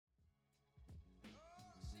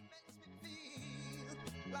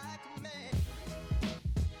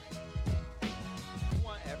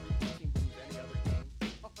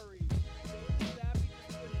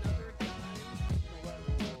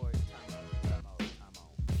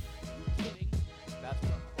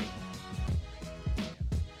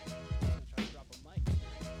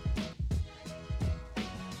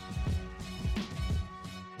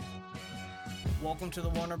Welcome to the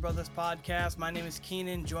Warner Brothers podcast. My name is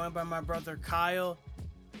Keenan, joined by my brother Kyle.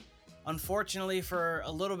 Unfortunately, for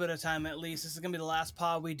a little bit of time at least, this is going to be the last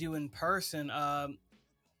pod we do in person. Time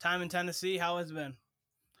in Tennessee, how has it been?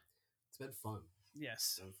 It's been fun.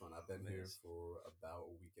 Yes. It's been fun. I've been here for about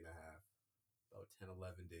a week and a half, about 10,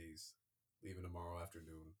 11 days, leaving tomorrow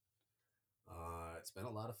afternoon. It's been a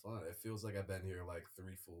lot of fun. It feels like I've been here like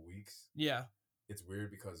 3 full weeks. Yeah. It's weird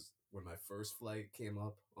because when my first flight came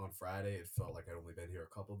up on Friday, it felt like I'd only been here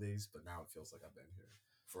a couple days, but now it feels like I've been here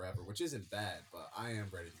forever, which isn't bad, but I am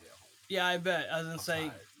ready to get home. Yeah, I bet. I was gonna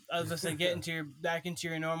say, get back into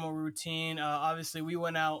your normal routine. Obviously, we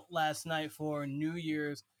went out last night for New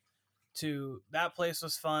Year's. That place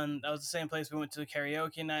was fun. That was the same place we went to the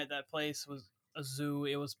karaoke night. That place was a zoo.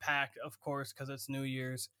 It was packed, of course, because it's New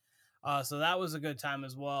Year's. So that was a good time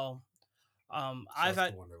as well. I've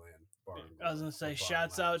had Wonderland. I was gonna say,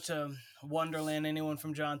 shouts out to Wonderland. Anyone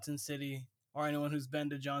from Johnson City or anyone who's been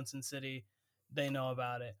to Johnson City, they know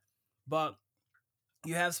about it. But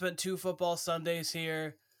you have spent 2 football Sundays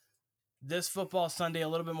here. This football Sunday a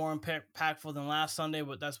little bit more impactful than last Sunday,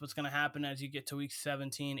 but that's what's going to happen as you get to week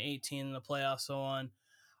 17, 18 in the playoffs, so on.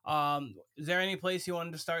 Is there any place you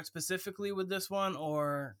wanted to start specifically with this one?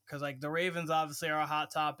 Or because like the Ravens obviously are a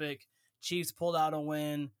hot topic. Chiefs pulled out a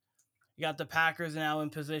win. You got the Packers now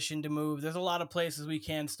in position to move. There's a lot of places we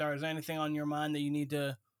can start. Is there anything on your mind that you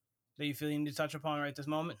feel you need to touch upon right this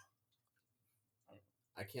moment?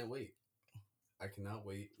 I can't wait. I cannot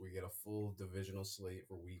wait. We get a full divisional slate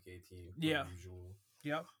for week 18. Yeah. Usual.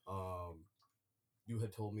 Yep. You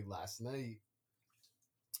had told me last night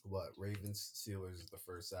what Ravens Steelers is the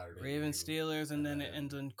first Saturday. Ravens Steelers and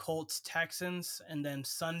then Colts Texans, and then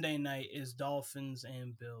Sunday night is Dolphins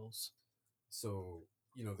and Bills. So,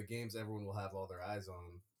 the games everyone will have all their eyes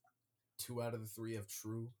on, 2 out of the 3 have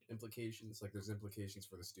true implications. Like there's implications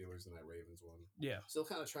for the Steelers in that Ravens one. Yeah. Still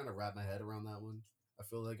kind of trying to wrap my head around that one. I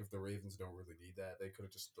feel like if the Ravens don't really need that, they could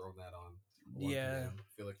have just thrown that on 1 PM.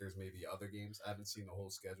 I feel like there's maybe other games. I haven't seen the whole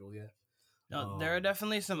schedule yet. No, there are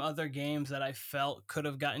definitely some other games that I felt could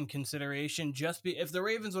have gotten consideration. If the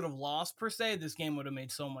Ravens would have lost per se, this game would have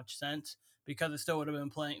made so much sense because it still would have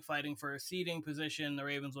been fighting for a seeding position. The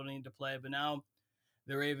Ravens would have needed to play, but now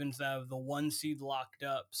the Ravens have the 1 seed locked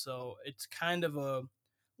up, so it's kind of a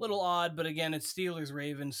little odd. But again, it's Steelers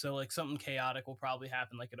Ravens, so like something chaotic will probably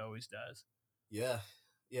happen, like it always does. Yeah,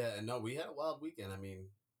 and no, we had a wild weekend. I mean,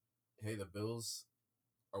 hey, the Bills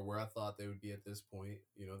are where I thought they would be at this point.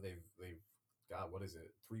 They've got, what is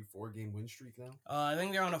it, 3-4 game win streak now? I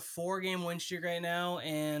think they're on a 4-game win streak right now,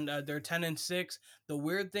 and they're 10-6. The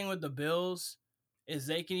weird thing with the Bills is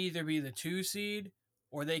they can either be the 2 seed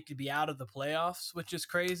or they could be out of the playoffs, which is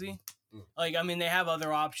crazy. Like, I mean, they have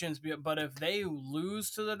other options, but if they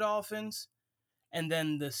lose to the Dolphins and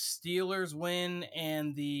then the Steelers win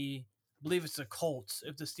and I believe it's the Colts.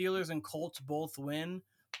 If the Steelers and Colts both win,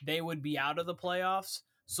 they would be out of the playoffs.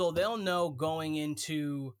 So they'll know going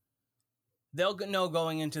into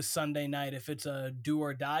Sunday night if it's a do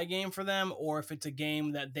or die game for them or if it's a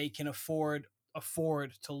game that they can afford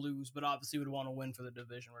to lose, but obviously would want to win for the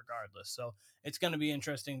division regardless. So it's going to be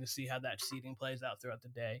interesting to see how that seeding plays out throughout the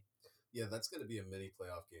day. Yeah, that's going to be a mini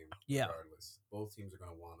playoff game regardless. Both teams are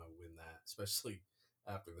going to want to win that, especially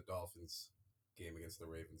after the Dolphins game against the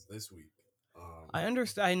Ravens this week. I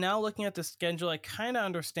understand. Now looking at the schedule, I kind of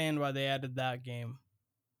understand why they added that game.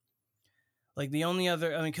 Like the only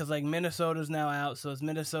other, because like Minnesota's now out, so it's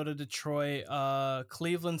Minnesota, Detroit,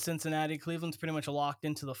 Cleveland, Cincinnati. Cleveland's pretty much locked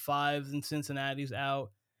into the 5s, and Cincinnati's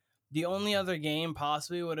out. The only other game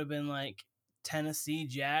possibly would have been like Tennessee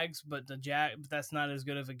Jags, but that's not as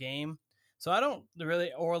good of a game. So I don't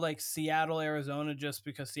really, or like Seattle, Arizona, just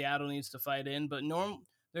because Seattle needs to fight in. But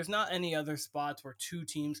there's not any other spots where 2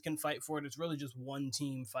 teams can fight for it. It's really just 1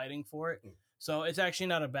 team fighting for it. So it's actually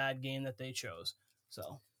not a bad game that they chose.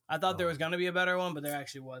 So I thought there was going to be a better one, but there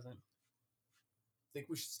actually wasn't. I think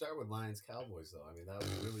we should start with Lions-Cowboys, though. I mean, that was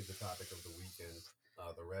really the topic of the weekend.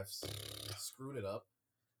 The refs screwed it up.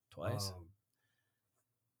 Twice.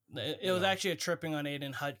 It was actually a tripping on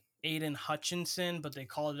Aiden Hutchinson, but they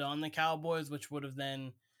called it on the Cowboys, which was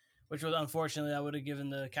unfortunately, that would have given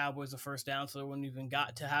the Cowboys the first down, so it wouldn't even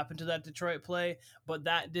got to happen to that Detroit play. But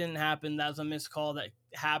that didn't happen. That was a missed call that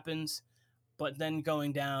happens. But then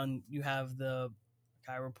going down, you have the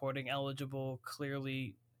guy reporting eligible.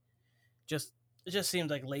 Clearly, it just seems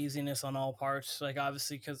like laziness on all parts. Like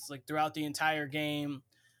obviously, because like throughout the entire game,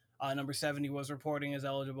 number 70 was reporting as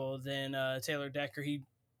eligible. Then Taylor Decker, he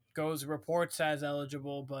reports as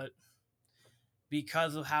eligible, but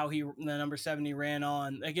because of how the number 70 ran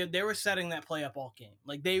on. Like they were setting that play up all game.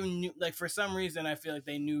 Like they knew, like for some reason, I feel like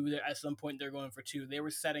they knew that at some point they're going for 2. They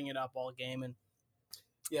were setting it up all game, and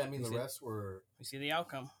yeah, I mean the refs were. We see the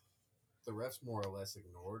outcome. The refs more or less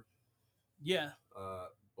ignored. Yeah.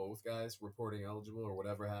 Both guys reporting eligible or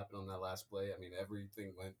whatever happened on that last play. I mean,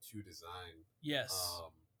 everything went to design. Yes.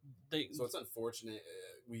 So it's unfortunate.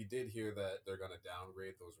 We did hear that they're going to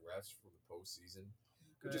downgrade those refs from the postseason,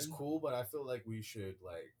 which is cool, but I feel like we should,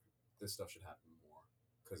 this stuff should happen more.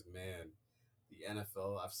 Because, man, the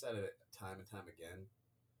NFL, I've said it time and time again,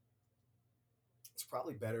 it's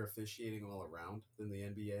probably better officiating all around than the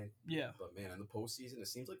NBA. Yeah. But, man, in the postseason, it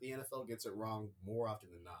seems like the NFL gets it wrong more often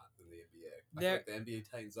than not than the NBA. I feel like the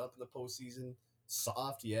NBA tightens up in the postseason.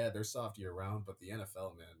 Soft, yeah, they're soft year round, but the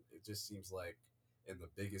NFL, man, it just seems like in the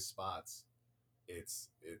biggest spots, it's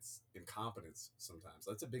incompetence sometimes.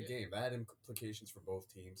 That's a big game. That had implications for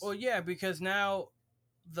both teams. Well, yeah, because now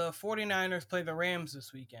the 49ers play the Rams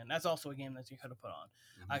this weekend. That's also a game that you could have put on.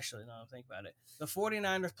 Mm-hmm. Actually, no, think about it. The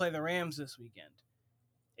 49ers play the Rams this weekend.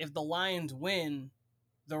 If the Lions win,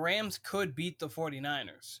 the Rams could beat the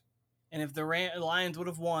 49ers. And if the Lions would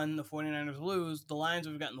have won, the 49ers lose, the Lions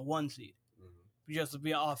would have gotten the 1 seed. Mm-hmm. Just to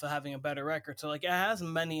be off of having a better record. So, it has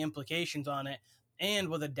many implications on it. And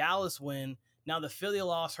with a Dallas win, now the Philly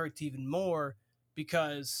loss hurts even more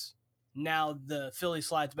because now the Philly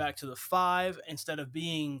slides back to the 5 instead of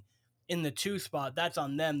being in the 2 spot. That's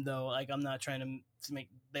on them, though. I'm not trying to make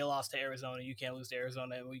 – they lost to Arizona. You can't lose to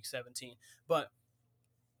Arizona in Week 17. But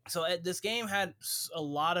so this game had a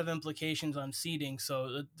lot of implications on seeding.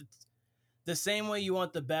 So the same way you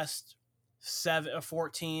want the best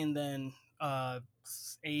 14, then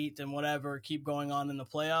 8 and whatever keep going on in the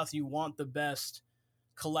playoffs, you want the best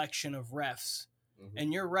collection of refs. Mm-hmm.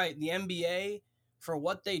 And you're right, the NBA, for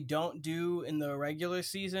what they don't do in the regular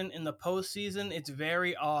season, in the postseason, it's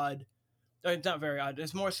very odd. It's not very odd.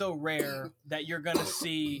 It's more so rare that you're going to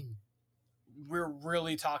see we're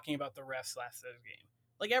really talking about the refs last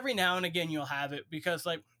game. Every now and again you'll have it because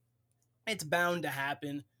it's bound to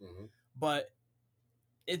happen. Mm-hmm. But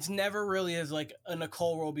it's never really as a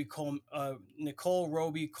Nicole Roby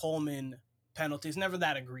Coleman penalty. It's never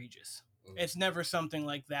that egregious. Mm-hmm. It's never something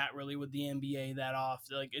like that really with the NBA that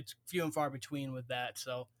often. It's few and far between with that.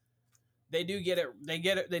 So they do get it.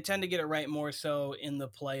 They tend to get it right more so in the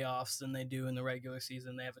playoffs than they do in the regular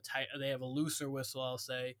season. They have a looser whistle, I'll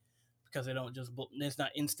say, because they don't just. It's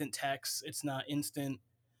not instant text. It's not instant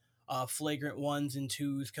flagrant 1s and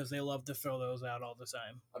 2s because they love to throw those out all the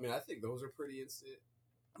time. I mean, I think those are pretty instant.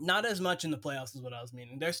 Not as much in the playoffs is what I was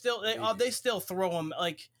meaning. They still throw them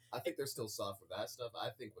I think they're still soft with that stuff. I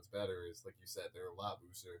think what's better is, like you said, they're a lot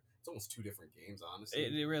looser. It's almost 2 different games, honestly.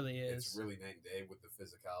 It really is. It's really night and day with the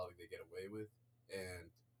physicality they get away with.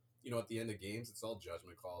 And, at the end of games, it's all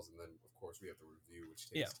judgment calls. And then, of course, we have the review,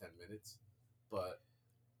 which takes 10 minutes. But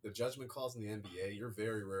the judgment calls in the NBA, you're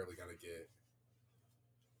very rarely going to get,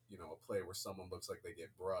 a play where someone looks like they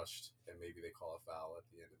get brushed and maybe they call a foul at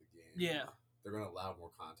the end of the game. Yeah. They're going to allow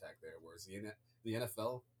more contact there. Whereas the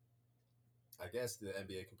NFL, I guess the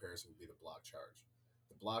NBA comparison would be the block charge.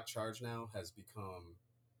 The block charge now has become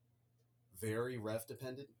very ref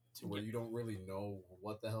dependent to where you don't really know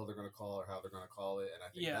what the hell they're going to call or how they're going to call it. And I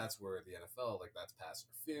think that's where the NFL, that's pass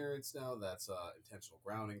interference now. That's intentional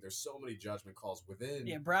grounding. There's so many judgment calls within.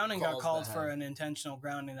 Yeah, Browning got called for an intentional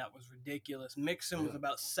grounding that was ridiculous. Mixon was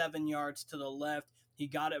about 7 yards to the left. He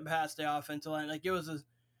got it past the offensive line. It was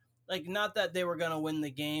not that they were going to win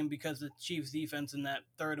the game because the Chiefs defense in that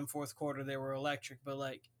 3rd and 4th quarter, they were electric, but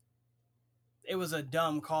it was a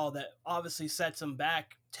dumb call that obviously sets them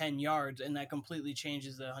back 10 yards and that completely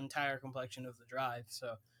changes the entire complexion of the drive.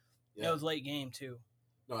 So it was late game too.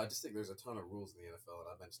 No, I just think there's a ton of rules in the NFL,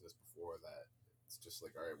 and I mentioned this before, that it's just all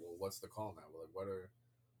right, well, what's the call now? Well, what are,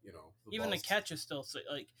 even a catch is still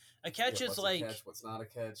a catch is what's a catch, what's not a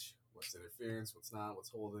catch, what's interference, what's not, what's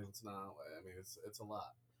holding, what's not. I mean, it's a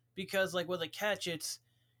lot. Because with a catch, it's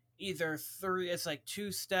either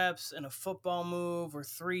 2 steps and a football move or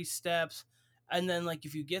 3 steps. And then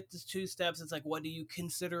if you get the 2 steps, it's what do you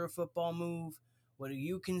consider a football move? What do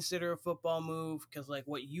you consider a football move? Because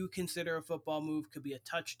what you consider a football move could be a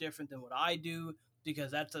touch different than what I do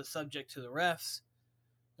because that's a subject to the refs.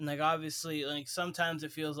 And obviously, sometimes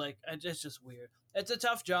it feels it's just weird. It's a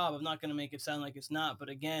tough job. I'm not going to make it sound like it's not. But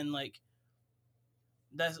again,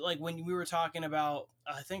 that's when we were talking about,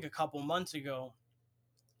 I think a couple months ago,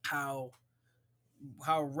 how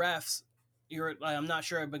refs, I'm not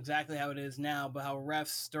sure exactly how it is now, but how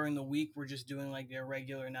refs during the week were just doing their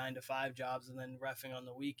regular 9 to 5 jobs and then reffing on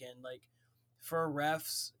the weekend. for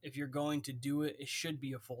refs, if you're going to do it, it should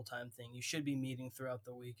be a full-time thing. You should be meeting throughout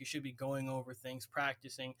the week. You should be going over things,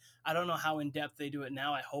 practicing. I don't know how in-depth they do it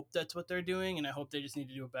now. I hope that's what they're doing, and I hope they just need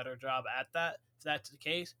to do a better job at that, if that's the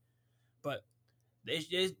case. But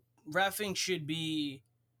reffing should be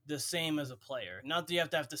the same as a player. Not that you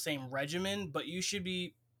have to have the same regimen, but you should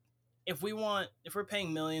be, if we're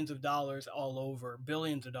paying millions of dollars all over,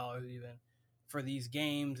 billions of dollars even, for these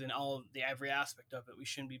games and all of the every aspect of it, we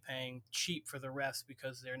shouldn't be paying cheap for the refs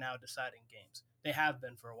because they're now deciding games. They have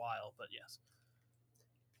been for a while, but yes.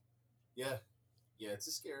 Yeah, it's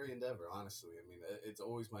a scary endeavor, honestly. I mean, it's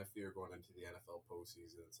always my fear going into the NFL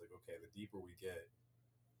postseason. It's like, okay, the deeper we get,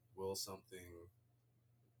 will something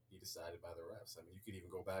be decided by the refs? I mean, you could even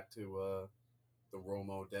go back to the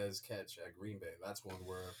Romo Dez catch at Green Bay. That's one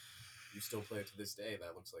where you still play it to this day.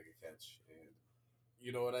 That looks like a catch, and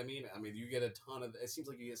you know what I mean? I mean, you get a ton of. It seems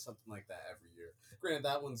like you get something like that every year. Granted,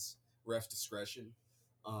 that one's ref discretion.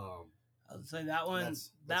 I'd say that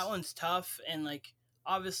one's tough, and like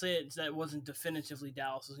obviously that wasn't definitively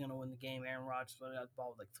Dallas was going to win the game. Aaron Rodgers got the ball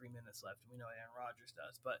with like 3 minutes left. We know what Aaron Rodgers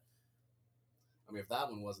does, but I mean, if that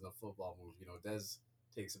one wasn't a football move, Dez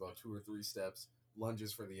takes about 2 or 3 steps,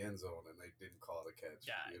 lunges for the end zone, and they didn't call it a catch.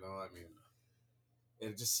 Yeah. I mean,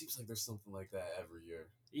 it just seems like there's something like that every year.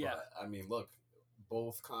 Yeah. But, I mean, look,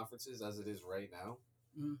 both conferences, as it is right now,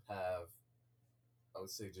 have, I would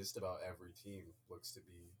say, just about every team looks to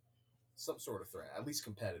be some sort of threat, at least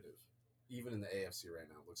competitive. Even in the AFC right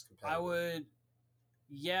now, it looks competitive.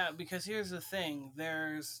 Because here's the thing.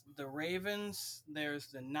 There's the Ravens, there's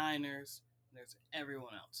the Niners, there's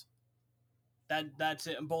everyone else. That's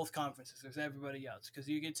it in both conferences. There's everybody else. Because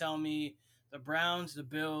you could tell me the Browns, the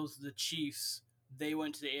Bills, the Chiefs, they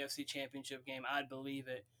went to the AFC Championship game. I'd believe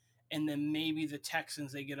it. And then maybe the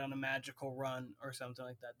Texans, they get on a magical run or something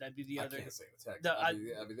like that. That'd be the other. I can't say the Texans. I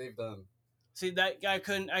mean, they've done. See, that guy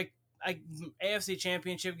couldn't. AFC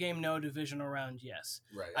Championship game, no. Divisional round, yes.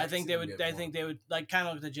 Right. I think they would like kind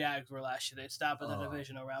of like the Jags were last year. They'd stop at the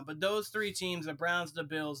divisional round. But those 3 teams, the Browns, the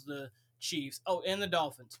Bills, the Chiefs, and the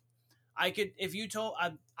Dolphins. If you told,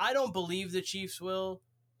 I don't believe the Chiefs will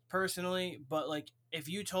personally, but like if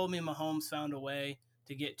you told me Mahomes found a way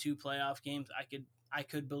to get 2 playoff games, I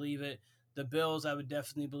could believe it. The Bills, I would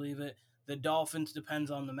definitely believe it. The Dolphins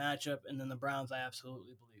depends on the matchup, and then the Browns, I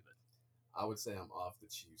absolutely believe it. I would say I'm off the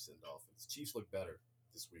Chiefs and Dolphins. Chiefs look better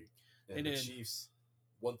this week. And they did. Chiefs,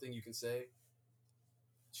 one thing you can say,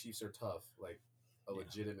 Chiefs are tough. Like a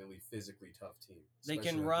legitimately physically tough team. They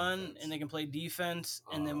can run and they can play defense,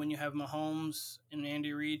 and then when you have Mahomes and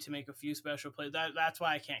Andy Reid to make a few special plays, that's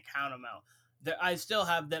why I can't count them out. I still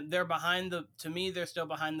have them. They're behind to me, they're still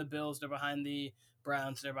behind the Bills. They're behind the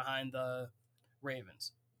Browns. They're behind the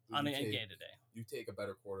Ravens on a day-to-day. You take a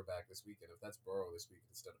better quarterback this weekend. If that's Burrow this week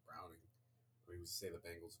instead of Browning, we would say the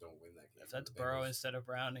Bengals don't win that game. If that's Burrow instead of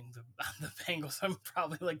Browning, the Bengals, I'm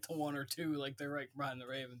probably like the 1 or 2, like they're right behind the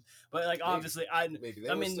Ravens. But like obviously,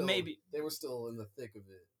 maybe they were still in the thick of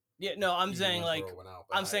it. Yeah, no, I'm saying like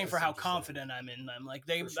I'm saying for how confident I'm in them. Like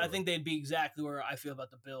sure. I think they'd be exactly where I feel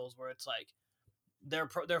about the Bills, where it's like they're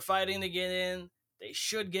fighting to get in. They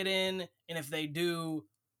should get in, and if they do,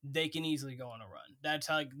 they can easily go on a run.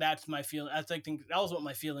 That's my feeling. I think that was what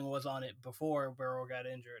my feeling was on it before Burrow got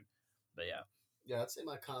injured. But yeah. Yeah, I'd say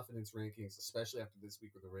my confidence rankings, especially after this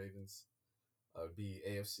week with the Ravens, would be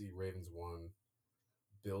AFC Ravens 1,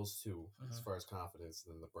 Bills 2, as far as confidence,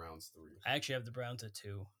 and then the Browns 3. I actually have the Browns at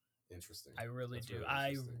 2. Interesting. I really do. Really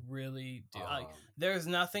I really do. There's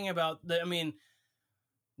nothing about I mean,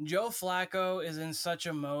 Joe Flacco is in such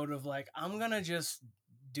a mode of like, I'm going to just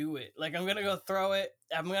do it. Like, I'm going to go throw it.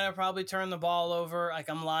 I'm going to probably turn the ball over. Like,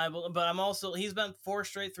 I'm liable. But he's been 4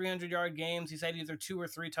 straight 300-yard games. He's had either 2 or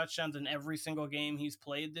 3 touchdowns in every single game he's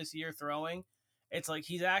played this year throwing. It's like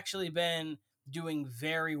he's actually been doing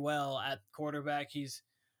very well at quarterback. He's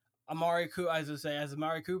Amari Cooper, as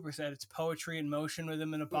Amari Cooper said, it's poetry in motion with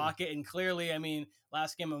him in the pocket. And clearly, I mean,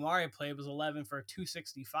 last game Amari played was 11 for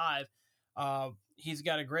 265. He's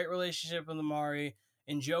got a great relationship with Amari.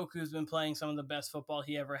 Njoku's been playing some of the best football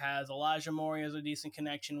he ever has. Elijah Moore has a decent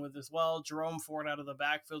connection with as well. Jerome Ford out of the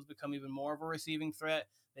backfield's become even more of a receiving threat.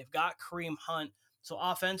 They've got Kareem Hunt. So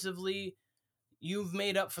offensively, you've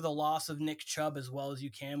made up for the loss of Nick Chubb as well as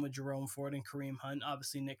you can with Jerome Ford and Kareem Hunt.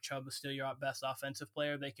 Obviously, Nick Chubb is still your best offensive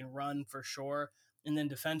player. They can run for sure. And then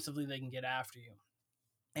defensively, they can get after you.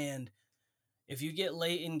 And if you get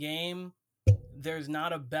late in game, there's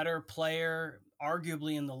not a better player,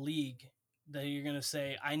 arguably, in the league that you're going to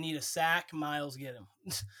say, I need a sack, Myles, get him.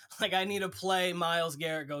 Like, I need a play, Myles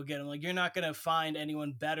Garrett, go get him. Like, you're not going to find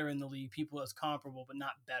anyone better in the league, people that's comparable, but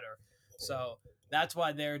not better. So that's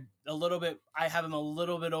why they're a little bit. I have them a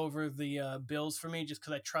little bit over the Bills for me, just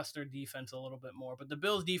because I trust their defense a little bit more. But the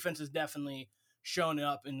Bills' defense has definitely shown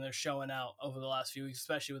up and they're showing out over the last few weeks,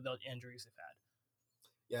 especially with the injuries they've had.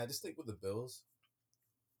 Yeah, I just think with the Bills,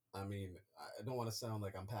 I mean, I don't want to sound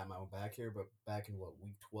like I'm patting my own back here, but back in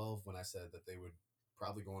week 12 when I said that they would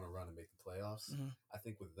probably go on a run and make the playoffs, I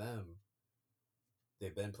think with them,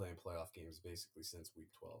 they've been playing playoff games basically since week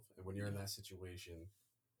 12. And when you're in that situation,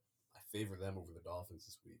 I favor them over the Dolphins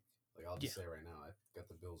this week. Like I'll just say right now, I got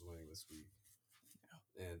the Bills winning this week.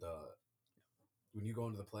 And when you go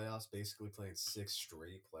into the playoffs, basically playing 6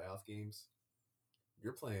 straight playoff games,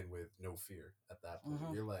 you're playing with no fear at that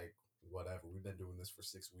point. You're like, whatever, we've been doing this for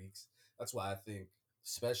 6 weeks. That's why I think,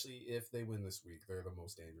 especially if they win this week, they're the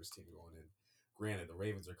most dangerous team going in. Granted, the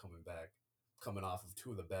Ravens are coming off of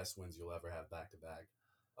 2 of the best wins you'll ever have back to back.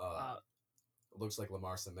 It looks like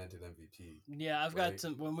Lamar cemented MVP. Yeah, I've got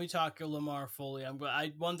some. When we talk Lamar fully,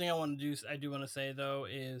 one thing I do want to say though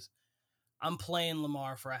is I'm playing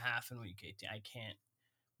Lamar for a half in week 18. I can't,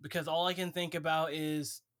 because all I can think about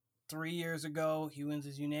is 3 years ago he wins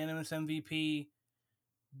his unanimous MVP.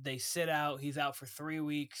 They sit out. He's out for 3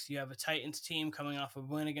 weeks. You have a Titans team coming off a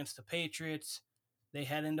win against the Patriots. They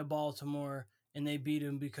head into Baltimore and they beat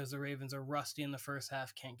him because the Ravens are rusty in the first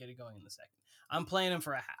half, can't get it going in the second. I'm playing him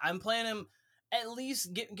for I'm playing him at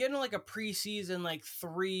least getting like a preseason like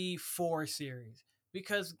 3-4 series,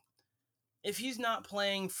 because if he's not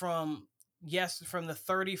playing from the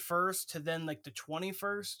 31st to then like the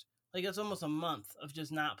 21st, like that's almost a month of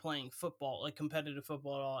just not playing football, like competitive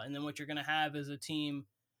football at all. And then what you're gonna have is a team,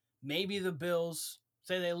 maybe the Bills,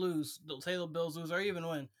 say the Bills lose or even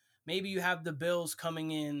win. Maybe you have the Bills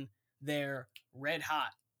coming in there red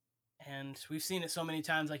hot. And we've seen it so many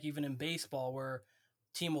times, like even in baseball, where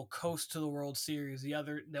team will coast to the World Series.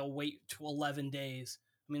 They'll wait to 11 days.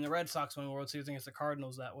 I mean, the Red Sox won the World Series against the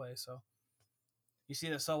Cardinals that way. So you see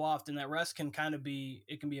that so often. That rest can kind of be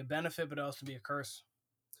a benefit, but also be a curse.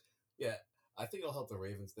 Yeah, I think it'll help the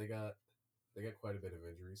Ravens. They got quite a bit of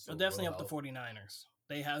injuries. So it'll definitely help the 49ers.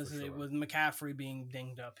 They have sure. With McCaffrey being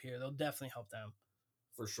dinged up here, they'll definitely help them.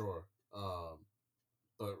 For sure.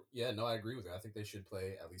 But yeah, no, I agree with you. I think they should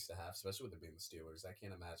play at least a half, especially with it being the Steelers. I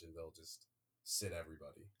can't imagine they'll just sit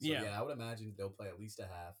everybody. So yeah, I would imagine they'll play at least a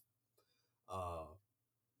half.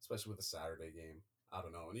 Especially with the Saturday game. I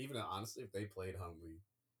don't know. And even honestly, if they played Hundley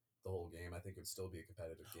the whole game, I think it'd still be a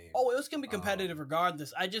competitive game. Oh, it's gonna be competitive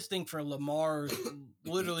regardless. I just think for Lamar's,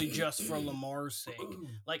 literally just for Lamar's sake,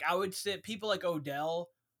 like I would sit people like Odell,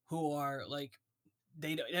 who are like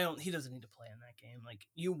they don't. He doesn't need to play in that game. Like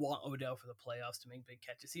you want Odell for the playoffs to make big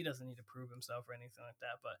catches. He doesn't need to prove himself or anything like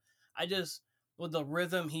that. But I just, with the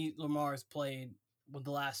rhythm Lamar's played with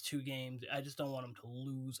the last 2 games, I just don't want him to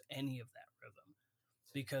lose any of that rhythm,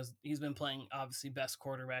 because he's been playing obviously best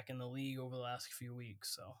quarterback in the league over the last few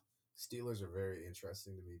weeks. So Steelers are very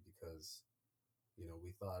interesting to me because,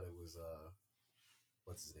 we thought it was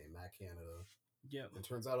what's his name, Matt Canada. Yeah. And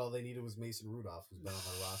turns out all they needed was Mason Rudolph, who's been on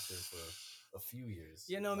their roster for a few years.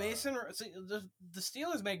 Mason. The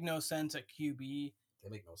Steelers make no sense at QB. They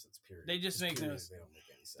make no sense. Period. They just make no sense. They don't make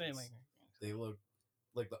any sense. They look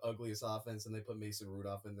like the ugliest offense, and they put Mason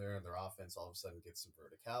Rudolph in there, and their offense all of a sudden gets some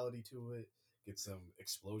verticality to it, gets some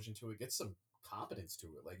explosion to it, gets some competence to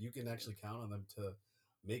it. Like you can actually count on them to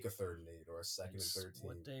make a 3rd and 8 or a 2nd and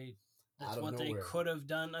 13. That's what they could have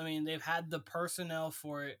done. I mean, they've had the personnel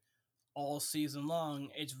for it all season long.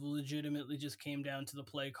 It's legitimately just came down to the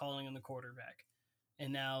play calling and the quarterback.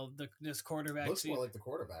 And now this quarterback looks more like the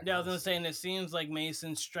quarterback. Yeah, I was going to say, and it seems like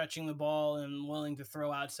Mason's stretching the ball and willing to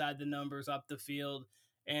throw outside the numbers up the field.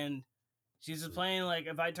 And she's just playing like,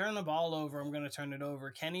 if I turn the ball over, I'm going to turn it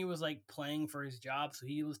over. Kenny was like playing for his job, so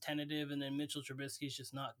he was tentative. And then Mitchell Trubisky's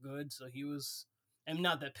just not good, so he was, and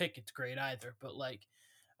not that Pickett's great either, but like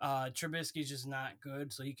Trubisky's just not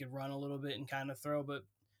good, so he could run a little bit and kind of throw. But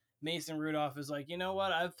Mason Rudolph is like, you know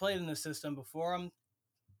what? I've played in the system before.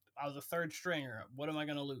 I was a 3rd stringer. What am I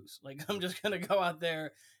going to lose? Like, I'm just going to go out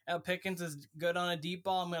there. Pickens is good on a deep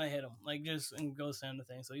ball. I'm going to hit him. Like, just and go stand the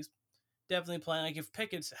thing. So he's definitely playing. Like, if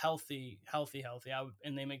Pickett's healthy,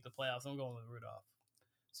 and they make the playoffs, I'm going with Rudolph.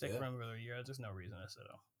 Stick for him for the year. There's no reason to sit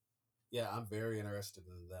him. Yeah, I'm very interested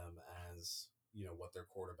in them as, what their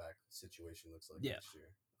quarterback situation looks like next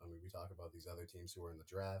year. I mean, we talk about these other teams who are in the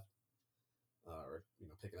draft, or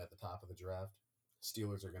picking at the top of the draft.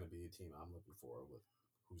 Steelers are going to be a team I'm looking for with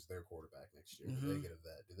who's their quarterback next year. Do they get a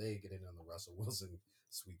vet? Do they get in on the Russell Wilson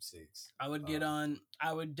sweepstakes? I would get on.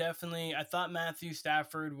 I would definitely. I thought Matthew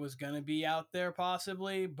Stafford was going to be out there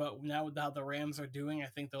possibly, but now with how the Rams are doing, I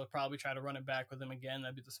think they'll probably try to run it back with him again.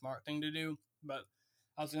 That'd be the smart thing to do. But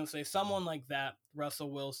I was going to say someone like that,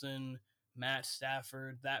 Russell Wilson, Matt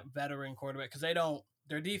Stafford, that veteran quarterback, because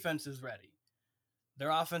their defense is ready. Their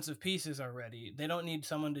offensive pieces are ready. They don't need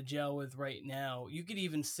someone to gel with right now. You could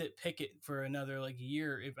even sit Pickett for another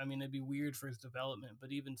year. It'd be weird for his development,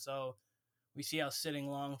 but even so, we see how sitting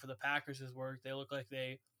long for the Packers has worked. They look like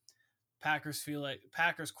Packers feel like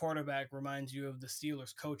Packers quarterback reminds you of the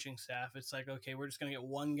Steelers coaching staff. It's like, okay, we're just going to get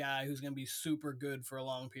one guy who's going to be super good for a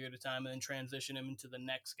long period of time and then transition him into the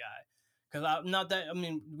next guy. Because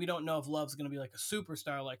we don't know if Love's going to be like a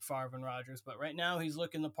superstar like Favre and Rodgers, but right now he's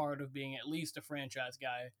looking the part of being at least a franchise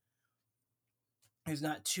guy. There's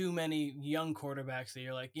not too many young quarterbacks that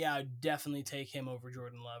you're like, yeah, I'd definitely take him over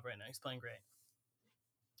Jordan Love right now. He's playing great.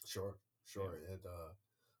 Sure.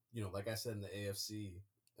 And, like I said in the AFC,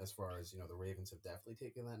 as far as, the Ravens have definitely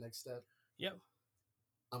taken that next step. Yep.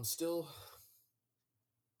 I can still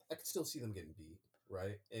see them getting beat,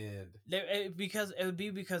 right? And it would be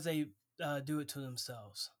because they do it to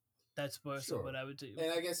themselves. That's what I would do.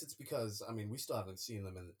 And I guess it's because, we still haven't seen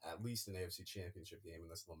them in at least an AFC Championship game in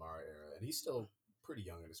this Lamar era. And he's still pretty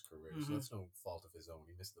young in his career, so that's no fault of his own.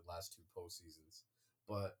 He missed the last 2 postseasons.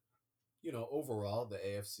 But, overall, the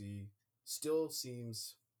AFC still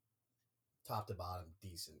seems top to bottom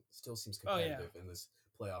decent. Still seems competitive in this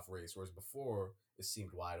playoff race, whereas before it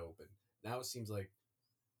seemed wide open. Now it seems like,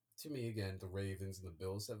 to me, again, the Ravens and the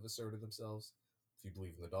Bills have asserted themselves. If you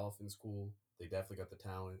believe in the Dolphins, cool. They definitely got the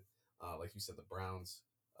talent. Like you said, the Browns,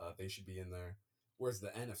 they should be in there. Whereas the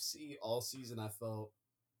NFC, all season I felt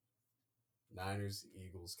Niners,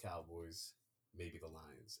 Eagles, Cowboys, maybe the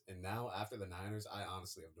Lions. And now after the Niners, I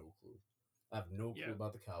honestly have no clue. I have no clue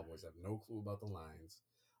about the Cowboys. I have no clue about the Lions.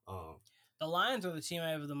 The Lions are the team I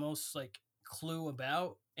have the most clue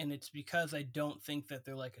about, and it's because I don't think that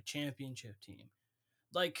they're a championship team.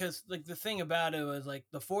 Because the thing about it was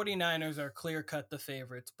the 49ers are clear-cut the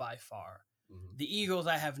favorites by far. Mm-hmm. The Eagles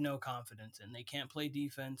I have no confidence in. They can't play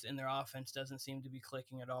defense, and their offense doesn't seem to be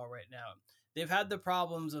clicking at all right now. They've had the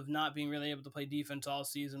problems of not being really able to play defense all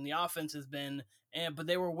season. The offense has been, but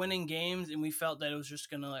they were winning games, and we felt that it was just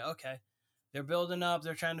going to okay, they're building up.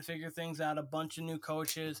 They're trying to figure things out. A bunch of new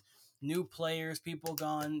coaches, new players, people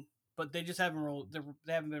gone, but they just haven't rolled.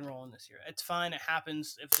 They haven't been rolling this year. It's fine. It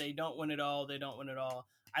happens. If they don't win it all, they don't win it all.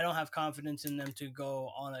 I don't have confidence in them to go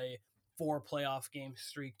on a 4 playoff game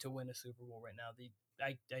streak to win a Super Bowl right now.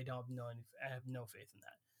 I have no faith in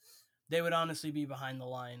that. They would honestly be behind the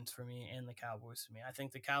Lions for me and the Cowboys for me. I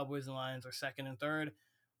think the Cowboys and Lions are second and third.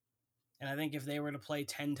 And I think if they were to play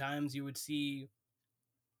 10 times, you would see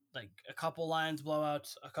a couple Lions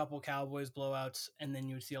blowouts, a couple Cowboys blowouts, and then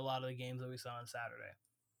you would see a lot of the games that we saw on Saturday.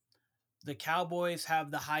 The Cowboys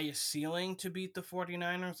have the highest ceiling to beat the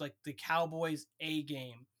 49ers. The Cowboys A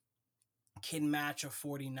game can match a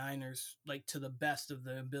 49ers to the best of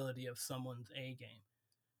the ability of someone's A game.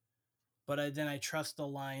 But then I trust the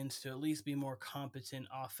Lions to at least be more competent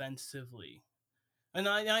offensively. And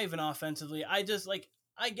not even offensively. I just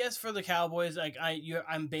I guess for the Cowboys,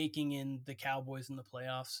 I'm baking in the Cowboys in the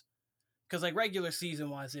playoffs. Because regular season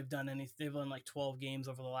wise, they've won 12 games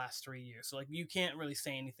over the last 3 years. So you can't really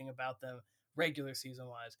say anything about them regular season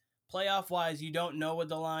wise. Playoff wise, you don't know with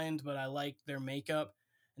the Lions, but I like their makeup.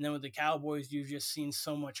 And then with the Cowboys, you've just seen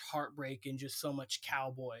so much heartbreak and just so much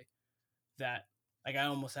cowboy that I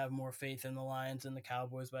almost have more faith in the Lions than the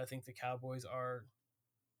Cowboys. But I think the Cowboys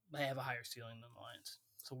they have a higher ceiling than the Lions.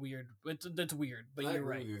 It's weird. That's weird, but you're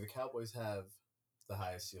right. With you. The Cowboys have the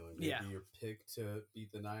highest ceiling. Maybe your pick to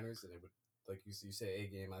beat the Niners, and it would, like you say, A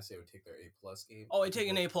game. I say it would take their A+ game. Oh, I'd take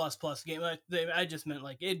an A++ game. I just meant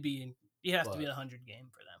it'd be. It has to be a 100 game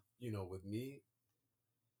for them. With me,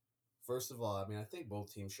 first of all, I think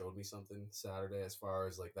both teams showed me something Saturday as far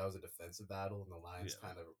as that was a defensive battle, and the Lions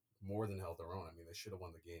kind of more than held their own. They should have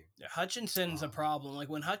won the game. Yeah, Hutchinson's a problem.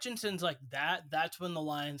 When Hutchinson's that, that's when the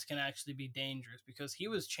Lions can actually be dangerous because he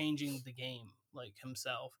was changing the game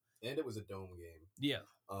himself. And it was a dome game. Yeah.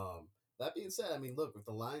 That being said, look, if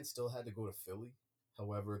the Lions still had to go to Philly,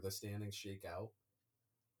 however the standings shake out,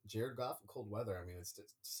 Jared Goff in cold weather, it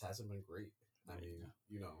just hasn't been great.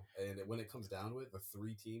 And when it comes down to it, the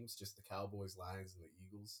 3 teams, just the Cowboys, Lions, and the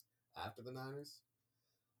Eagles after the Niners.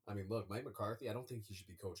 Look, Mike McCarthy, I don't think he should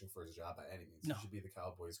be coaching for his job by any means. No. He should be the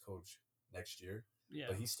Cowboys coach next year. Yeah.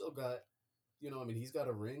 But he's still got, he's got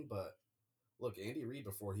a ring, but look, Andy Reid,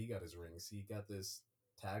 before he got his rings, he got this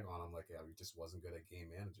tag on him he just wasn't good at game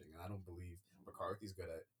managing. And I don't believe McCarthy's good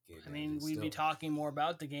at game managing. We'd be talking more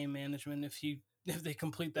about the game management if they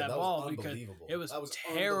complete that ball because it was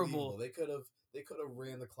terrible. They could have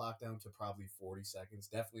ran the clock down to probably 40 seconds,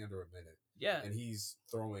 definitely under a minute. Yeah. And he's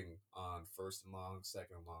throwing on first and long,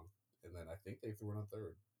 second and long. and then I think they threw it on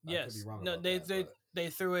third. I could be Yes. wrong No, about that, but they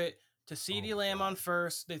threw it to oh CeeDee my Lamb on god.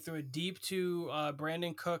 first. They threw it deep to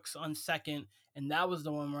Brandon Cooks on second, and that was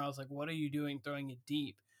the one where I was like, "What are you doing throwing it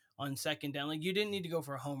deep on second down? Like you didn't need to go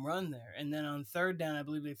for a home run there." And then on third down, I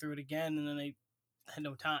believe they threw it again, and then they had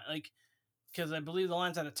no time, like because I believe the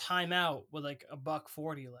Lions had a timeout with like a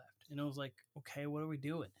 $1:40 left, and it was like, "Okay, what are we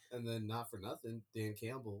doing?" And then not for nothing, Dan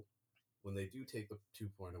Campbell, when they do take the 2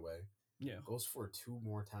 point away, Yeah. goes for it 2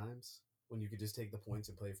 more times when you could just take the points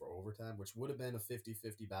and play for overtime, which would have been a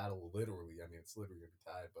 50-50 battle, literally. I mean, it's literally going to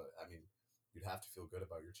be tied, but I mean, you'd have to feel good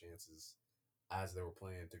about your chances as they were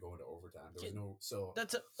playing to go into overtime. There was no, so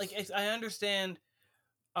That's like I understand.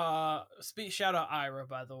 Shout out Ira,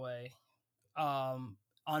 by the way.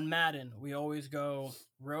 On Madden, we always go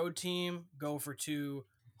road team, go for 2,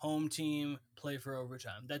 home team, play for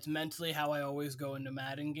overtime. That's mentally how I always go into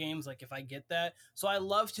Madden games. Like if I get that, so I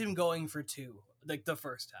loved him going for 2, like the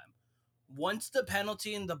first time. Once the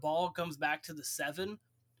penalty and the ball comes back to the 7,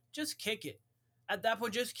 just kick it. At that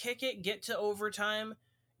point, just kick it, get to overtime.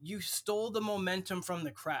 You stole the momentum from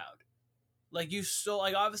the crowd. Like you stole,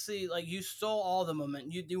 like obviously, like you stole all the momentum.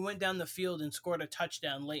 You went down the field and scored a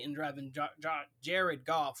touchdown late in drive, and Jared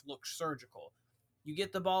Goff looked surgical. You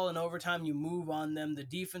get the ball in overtime, you move on them. The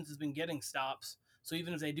defense has been getting stops, so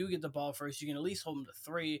even if they do get the ball first, you can at least hold them to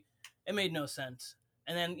 3. It made no sense.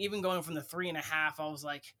 And then even going from the 3.5, I was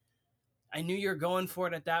like, I knew you're going for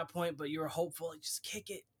it at that point, but you were hopeful. Like, just kick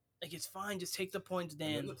it. Like it's fine. Just take the points, Dan.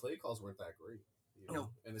 and then the play calls weren't that great. You know?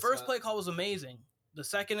 And it's First not, play call was amazing. The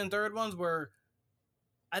second and third ones were,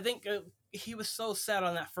 I think he was so set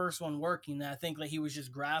on that first one working that I think like he was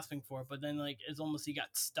just grasping for it. But then like it's almost he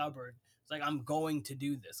got stubborn. It's like I'm going to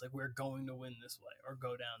do this. Like we're going to win this way or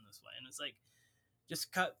go down this way. And it's like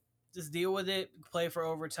just deal with it. Play for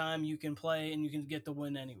overtime. You can play and you can get the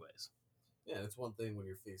win anyways. yeah, it's one thing when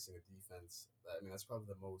you're facing a defense. I mean, that's probably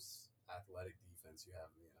the most athletic defense you have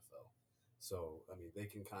in the NFL. So, I mean, they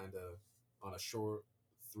can kind of, on a short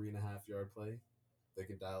 3.5 yard play, they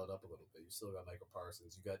can dial it up a little bit. You still got Michael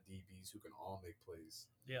Parsons. You got DBs who can all make plays.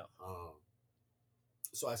 Yeah.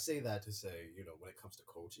 So I say that to say, when it comes to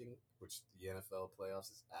coaching, which the NFL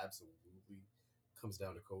playoffs is absolutely comes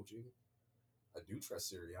down to coaching, I do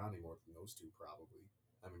trust Sirianni more than those two probably.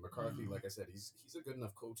 I mean, McCarthy, like I said, he's a good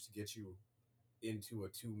enough coach to get you into a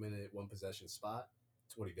 2-minute, 1 possession spot.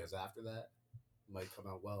 It's what he does after that. Might come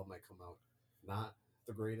out well, might come out not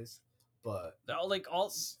the greatest, but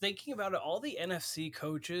thinking about it, all the NFC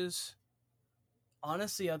coaches,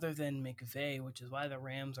 honestly, other than McVay, which is why the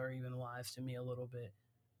Rams are even alive to me a little bit,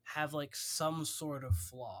 have like some sort of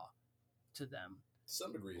flaw to them. To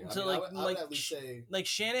some degree. So I would at least say like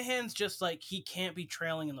Shanahan's just like he can't be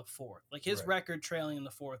trailing in the 4th. Like his record trailing in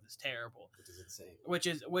the 4th is terrible, which is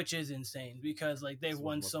insane. Which is insane because like they've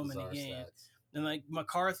won so many games. Stats. And like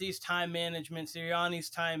McCarthy's time management, Sirianni's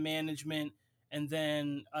time management, and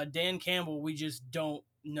then Dan Campbell, we just don't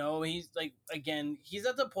know. He's like again, he's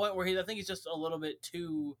at the point where I think he's just a little bit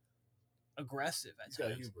too aggressive at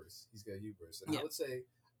times. He's got hubris. And I would say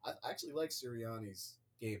I actually like Sirianni's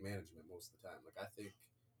game management most of the time. Like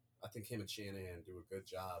I think him and Shanahan do a good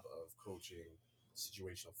job of coaching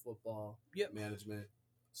situational football management.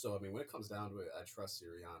 So, I mean, when it comes down to it, I trust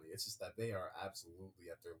Sirianni. It's just that they are absolutely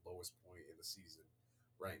at their lowest point in the season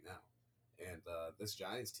right now. And this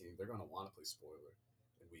Giants team, they're going to want to play spoiler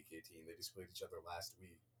in Week 18. They just played each other last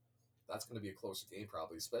week. That's going to be a closer game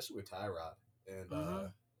probably, especially with Tyrod. And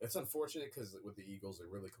it's unfortunate because with the Eagles, it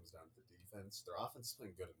really comes down to the defense. Their offense is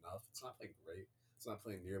playing good enough. It's not playing great. It's not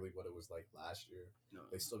playing nearly what it was like last year. No.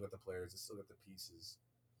 They still got the players. They still got the pieces.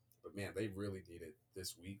 But, man, they really need it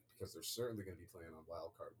this week because they're certainly going to be playing on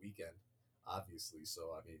Wild Card Weekend, obviously.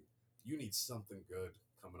 So, I mean, you need something good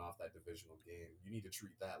coming off that divisional game. You need to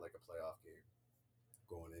treat that like a playoff game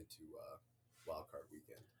going into Wild Card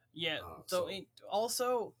Weekend. Yeah.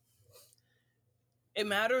 It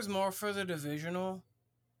matters more for the divisional,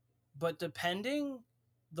 but depending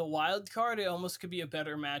the wild card, it almost could be a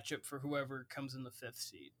better matchup for whoever comes in the 5th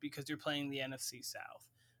seed because you're playing the NFC South.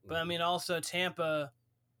 But, I mean, also Tampa...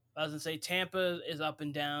 I was gonna say Tampa is up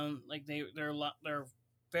and down. Like they're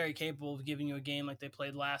very capable of giving you a game like they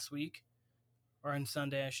played last week, or on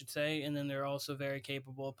Sunday, I should say. And then they're also very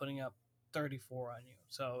capable of putting up 34 on you.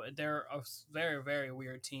 So they're a very, very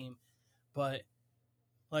weird team. But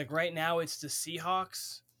like right now, it's the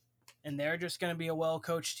Seahawks, and they're just gonna be a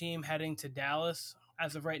well-coached team heading to Dallas.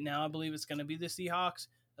 As of right now, I believe it's gonna be the Seahawks.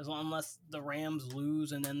 Unless the Rams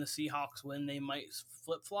lose and then the Seahawks win, they might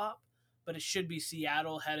flip-flop. But it should be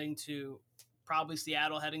Seattle heading to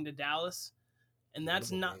Dallas, and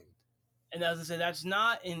that's not. And as I said, that's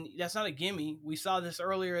not a gimme. We saw this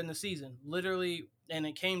earlier in the season, literally, and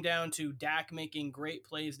it came down to Dak making great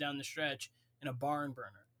plays down the stretch in a barn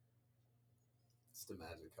burner. Just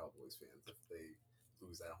imagine Cowboys fans if they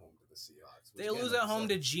lose at home to the Seahawks. They lose at home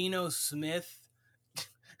to Geno Smith.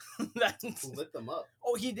 Who lit them up?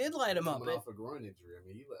 Oh, he did light him up. Coming off a groin injury. I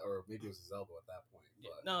mean, or maybe it was his elbow at that point.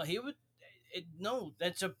 But. No, he would.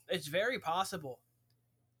 It's very possible.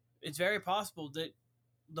 It's very possible that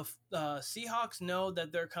the Seahawks know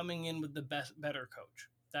that they're coming in with the better coach.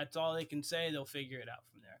 That's all they can say. They'll figure it out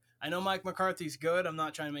from there. I know Mike McCarthy's good. I'm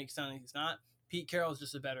not trying to make it sound like he's not. Pete Carroll's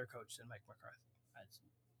just a better coach than Mike McCarthy.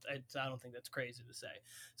 I don't think that's crazy to say.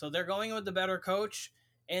 So they're going with the better coach,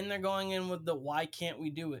 and they're going in with the why can't we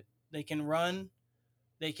do it? They can run.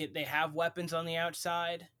 They have weapons on the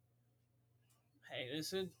outside. Hey,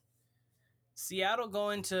 Seattle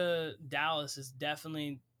going to Dallas is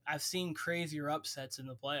definitely. I've seen crazier upsets in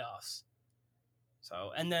the playoffs.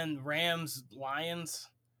 So, and then Rams, Lions.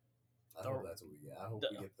 I hope that's what we get. I hope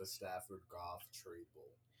we get the Stafford Goff trade bowl.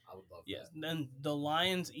 I would love that. Then the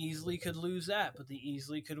Lions easily could lose that, but they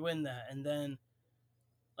easily could win that. And then,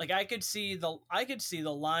 like, I could see the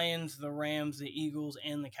Lions, the Rams, the Eagles,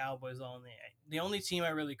 and the Cowboys all in the A. The only team I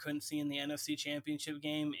really couldn't see in the NFC Championship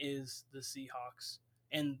game is the Seahawks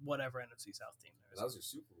and whatever NFC South team there is. That was your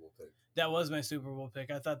Super Bowl pick. That was my Super Bowl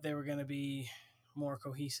pick. I thought they were going to be more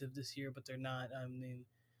cohesive this year, but they're not. I mean,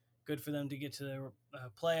 good for them to get to the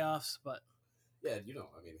playoffs, but yeah,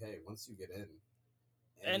 I mean, hey, once you get in,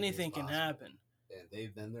 anything can happen. And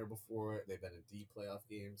they've been there before. They've been in deep playoff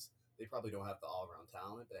games. They probably don't have the all-around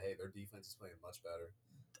talent, but hey, their defense is playing much better.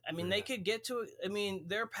 I mean, they could get to. I mean,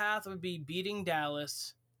 their path would be beating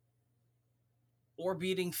Dallas or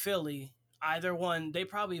beating Philly. Either one, they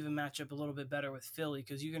probably even match up a little bit better with Philly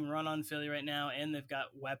because you can run on Philly right now and they've got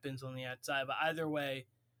weapons on the outside. But either way,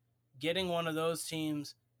 getting one of those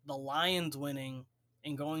teams, the Lions winning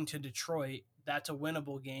and going to Detroit, that's a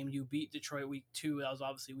winnable game. You beat Detroit week 2. That was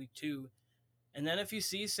obviously week 2. And then if you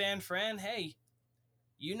see San Fran, hey,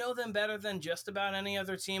 you know them better than just about any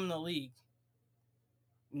other team in the league.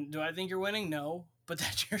 Do I think you're winning? No. But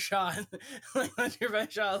that's your shot. That's your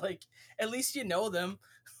best shot. Like, at least you know them.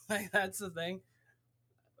 Like, that's the thing.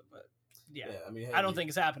 But yeah, I mean, hey, I don't think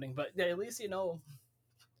it's happening, but at least you know.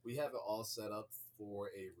 We have it all set up for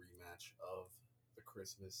a rematch of the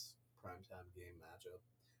Christmas primetime game matchup,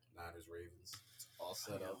 Niners-Ravens. It's all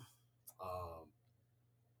set up.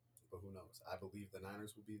 But who knows? I believe the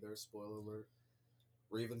Niners will be there. Spoiler alert.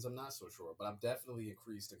 Ravens, I'm not so sure, but I'm definitely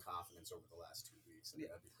increased in confidence over the last 2 weeks. I mean,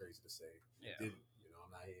 that'd be crazy to say. Yeah.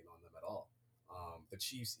 I'm not hating on them at all. The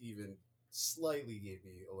Chiefs even slightly gave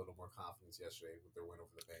me a little more confidence yesterday with their win over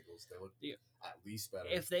the Bengals. They look at least better.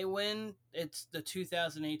 If they win, it's the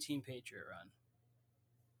 2018 Patriot run.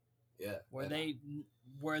 Yeah.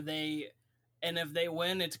 And if they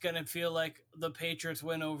win, it's going to feel like the Patriots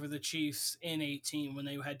win over the Chiefs in 18 when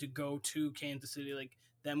they had to go to Kansas City, like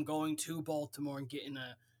them going to Baltimore and getting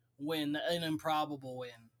a win, an improbable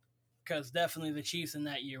win. Because definitely the Chiefs in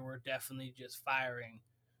that year were definitely just firing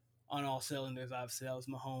on all cylinders. Obviously, that was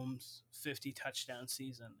Mahomes' 50 touchdown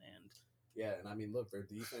season. And I mean, look, their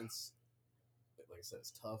defense, like I said,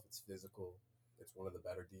 it's tough. It's physical. It's one of the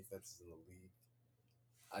better defenses in the league.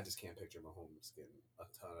 I just can't picture Mahomes getting a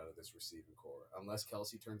ton out of this receiving core unless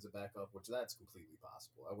Kelsey turns it back up, which that's completely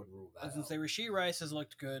possible. I wouldn't rule that out. I was going to say, Rashee Rice has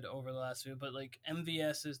looked good over the last few, but like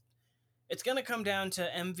MVS is, it's going to come down to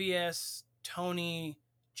MVS, Tony,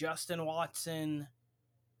 Justin Watson,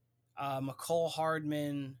 McCole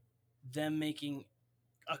Hardman, them making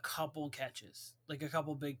a couple catches, like a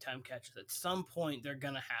couple big time catches. At some point, they're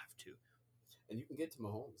going to have to. And you can get to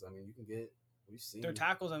Mahomes. I mean, we've seen their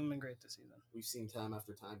tackles haven't been great this season. We've seen time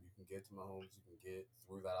after time you can get to Mahomes, you can get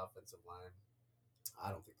through that offensive line. I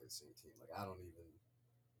don't think they're the same team. Like, I don't even.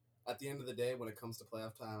 At the end of the day, when it comes to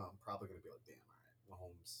playoff time, I'm probably going to be like, damn, all right,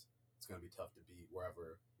 Mahomes, it's going to be tough to beat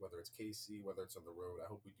wherever, whether it's KC, whether it's on the road. I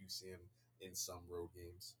hope we do see him in some road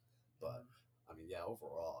games. But, I mean, yeah,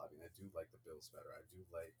 overall, I mean, I do like the Bills better. I do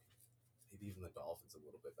like maybe even the Dolphins a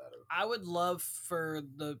little bit better. I would love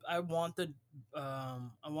I want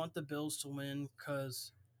the Bills to win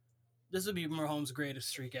because this would be Mahomes' greatest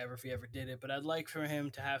streak ever if he ever did it. But I'd like for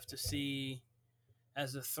him to have to see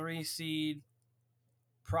as a 3 seed.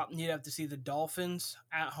 You'd have to see the Dolphins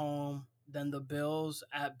at home, then the Bills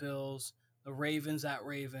at Bills, the Ravens at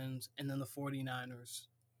Ravens, and then the 49ers.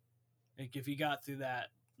 Like, if he got through that,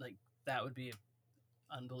 like, that would be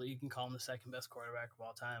unbelievable. You can call him the second best quarterback of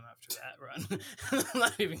all time after that run. I'm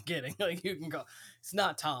not even kidding. Like, you can call, it's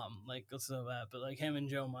not Tom, like, so that, but like him and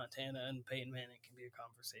Joe Montana and Peyton Manning can be a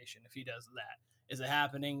conversation if he does that. Is it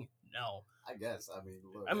happening? know. I guess. I mean,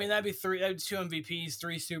 look. I mean, that'd be 2 MVPs,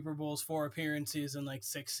 3 Super Bowls, 4 appearances, and like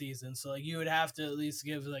 6 seasons. So like you would have to at least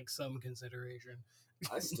give like some consideration.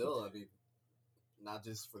 I mean, not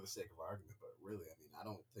just for the sake of argument, but really, I mean,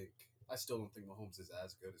 I still don't think Mahomes is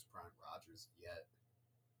as good as Prime Rodgers yet.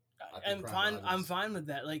 I'm fine with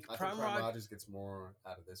that. Like I think Prime Rodgers gets more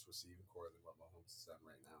out of this receiving core than what Mahomes has done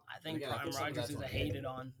right now. I think Prime Rodgers is a hated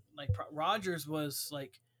on. Like Rodgers was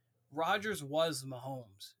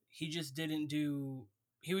Mahomes. He just didn't do.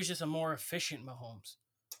 He was just a more efficient Mahomes.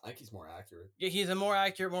 I think he's more accurate. Yeah, he's a more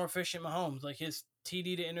accurate, more efficient Mahomes. Like his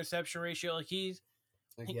TD to interception ratio, like I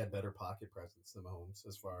think he had better pocket presence than Mahomes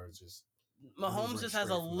as far as just. Mahomes just has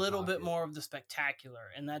a little bit more of the spectacular,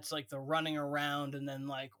 and that's like the running around and then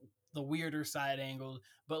like the weirder side angles.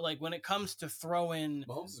 But like when it comes to throwing,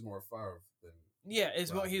 Mahomes is more Favre than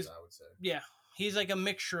it's more he's. I would say he's like a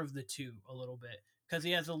mixture of the two a little bit because he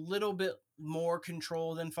has a little bit more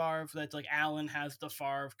control than Favre. That's like Allen has the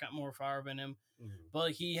got more Favre in him, but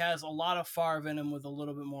like, he has a lot of Favre in him with a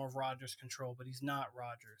little bit more of Rodgers control. But he's not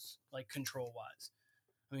Rodgers like control wise.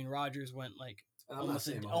 I mean, Rodgers went like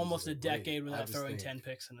almost a decade without throwing 10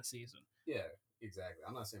 picks in a season. Yeah, exactly.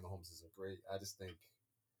 I'm not saying Mahomes isn't great. I just think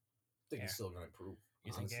he's still going to improve.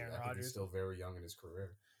 You think Aaron Rodgers is still very young in his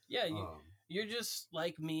career? Yeah, you're just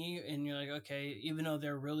like me, and you're like, okay, even though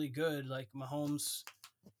they're really good, like Mahomes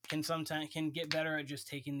can get better at just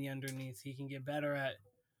taking the underneath. He can get better at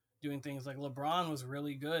doing things like LeBron was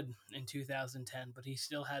really good in 2010, but he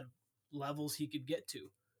still had levels he could get to.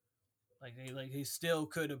 Like he still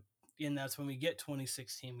could have, and that's when we get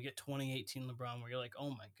 2016, we get 2018 LeBron, where you're like,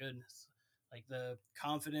 oh my goodness, like the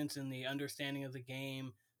confidence and the understanding of the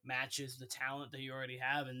game matches the talent that you already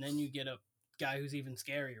have, and then you get a guy who's even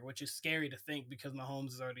scarier, which is scary to think because Mahomes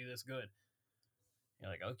is already this good.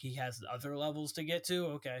 You're like, okay, he has other levels to get to,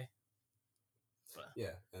 okay. But.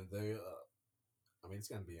 Yeah, and they, I mean, it's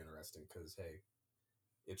going to be interesting because, hey,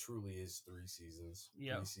 it truly is 3 seasons.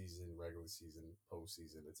 Yep. Preseason, regular season,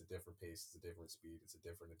 postseason. It's a different pace. It's a different speed. It's a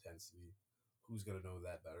different intensity. Who's going to know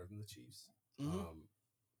that better than the Chiefs? Mm-hmm.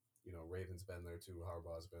 Ravens been there too.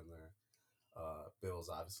 Harbaugh's been there.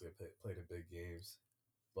 Bills obviously have played in big games.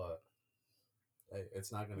 But hey,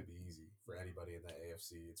 it's not going to be easy for anybody in the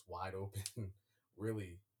AFC. It's wide open,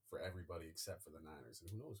 really, for everybody except for the Niners.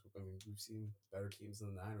 And who knows? I mean, we've seen better teams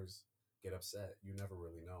than the Niners get upset. You never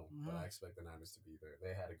really know. Mm-hmm. But I expect the Niners to be there.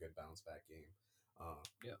 They had a good bounce back game.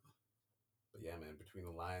 Yeah. But yeah, man, between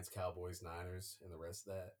the Lions, Cowboys, Niners, and the rest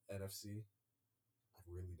of that NFC, I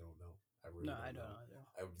really don't know. I don't know.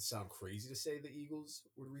 It would sound crazy to say the Eagles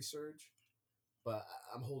would resurge, but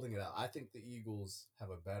I'm holding it out. I think the Eagles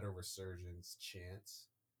have a better resurgence chance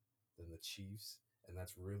than the Chiefs, and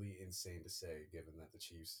that's really insane to say, given that the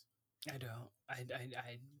Chiefs. I don't.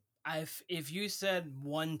 If you said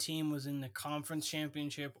one team was in the conference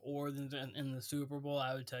championship or in the Super Bowl,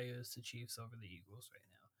 I would tell you it's the Chiefs over the Eagles right now.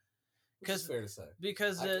 Because fair to say,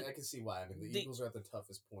 because I can see why. I mean, the Eagles are at the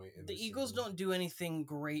toughest point. The Eagles don't do anything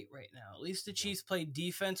great right now. At least the Chiefs play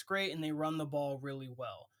defense great and they run the ball really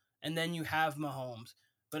well. And then you have Mahomes.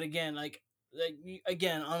 But again,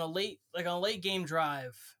 on a late game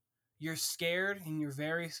drive, you're scared and you're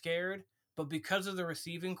very scared. But because of the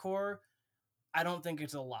receiving core, I don't think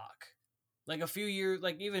it's a lock. Like a few years,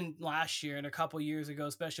 like even last year and a couple years ago,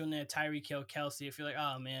 especially when they had Tyreek Hill, Kelsey, if you're like,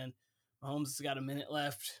 oh man, Mahomes has got a minute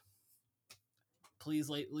left.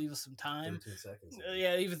 Please leave us some time. 13 seconds.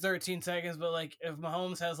 Yeah, even 13 seconds. But like if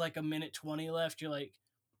Mahomes has like a minute 20 left, you're like,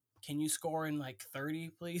 can you score in like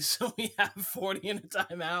 30, please? So we have 40 in a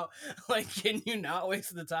timeout. Like, can you not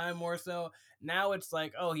waste the time more so? Now it's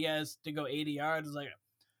like, oh, he has to go 80 yards. It's like,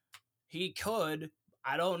 he could.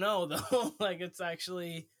 I don't know though. Like it's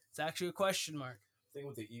actually a question mark. The thing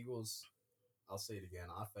with the Eagles, I'll say it again.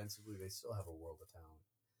 Offensively, they still have a world of talent,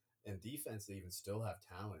 and defense, they even still have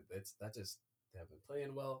talent. They haven't been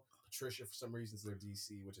playing well. Patricia, for some reasons, their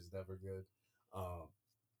DC, which is never good.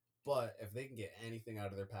 But if they can get anything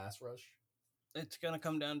out of their pass rush, it's gonna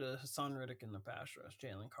come down to Hassan Riddick in the pass rush,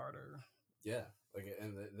 Jalen Carter. Yeah,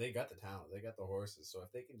 and they got the talent, they got the horses. So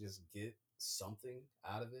if they can just get something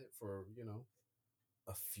out of it for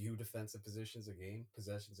a few defensive possessions a game, because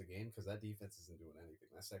that defense isn't doing anything.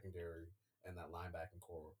 That secondary and that linebacking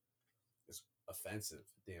core is offensive,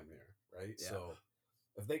 damn near, right? Yeah. So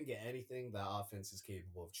if they can get anything, that offense is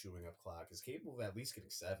capable of chewing up clock, is capable of at least getting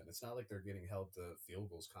 7. It's not like they're getting held to field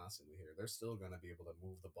goals constantly here. They're still going to be able to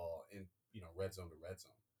move the ball in, red zone to red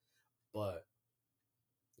zone. But,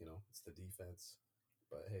 it's the defense.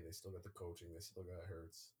 But, hey, they still got the coaching. They still got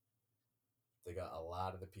Hurts. They got a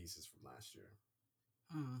lot of the pieces from last year.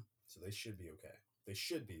 Mm-hmm. So they should be okay. They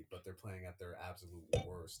should be, but they're playing at their absolute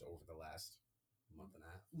worst over the last month and a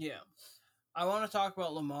half. Yeah. I want to talk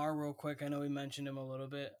about Lamar real quick. I know we mentioned him a little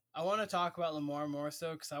bit. I want to talk about Lamar more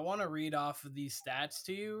so because I want to read off of these stats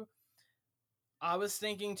to you. I was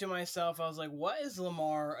thinking to myself, I was like, what is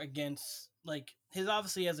Lamar against? Like, his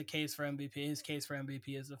obviously has a case for MVP. His case for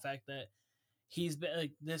MVP is the fact that he's been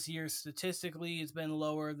like this year statistically it's been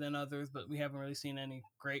lower than others, but we haven't really seen any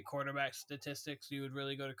great quarterback statistics. You would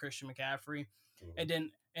really go to Christian McCaffrey,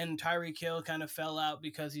 and Tyreek Hill kind of fell out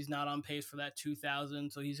because he's not on pace for that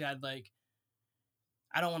 2,000. So he's had like,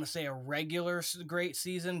 I don't want to say a regular great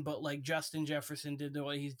season, but like Justin Jefferson did the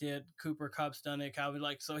way he did, Cooper Kupp's done it, Calvin,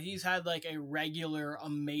 like, so he's had like a regular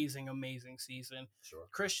amazing season. Sure.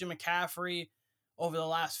 Christian McCaffrey over the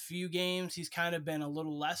last few games, he's kind of been a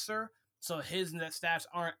little lesser. So his stats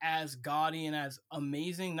aren't as gaudy and as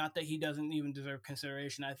amazing. Not that he doesn't even deserve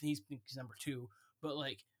consideration. I think he's number 2, but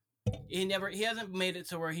like he hasn't made it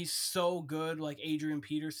to where he's so good like Adrian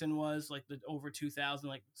Peterson was, like the over 2,000,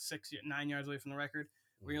 like 9 yards away from the record.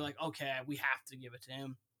 Where you're like, okay, we have to give it to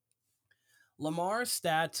him. Lamar's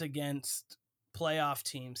stats against playoff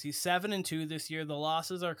teams. He's 7-2 this year. The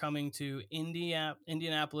losses are coming to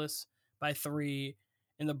Indianapolis by 3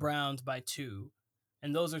 and the Browns by 2.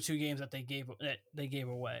 And those are 2 games that they gave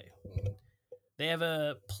away. They have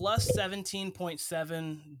a plus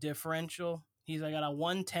 17.7 differential. He's got a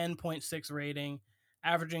 110.6 rating,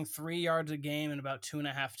 averaging 3 yards a game and about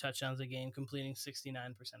 2.5 touchdowns a game, completing 69%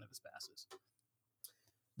 of his passes.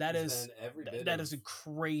 That is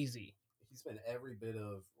crazy. He's been every bit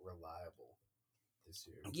of reliable this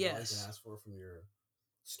year. Yes. All you can ask for from your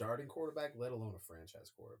starting quarterback, let alone a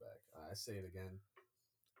franchise quarterback. I say it again.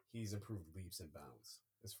 He's improved leaps and bounds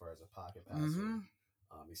as far as a pocket passer. Mm-hmm.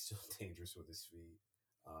 He's still dangerous with his feet.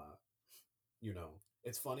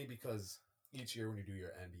 It's funny because each year when you do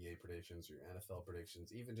your NBA predictions or your NFL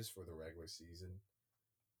predictions, even just for the regular season,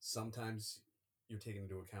 sometimes you're taking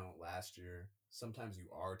into account last year. Sometimes you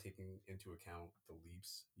are taking into account the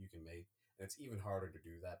leaps you can make. And it's even harder to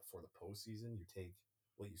do that before the postseason. You take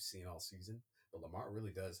what you've seen all season. But Lamar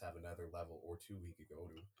really does have another level or 2 he could go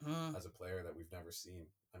to as a player that we've never seen.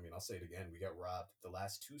 I mean, I'll say it again. We got robbed the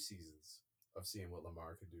last 2 seasons of seeing what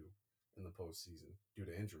Lamar could do in the postseason due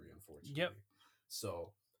to injury, unfortunately. Yep.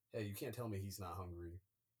 So, hey, you can't tell me he's not hungry.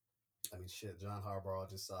 I mean, shit, John Harbaugh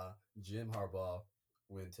just saw Jim Harbaugh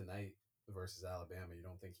win tonight versus Alabama. You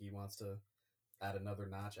don't think he wants to add another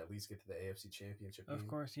notch, at least get to the AFC Championship game? Of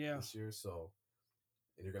course, yeah. This year, so,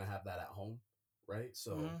 and you're going to have that at home, right?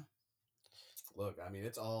 So, look, I mean,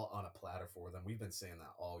 it's all on a platter for them. We've been saying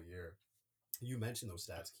that all year. You mentioned those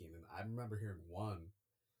stats, Keenan. I remember hearing one,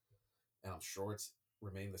 and I'm sure it's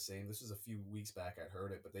remained the same. This was a few weeks back I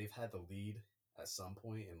heard it, but they've had the lead at some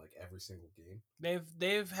point in like every single game.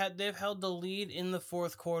 They've held the lead in the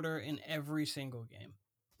fourth quarter in every single game.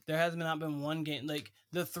 There has not been one game. Like,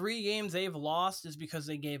 the 3 games they've lost is because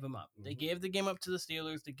they gave them up. Mm-hmm. They gave the game up to the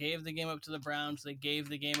Steelers. They gave the game up to the Browns. They gave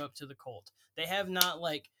the game up to the Colts. They have not,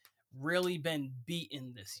 like, really been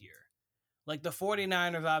beaten this year. Like, the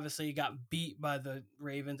 49ers obviously got beat by the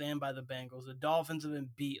Ravens and by the Bengals. The Dolphins have been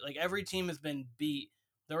beat. Like, every team has been beat.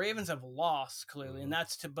 The Ravens have lost, clearly, and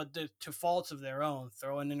that's to faults of their own.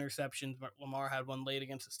 Throwing interceptions. Lamar had one late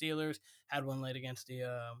against the Steelers, had one late against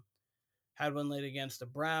the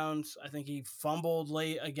Browns. I think he fumbled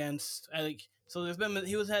late against. So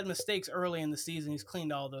he had mistakes early in the season. He's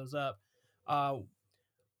cleaned all those up.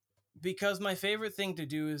 Because my favorite thing to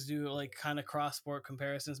do is do like kind of cross sport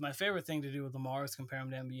comparisons. My favorite thing to do with Lamar is compare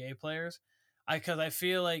him to NBA players. Because I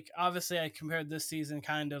feel like obviously I compared this season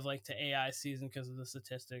kind of like to AI season because of the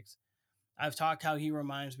statistics. I've talked how he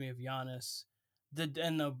reminds me of Giannis. The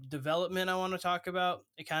development I want to talk about,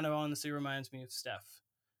 it kind of honestly reminds me of Steph.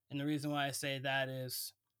 And the reason why I say that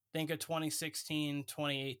is think of 2016,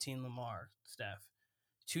 2018 Lamar, Steph.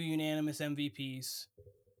 2 unanimous MVPs.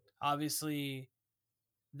 Obviously,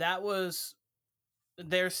 that was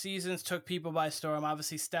their seasons took people by storm.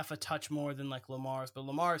 Obviously, Steph a touch more than like Lamar's, but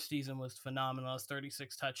Lamar's season was phenomenal. It was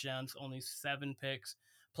 36 touchdowns, only 7 picks.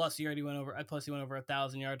 Plus, he went over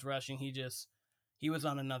 1,000 yards rushing. He was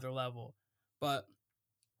on another level. But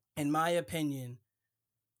in my opinion,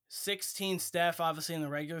 16 Steph, obviously in the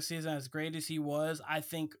regular season, as great as he was, I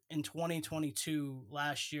think in 2022,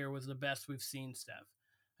 last year, was the best we've seen Steph.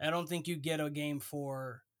 I don't think you get a game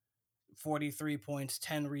for 43 points,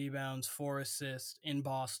 10 rebounds, 4 assists in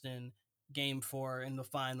Boston, game 4 in the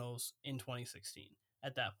finals in 2016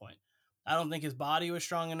 at that point. I don't think his body was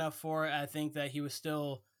strong enough for it. I think that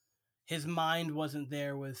his mind wasn't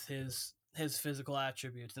there with his physical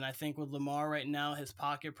attributes. And I think with Lamar right now, his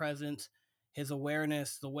pocket presence his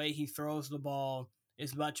awareness, the way he throws the ball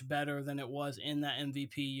is much better than it was in that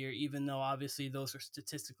MVP year, even though obviously those are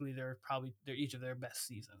statistically they're each of their best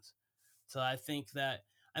seasons. So I think that,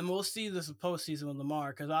 and we'll see this postseason with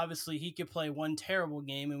Lamar, because obviously he could play one terrible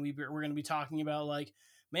game, and we're going to be talking about like,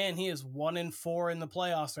 man, he is 1-4 in the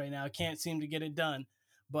playoffs right now. Can't seem to get it done.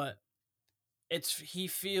 But he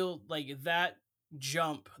feel like that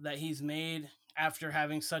jump that he's made after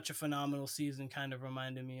having such a phenomenal season kind of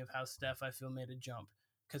reminded me of how Steph, I feel, made a jump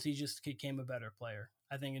because he just became a better player.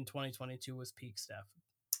 I think in 2022 was peak Steph.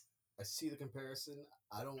 I see the comparison.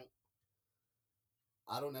 I don't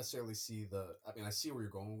necessarily see I see where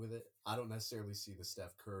you're going with it. I don't necessarily see the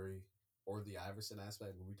Steph Curry or the Iverson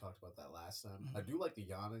aspect. We talked about that last time. I do like the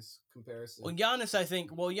Giannis comparison. Well,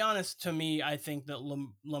 Giannis to me, I think that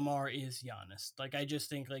Lamar is Giannis. Like, I just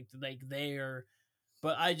think like they are,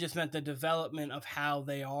 but I just meant the development of how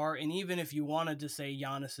they are. And even if you wanted to say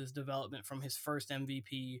Giannis's development from his first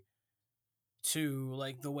MVP to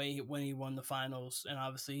like the way when he won the finals, and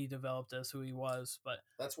obviously he developed as who he was. But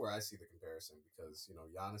that's where I see the comparison because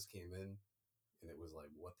Giannis came in and it was like,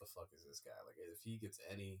 what the fuck is this guy? Like, if he gets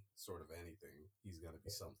any sort of anything, he's gonna be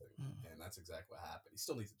something, and that's exactly what happened. He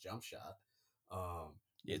still needs a jump shot.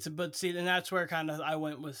 But see, and that's where I kind of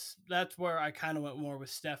went more with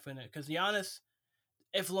Steph in it, because Giannis,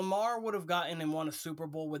 if Lamar would have gotten and won a Super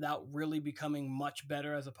Bowl without really becoming much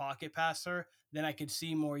better as a pocket passer, then I could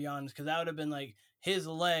see more Giannis, because that would have been like his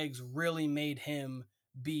legs really made him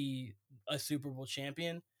be a Super Bowl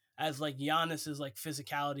champion. As like Giannis's like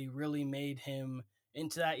physicality really made him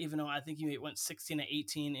into that, even though I think he went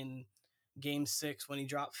 16-18 in Game 6 when he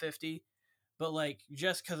dropped 50. But like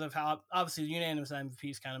just because of how obviously unanimous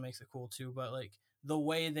MVPs kind of makes it cool too, but like the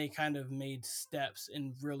way they kind of made steps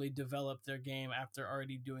and really developed their game after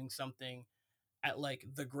already doing something at like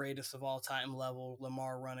the greatest of all time level,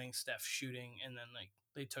 Lamar running, Steph shooting, and then like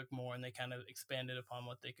they took more and they kind of expanded upon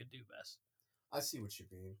what they could do best. I see what you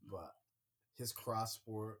mean, but his cross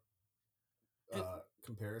sport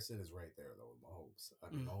comparison is right there though with Mahomes. I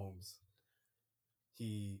mean, Mahomes,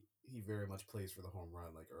 he very much plays for the home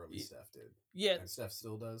run like early Steph did. Yeah. And Steph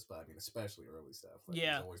still does, but I mean, especially early Steph. Like, he's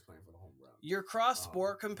always playing for the home run. Your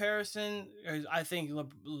cross-sport comparison, I think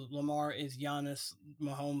Lamar is Giannis,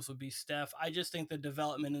 Mahomes would be Steph. I just think the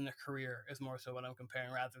development in the career is more so what I'm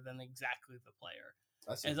comparing rather than exactly the player.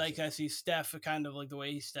 As like I see Steph kind of like the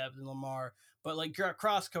way he stepped in Lamar, but like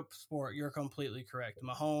cross-sport, you're completely correct.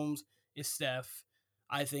 Mahomes is Steph.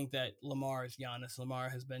 I think that Lamar is Giannis. Lamar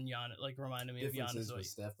has been Giannis, like reminded me of Giannis. With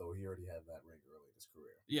Steph, though, he already had that ring early in his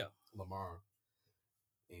career. Yeah. Lamar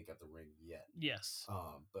ain't got the ring yet. Yes.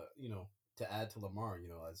 But to add to Lamar,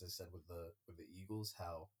 as I said with the Eagles,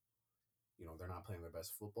 how they're not playing their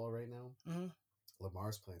best football right now. Mm-hmm.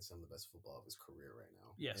 Lamar's playing some of the best football of his career right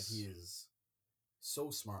now. Yes. And he is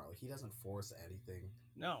so smart. Like, he doesn't force anything.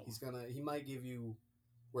 No. He might give you.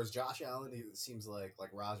 Whereas Josh Allen, it seems like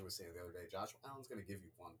Roger was saying the other day, Josh Allen's gonna give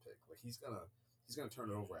you one pick. Like, he's gonna turn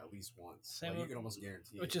it over at least once. Like, you can almost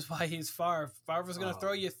guarantee it. Which is why he's Favre. Favre's gonna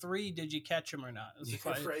throw you 3. Did you catch him or not?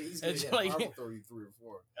 Right. He's gonna Favre will throw you 3 or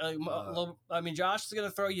 4. I mean, Josh is gonna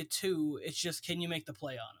throw you 2. It's just, can you make the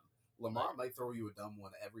play on him? Lamar might throw you a dumb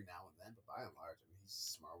one every now and then, but by and large, I mean, he's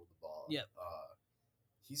smart with the ball. Yep.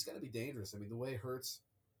 He's gonna be dangerous. I mean, the way Hurts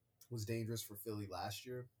was dangerous for Philly last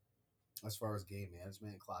year, as far as game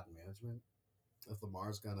management and clock management, if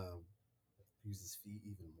Lamar's gonna use his feet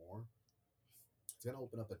even more, it's gonna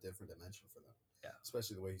open up a different dimension for them. Yeah.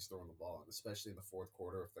 Especially the way he's throwing the ball, and especially in the fourth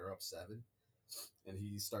quarter if they're up 7, and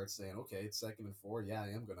he starts saying, "Okay, it's 2nd and 4. Yeah, I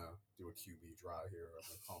am gonna do a QB draw here. I'm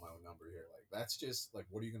gonna call my own number here." Like, that's just like,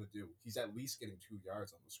 what are you gonna do? He's at least getting 2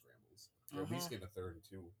 yards on those scrambles, or at least getting a 3rd and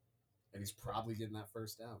 2, and he's probably getting that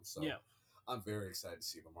first down. So yeah. I'm very excited to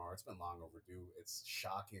see Lamar. It's been long overdue. It's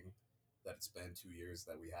shocking that it's been 2 years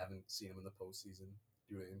that we haven't seen him in the postseason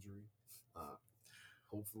due to injury.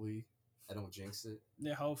 Hopefully, I don't jinx it.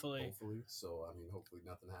 Yeah, hopefully. So, I mean, hopefully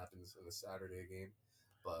nothing happens in the Saturday game.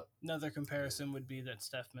 But another comparison would be that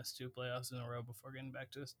Steph missed 2 playoffs in a row before getting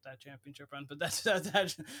back to that championship run. But that's just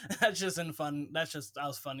in fun. That's just, I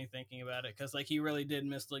was funny thinking about it, because like he really did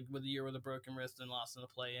miss like with the year with a broken wrist and lost in the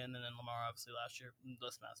play-in, and then Lamar obviously last year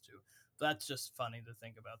this match too. But that's just funny to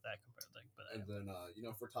think about that compared. Like, but and then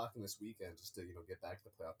if we're talking this weekend, just to get back to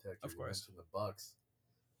the playoff picture, of course, the Bucks.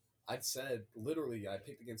 I'd said literally I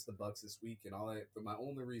picked against the Bucks this week, and but my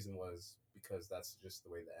only reason was because that's just the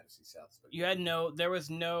way the NFC South's been. You had there was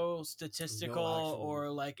no statistical or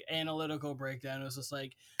like analytical breakdown. It was just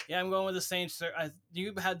like, yeah, I'm going with the Saints.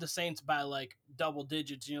 You had the Saints by like double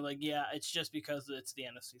digits, and you're like, yeah, it's just because it's the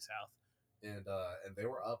NFC South. And they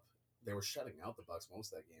were up they were shutting out the Bucks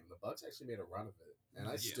most of that game. The Bucks actually made a run of it, and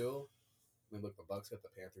I Yeah. still, I mean, look, the Bucks got the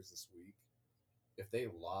Panthers this week. If they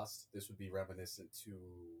lost, this would be reminiscent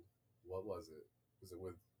to what was it? Was it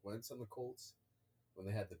with Wentz on the Colts when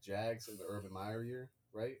they had the Jags in the Urban Meyer year,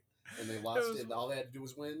 right? And they lost it. All they had to do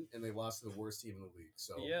was win, and they lost to the worst team in the league.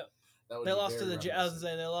 So Yep. that would They be lost to very the I was reminiscent.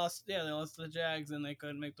 gonna say they lost to the Jags and they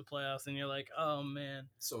couldn't make the playoffs and you're like, oh man.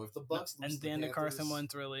 So if the Bucks lose And to the then Panthers, Carson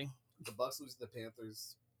Wentz really. if the Bucks lose to the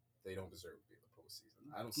Panthers, they don't deserve to be in the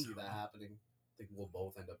postseason. I don't see that happening. I think we'll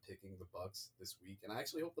both end up picking the Bucks this week, and I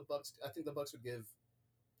actually hope the Bucks. I think the Bucks would give,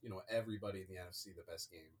 everybody in the NFC the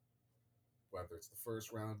best game, whether it's the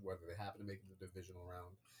first round, whether they happen to make it the divisional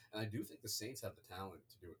round, and I do think the Saints have the talent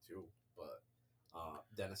to do it too. But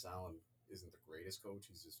Dennis Allen isn't the greatest coach.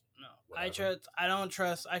 He's just No. whatever.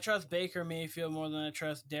 I trust Baker Mayfield more than I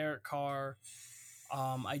trust Derek Carr.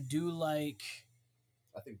 I do like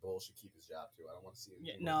I think Bull should keep his job too. I don't want to see him.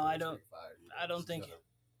 Yeah, no, I don't- Fired I don't He's think- done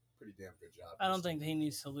a pretty damn good job. I don't think he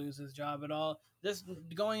needs to lose his job at all. This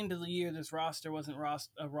going into the year, this roster wasn't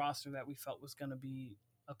a roster that we felt was going to be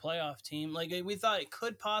a playoff team. Like we thought it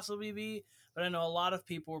could possibly be, but I know a lot of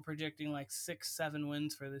people were predicting like 6-7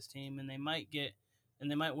 wins for this team, and they might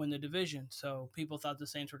win the division. So people thought the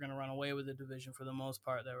Saints were going to run away with the division for the most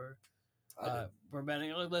part. That were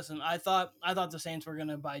betting. Listen, I thought the Saints were going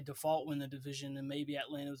to by default win the division, and maybe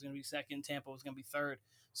Atlanta was going to be second, Tampa was going to be third.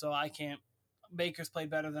 So I can't. Baker's played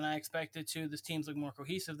better than I expected to. This team's look more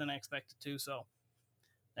cohesive than I expected to. So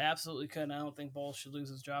they absolutely could. I don't think Bowles should lose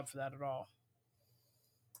his job for that at all.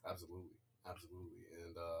 Absolutely,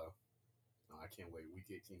 and I can't wait. Week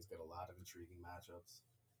 18's got a lot of intriguing matchups.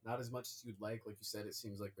 Not as much as you'd like you said. It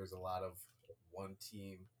seems like there's a lot of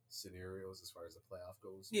one-team scenarios as far as the playoff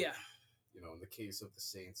goes. Yeah. In the case of the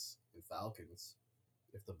Saints and Falcons,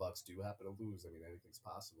 if the Bucks do happen to lose, I mean, anything's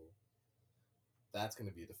possible. That's going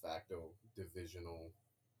to be a de facto divisional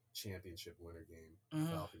championship winner game,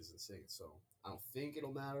 Falcons and Saints. So I don't think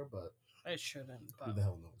it'll matter, but it shouldn't. But... Who the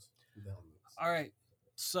hell knows? All right,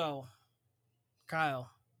 so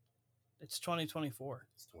Kyle, it's 2024.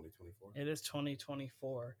 It's 2024. It is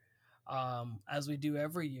 2024. As we do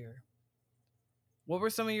every year. What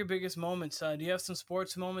were some of your biggest moments? Do you have some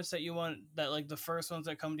sports moments that you want that like the first ones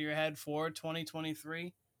that come to your head for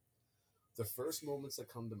 2023? The first moments that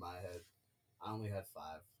come to my head, I only had 5.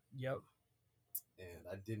 Yep. And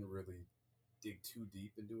I didn't really dig too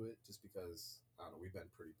deep into it just because, I don't know, we've been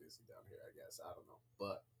pretty busy down here, I guess. I don't know.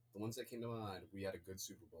 But the ones that came to mind, we had a good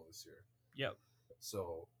Super Bowl this year. Yep.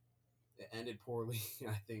 So it ended poorly,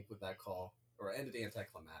 I think, with that call. Or it ended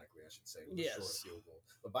anticlimactically, I should say, with a short field goal.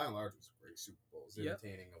 But by and large, it was a great Super Bowl. It was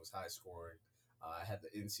entertaining. It was high scoring. I had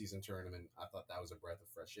the in-season tournament. I thought that was a breath of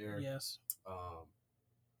fresh air. Yes.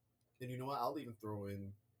 And you know what? I'll even throw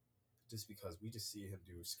in, just because we just see him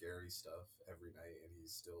do scary stuff every night, and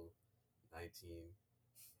he's still 19.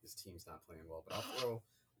 His team's not playing well. But I'll throw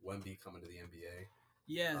Wemby coming to the NBA.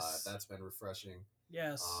 Yes. That's been refreshing.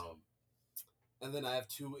 Yes. And then I have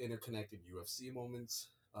 2 interconnected UFC moments.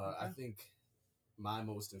 I think my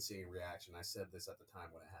most insane reaction, I said this at the time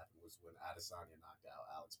when it happened, was when Adesanya knocked out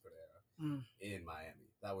Alex Pereira in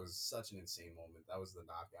Miami. That was such an insane moment. That was the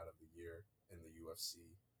knockout of the year in the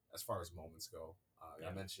UFC as far as moments go.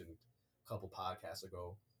 I mentioned a couple podcasts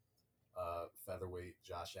ago, featherweight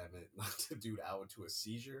Josh Emmett knocked a dude out into a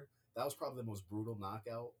seizure. That was probably the most brutal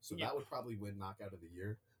knockout. So that would probably win knockout of the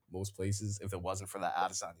year most places if it wasn't for that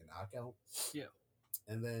Adesanya knockout. Yeah.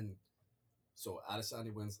 And then, so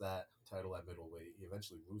Adesanya wins that title at middleweight. He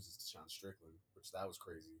eventually loses to Sean Strickland, which that was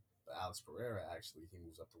crazy. But Alex Pereira, actually, he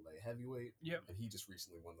moves up to light heavyweight. Yep. And he just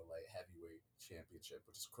recently won the light heavyweight championship,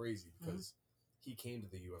 which is crazy because he came to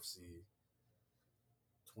the UFC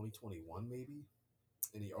 2021 maybe,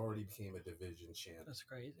 and he already became a division champ. That's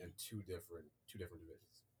crazy. In two different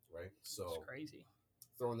divisions, right? So that's crazy.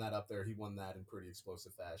 Throwing that up there, he won that in pretty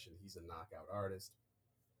explosive fashion. He's a knockout artist.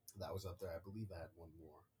 That was up there. I believe I had one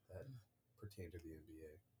more that pertained to the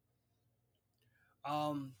NBA.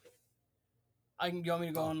 You want me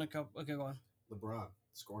to go on a couple? Okay, go on. LeBron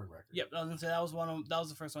scoring record. Yep, I was gonna say that was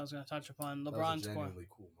the first one I was gonna touch upon. LeBron that was a scoring. genuinely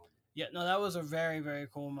cool moment. Yeah, no, that was a very, very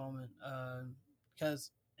cool moment.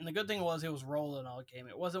 Because and the good thing was it was rolling all game.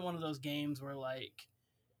 It wasn't one of those games where like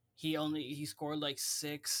he scored like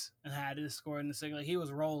 6 and had to score in the second. Like he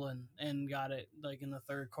was rolling and got it like in the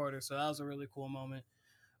third quarter. So that was a really cool moment.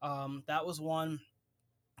 That was one.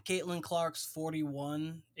 Caitlin Clark's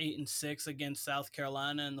 41, 8-6 against South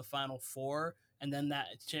Carolina in the Final Four, and then that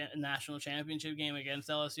national championship game against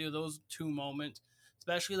LSU. Those 2 moments,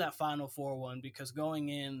 especially that Final Four one, because going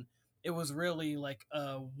in, it was really like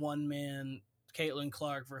a one-man Caitlin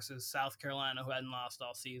Clark versus South Carolina, who hadn't lost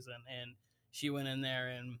all season, and she went in there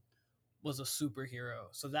and was a superhero.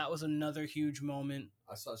 So that was another huge moment.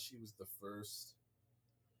 I saw she was the first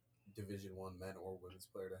Division One men or women's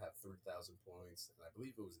player to have 3,000 points, and I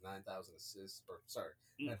believe it was 9,000 assists, or sorry,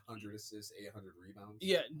 900 assists, 800 rebounds.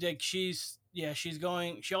 Yeah, like she's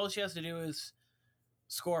going. All she has to do is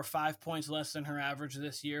score 5 points less than her average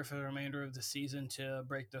this year for the remainder of the season to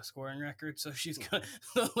break the scoring record. So she's gonna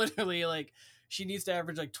literally like she needs to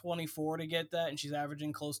average like 24 to get that, and she's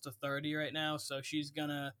averaging close to 30 right now. So she's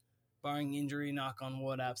gonna, barring injury, knock on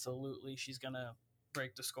wood, absolutely, she's gonna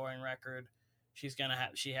break the scoring record. She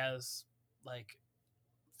has like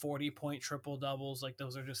 40-point triple doubles. Like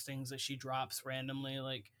those are just things that she drops randomly.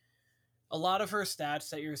 Like a lot of her stats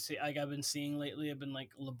that I've been seeing lately have been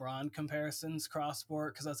like LeBron comparisons cross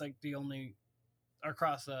sport, because that's like the only, or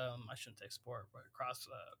cross I shouldn't say sport, but cross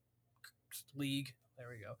league. There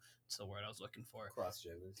we go. That's the word I was looking for. Cross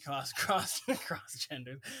genders. Cross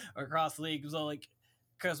genders or cross leagues. So like,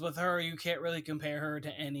 because with her you can't really compare her to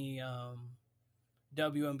any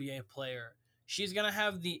WNBA player. She's gonna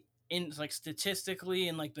have like statistically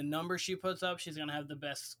and like the numbers she puts up, she's gonna have the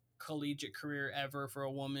best collegiate career ever for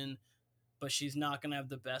a woman. But she's not going to have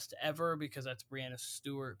the best ever because that's Breanna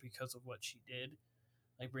Stewart because of what she did.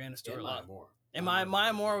 Like Breanna Stewart. And Maya Moore. And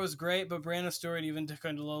Maya Moore was great, but Breanna Stewart even took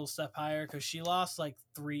it a little step higher because she lost like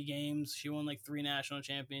 3 games. She won like 3 national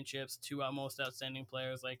championships, 2 most outstanding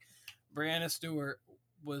players. Like Breanna Stewart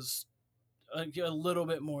was a little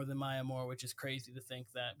bit more than Maya Moore, which is crazy to think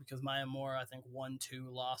that, because Maya Moore, I think, won 2,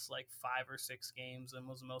 lost like 5 or 6 games, and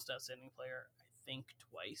was the most outstanding player, I think,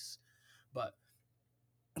 twice. But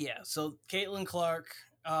yeah, so Caitlin Clark,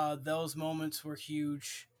 those moments were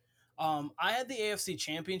huge. I had the AFC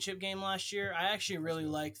Championship game last year. I actually really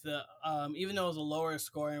liked the, even though it was a lower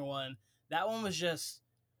scoring one, that one was just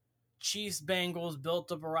Chiefs-Bengals, built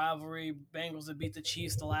up a rivalry. Bengals had beat the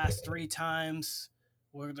Chiefs the last 3 times.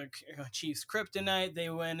 Were the Chiefs kryptonite. They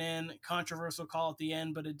went in, controversial call at the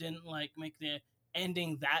end, but it didn't like make the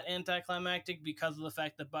ending that anticlimactic because of the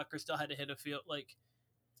fact that Butker still had to hit a field like.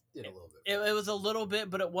 Did a little bit. It was a little bit,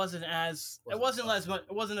 but it wasn't as as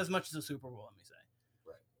much as the Super Bowl. Let me say,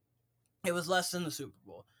 right? It was less than the Super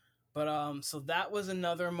Bowl, but so that was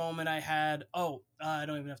another moment I had. I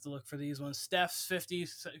don't even have to look for these ones. Steph's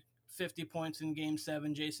 50 points in Game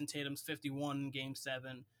 7. Jason Tatum's 51 in Game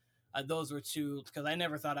 7. Those were 2 because I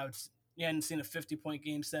never thought you hadn't seen a 50-point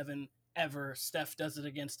Game 7 ever. Steph does it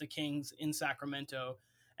against the Kings in Sacramento,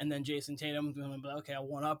 and then Jason Tatum's going to be like, okay, I'll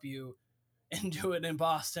one up you. And do it in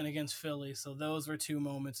Boston against Philly. So those were 2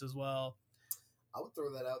 moments as well. I would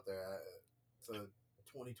throw that out there. The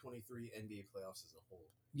 2023 NBA playoffs as a whole.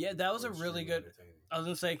 Yeah, that was a really good. I was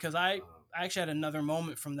gonna say because I actually had another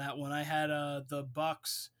moment from that one. I had the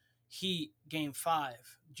Bucks Heat Game 5.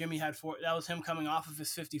 Jimmy had 4. That was him coming off of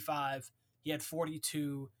his 55. He had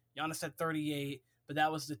 42. Giannis had 38. But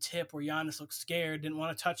that was the tip where Giannis looked scared, didn't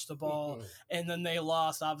want to touch the ball, and then they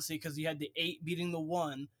lost obviously because he had the 8 beating the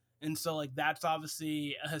 1. And so, like, that's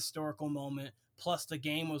obviously a historical moment. Plus, the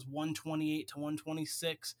game was 128 to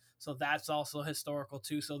 126. So that's also historical,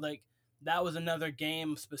 too. So, like, that was another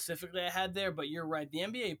game specifically I had there. But you're right. The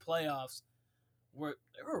NBA playoffs were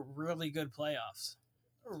really good playoffs.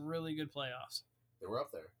 They were really good playoffs. They were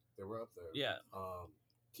up there. Yeah.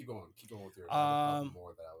 Keep going with your more that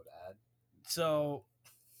I would add. So,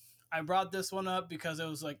 I brought this one up because it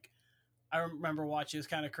was, like, I remember watching. It was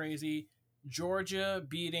kind of crazy. Georgia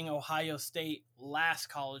beating Ohio State last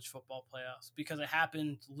college football playoffs because it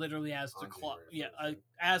happened literally as the clock,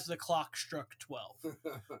 as the clock struck 12.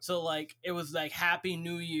 So like it was like Happy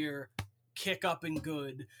New Year, kick up and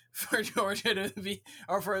good for Georgia to be,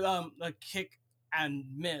 or for a kick and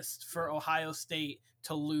missed for Ohio State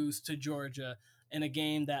to lose to Georgia in a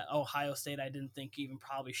game that Ohio State I didn't think even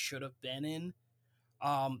probably should have been in.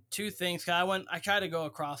 2 things. I tried to go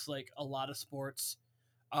across like a lot of sports.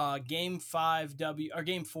 Game 4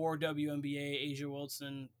 WNBA, A'ja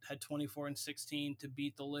Wilson had 24 and 16 to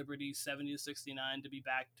beat the Liberty 70-69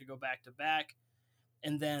 to go back to back.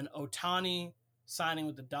 And then Ohtani signing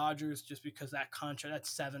with the Dodgers just because that contract,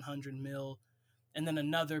 that's $700 million. And then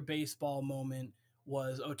another baseball moment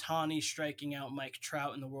was Ohtani striking out Mike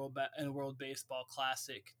Trout in the World Baseball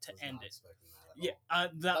Classic to end it.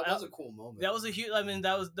 That was a cool moment. That was a huge. I mean,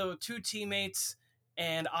 that was the 2 teammates.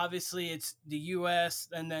 And obviously it's the U.S.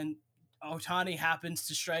 and then Ohtani happens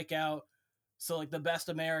to strike out. So like the best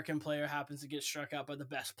American player happens to get struck out by the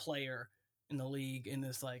best player in the league. And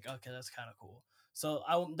it's like, okay, that's kind of cool. So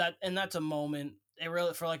that's a moment. It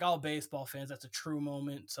really, for like all baseball fans, that's a true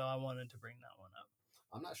moment. So I wanted to bring that one up.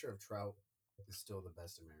 I'm not sure if Trout is still the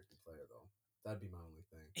best American player though. That'd be my only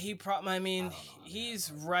thing. I mean, I don't know. I mean, he's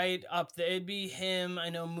I have no idea. right up there. It'd be him. I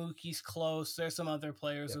know Mookie's close. There's some other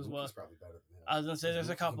players Yeah, as well. Mookie's probably better than him. I was gonna say 'Cause there's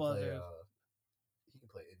a Mookie can couple play. others. He can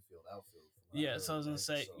play infield, outfield. From what I Yeah, so I heard, was gonna right?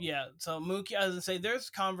 say, So yeah. So Mookie, I was gonna say,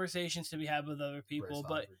 there's conversations to be had with other people, Bryce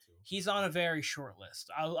but Harper too. he's on a very short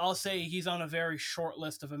list. I'll say he's on a very short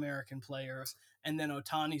list of American players, and then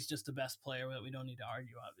Otani's just the best player that we don't need to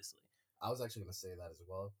argue, obviously. I was actually going to say that as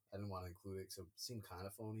well. I didn't want to include it because it seemed kind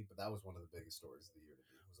of phony, but that was one of the biggest stories of the year to me.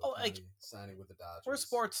 Was Ohtani signing with the Dodgers. We're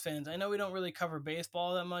sports fans. I know we don't really cover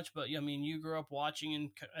baseball that much, but I mean, you grew up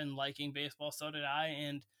watching and liking baseball. So did I,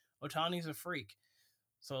 and Otani's a freak.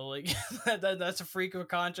 So like that's a freak of a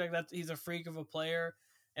contract. He's a freak of a player,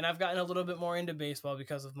 and I've gotten a little bit more into baseball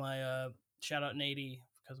because of my shout out Nady,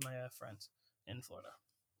 because of my friends in Florida.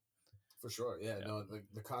 For sure, yeah. No,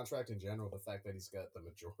 the contract in general, the fact that he's got the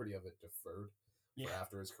majority of it deferred for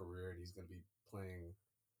after his career, and he's going to be playing,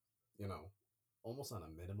 almost on a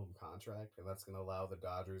minimum contract, and that's going to allow the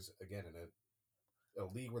Dodgers again in a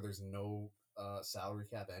league where there's no salary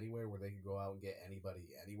cap anywhere, where they can go out and get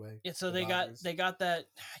anybody anyway. Yeah, so they got that.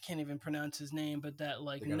 I can't even pronounce his name, but that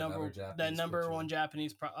number one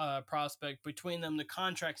Japanese prospect. Between them, the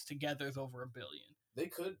contracts together is over $1 billion. They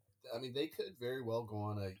could very well go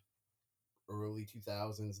on a early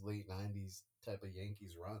 2000s, late 90s type of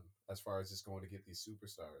Yankees run as far as just going to get these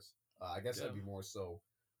superstars. I guess that'd be more so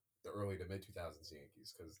the early to mid 2000s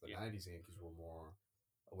Yankees, because the 90s Yankees were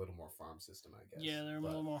a little more farm system, I guess. Yeah, they're a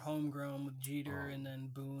little more homegrown with Jeter and then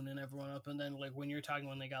Boone and everyone up, and then like when you're talking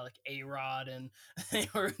when they got like A-Rod and they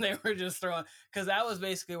were just throwing, because that was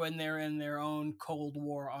basically when they're in their own Cold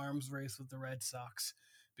War arms race with the Red Sox.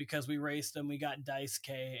 Because we raced them, we got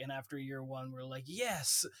Daisuke, and after year one, we're like,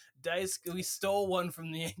 yes, Daisuke. We stole one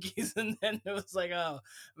from the Yankees, and then it was like, oh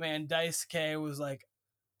man, Daisuke was like,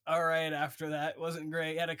 all right. After that, wasn't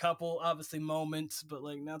great. Had a couple obviously moments, but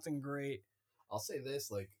like nothing great. I'll say this,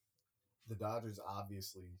 like the Dodgers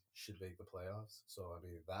obviously should make the playoffs. So I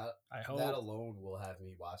mean that alone will have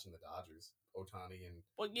me watching the Dodgers. Ohtani and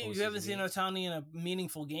you haven't seen Ohtani in a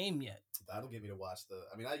meaningful game yet. That'll get me to watch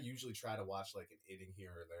I usually try to watch like an inning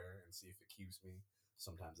here or there and see if it keeps me.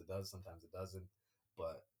 Sometimes it does, sometimes it doesn't.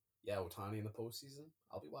 But yeah, Ohtani in the postseason,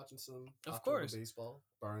 I'll be watching some October baseball,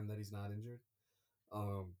 barring that he's not injured.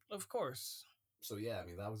 Of course. So yeah, I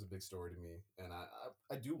mean that was a big story to me, and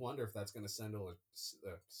I do wonder if that's going to send a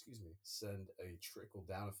trickle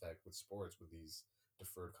down effect with sports with these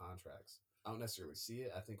deferred contracts. I don't necessarily see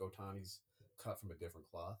it. I think Ohtani's cut from a different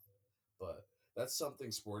cloth, but that's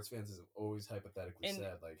something sports fans have always hypothetically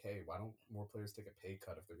said, like, hey, why don't more players take a pay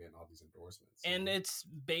cut if they're getting all these endorsements? And it's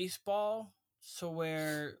baseball, so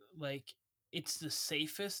where like it's the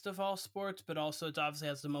safest of all sports, but also it obviously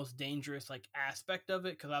has the most dangerous like aspect of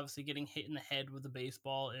it, because obviously getting hit in the head with a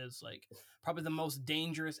baseball is like probably the most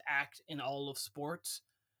dangerous act in all of sports.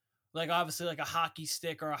 Like obviously like a hockey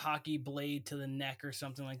stick or a hockey blade to the neck or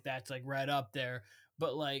something like that's like right up there,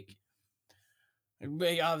 but like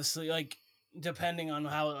obviously like depending on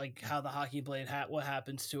how the hockey blade what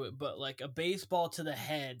happens to it, but like a baseball to the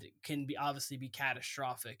head can obviously be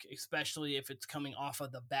catastrophic, especially if it's coming off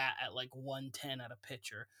of the bat at like 110 at a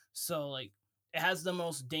pitcher. So like it has the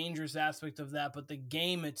most dangerous aspect of that, but the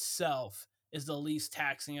game itself is the least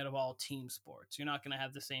taxing out of all team sports. You're not going to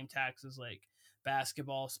have the same taxes like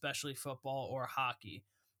basketball, especially football or hockey.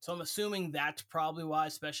 So I'm assuming that's probably why,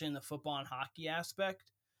 especially in the football and hockey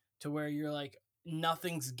aspect, to where you're like,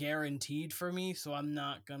 nothing's guaranteed for me, so I'm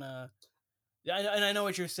not gonna. And I know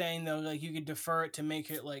what you're saying though. Like you could defer it to make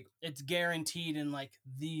it like it's guaranteed in like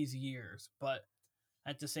these years, but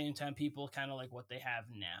at the same time, people kind of like what they have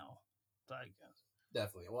now. So I guess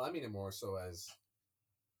definitely. Well, I mean it more so as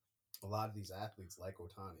a lot of these athletes like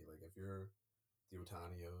Ohtani. Like if you're the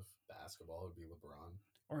Ohtani of basketball, it would be LeBron.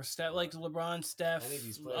 Or Steph, like LeBron, Steph, any of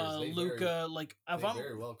these players, Luka, like they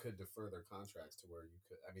very well could defer their contracts to where you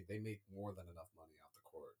could. I mean, they make more than enough money off the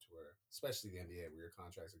court to where, especially the NBA, where your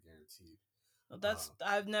contracts are guaranteed. That's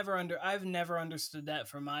I've never understood that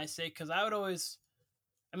for my sake, because I would always.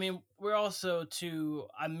 I mean, we're also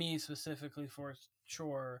me specifically for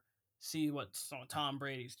sure see what Tom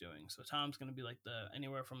Brady's doing. So Tom's going to be like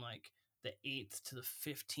anywhere from like the 8th to the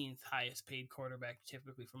 15th highest paid quarterback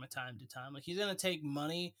typically from a time to time. Like he's going to take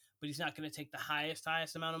money, but he's not going to take the highest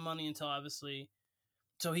amount of money until obviously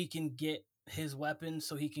so he can get his weapons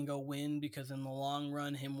so he can go win, because in the long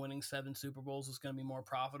run, him winning 7 Super Bowls is going to be more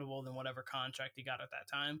profitable than whatever contract he got at that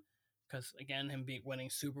time. Because again, him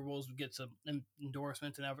winning Super Bowls gets an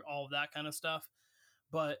endorsement and all of that kind of stuff.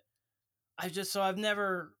 But I've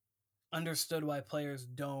never understood why players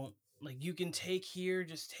don't, like, you can take here,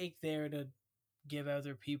 just take there to give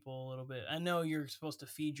other people a little bit. I know you're supposed to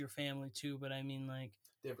feed your family too, but I mean, like,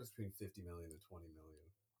 Difference between 50 million and 20 million.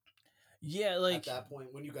 yeah, like at that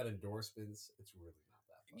point when you got endorsements, it's really not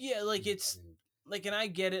that much. Yeah, like it's like, and I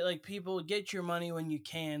get it. Like, people get your money when you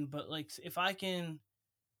can, but like if I can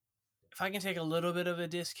take a little bit of a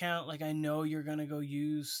discount, like I know you're gonna go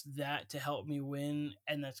use that to help me win,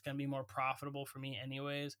 and that's gonna be more profitable for me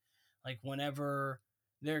anyways. Like whenever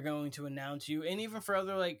they're going to announce you, and even for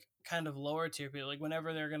other like kind of lower tier people, like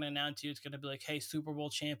whenever they're gonna announce you, it's gonna be like, hey, Super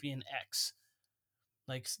Bowl champion X.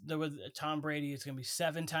 Like there was Tom Brady, it's gonna be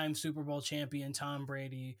 7-time Super Bowl champion Tom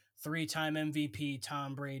Brady, 3-time MVP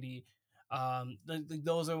Tom Brady.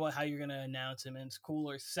 Those are how you're gonna announce him, and it's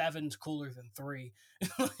cooler. 7's cooler than 3.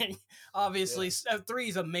 Like, obviously, 3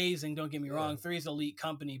 is amazing. Don't get me wrong, 3 is elite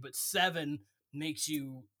company, but 7 makes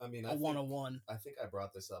you a 101. I think I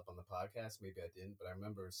brought this up on the podcast. Maybe I didn't, but I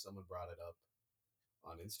remember someone brought it up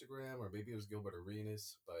on Instagram, or maybe it was Gilbert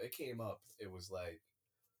Arenas. But it came up. It was like,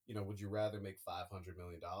 would you rather make $500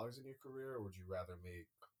 million in your career, or would you rather make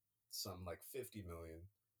something like $50 million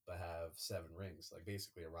but have 7 rings, like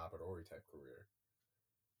basically a Robert Horry type career?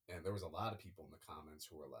 And there was a lot of people in the comments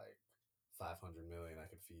who were like, 500 million, I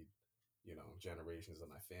could feed, generations of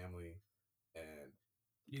my family. And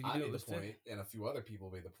I made the point, and a few other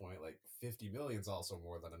people made the point, like 50 million is also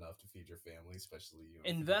more than enough to feed your family, especially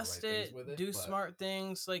invest it, do smart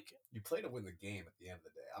things. Like, you play to win the game at the end of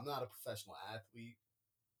the day. I'm not a professional athlete,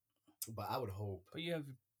 but I would hope. But you have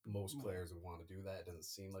most players would want to do that. It doesn't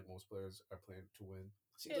seem like most players are playing to win.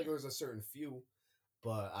 It seems like there's a certain few,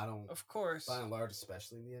 but I don't. Of course, by and large,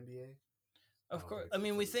 especially in the NBA. Of course, I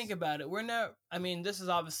mean, we think about it. We're not. I mean, this is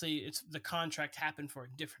obviously it's the contract happened for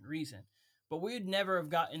a different reason, but we'd never have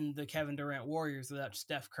gotten the Kevin Durant Warriors without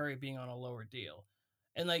Steph Curry being on a lower deal.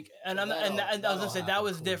 And like, and I was gonna say that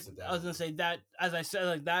was different. I was gonna say that, as I said,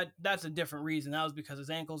 like that's a different reason. That was because his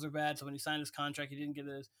ankles are bad, so when he signed his contract, he didn't get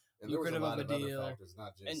as lucrative of a deal. Other factors,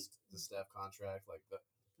 not just the Steph contract, like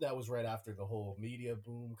that was right after the whole media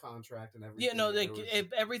boom contract and everything. Yeah, no, like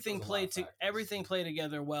everything played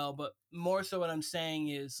together well, but more so what I'm saying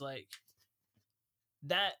is like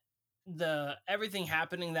that everything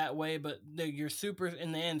happening that way, but your super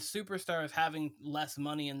in the end, superstars having less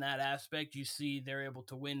money in that aspect, you see they're able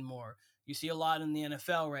to win more. You see a lot in the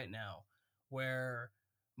NFL right now where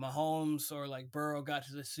Mahomes or like Burrow got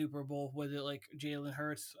to the Super Bowl with it, like Jalen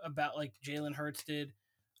Hurts did.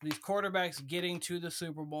 These quarterbacks getting to the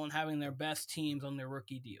Super Bowl and having their best teams on their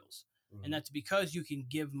rookie deals. Mm-hmm. And that's because you can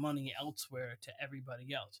give money elsewhere to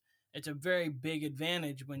everybody else. It's a very big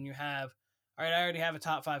advantage when you have, all right, I already have a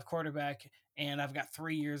top 5 quarterback and I've got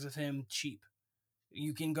 3 years of him cheap.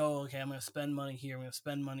 You can go, okay, I'm going to spend money here. I'm going to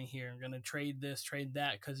spend money here. I'm going to trade this, trade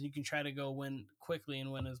that, because you can try to go win quickly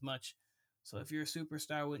and win as much. So if you're a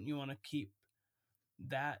superstar, wouldn't you want to keep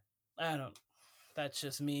that? I don't. That's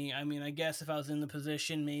just me. I mean, I guess if I was in the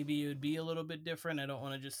position, maybe it would be a little bit different. I don't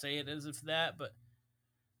want to just say it as if that, but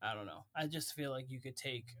I don't know. I just feel like you could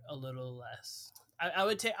take a little less. I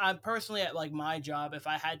would take. I'm personally at like my job. If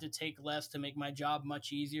I had to take less to make my job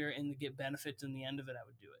much easier and to get benefits in the end of it, I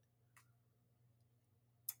would do it.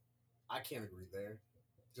 I can't agree there,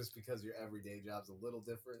 just because your everyday job's a little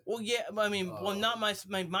different. Well, yeah, I mean, not my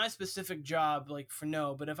specific job, like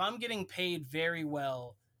but if I'm getting paid very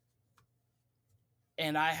well,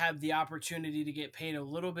 and I have the opportunity to get paid a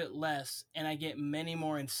little bit less, and I get many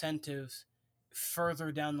more incentives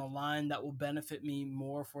further down the line that will benefit me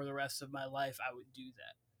more for the rest of my life, I would do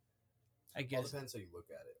that. I guess. Well, it depends how you look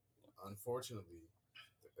at it. Unfortunately,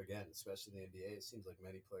 again, especially in the NBA, it seems like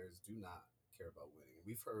many players do not care about winning. And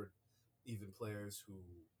we've heard even players who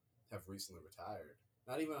have recently retired,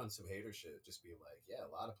 not even on some hater shit, just be like, yeah,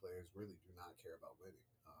 a lot of players really do not care about winning.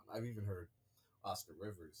 I've even heard Austin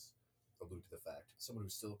Rivers allude to the fact, someone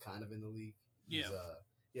who's still kind of in the league.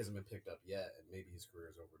 He hasn't been picked up yet, and maybe his career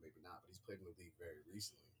is over, maybe not, but he's played in the league very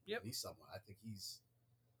recently. Yep. And he's someone, I think he's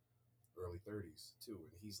early 30s too,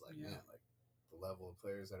 and he's like, man, like the level of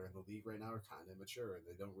players that are in the league right now are kind of immature, and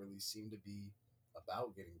they don't really seem to be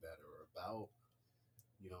about getting better or about,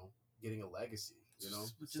 getting a legacy,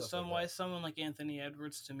 Which is why someone like Anthony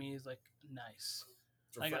Edwards to me is like nice.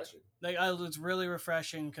 It's refreshing. It's really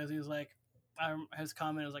refreshing because he's like, his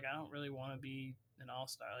comment was like, I don't really want to be an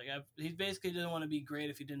all-star. Like he basically didn't want to be great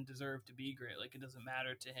if he didn't deserve to be great. Like it doesn't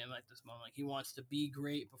matter to him at this moment. Like he wants to be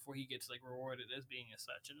great before he gets like rewarded as being as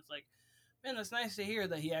such. And it's like, man, that's nice to hear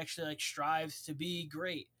that he actually like strives to be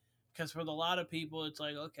great. Because for a lot of people, it's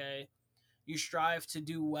like, okay, you strive to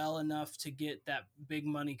do well enough to get that big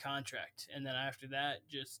money contract, and then after that,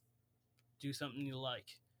 just do something you like.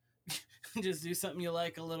 Just do something you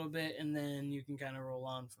like a little bit, and then you can kind of roll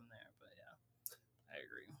on from there. But yeah. I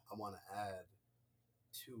agree. I want to add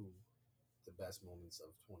to the best moments of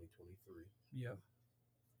 2023. Yeah.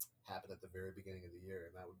 Happened at the very beginning of the year,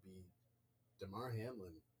 and that would be Damar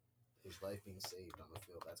Hamlin, his life being saved on the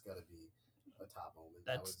field. That's got to be a top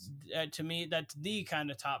moment. To me, that's the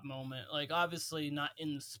kind of top moment. Like, obviously not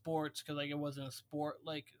in the sports, because like it wasn't a sport,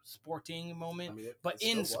 like sporting moment. I mean, but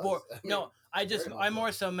it in still sport, was. I mean, no, very much I more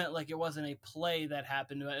was. so meant like it wasn't a play that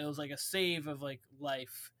happened. It was like a save of like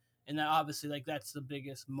life, and that obviously like that's the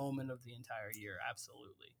biggest moment of the entire year.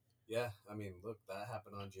 Absolutely. Yeah, I mean, look, that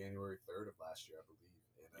happened on January 3rd of last year, I believe,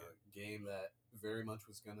 in a game that very much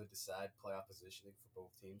was going to decide playoff positioning for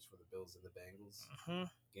both teams, for the Bills and the Bengals. Mm-hmm.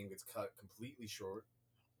 Game gets cut completely short.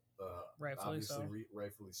 Rightfully Obviously, so.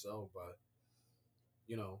 rightfully so, but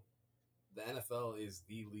you know, the NFL is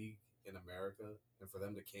the league in America, and for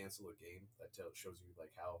them to cancel a game that shows you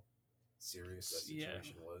like how serious that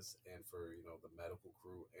situation was, and for the medical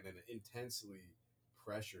crew in an intensely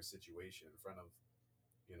pressure situation in front of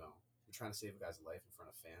you're trying to save a guy's life in front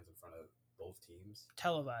of fans, in front of both teams,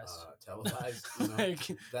 televised. Like,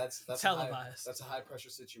 that's televised. That's a high pressure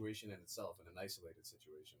situation in itself, in an isolated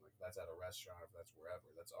situation. Like, that's at a restaurant, if that's wherever,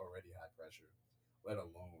 that's already high pressure, let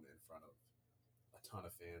alone in front of a ton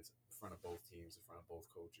of fans, in front of both teams, in front of both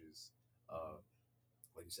coaches.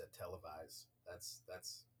 Like you said, televised. That's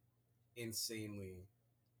insanely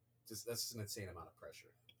that's an insane amount of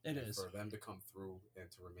pressure. It is. For them to come through and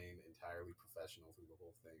to remain entirely professional through the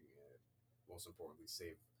whole thing, and most importantly,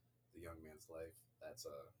 save the young man's life. It's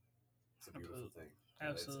a beautiful thing.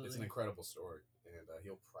 Absolutely, it's an incredible story, and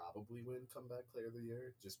he'll probably win Comeback Player of the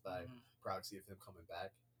Year just by proxy of him coming back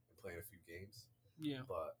and playing a few games. Yeah,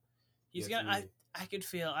 but he's gonna. I could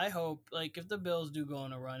feel. I hope, like, if the Bills do go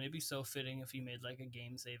on a run, it'd be so fitting if he made like a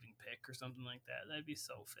game-saving pick or something like that. That'd be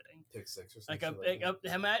so fitting. Pick six or something.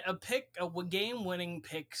 A game-winning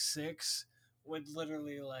pick six would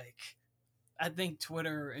literally, like, I think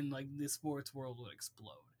Twitter and like the sports world would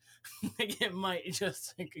explode. Like, it might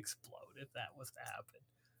just like explode if that was to happen.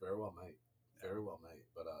 Very well might. Very well might.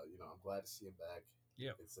 But I'm glad to see him back.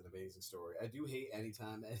 Yeah, it's an amazing story. I do hate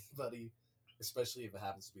anytime anybody, especially if it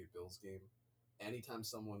happens to be a Bills game, anytime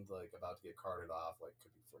someone's like about to get carted off, like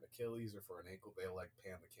could be for an Achilles or for an ankle, they'll like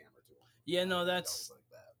pan the camera to him. Yeah, no, that's like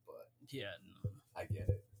that. But yeah, no. I get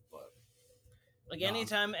it. But like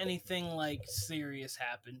anytime anything like serious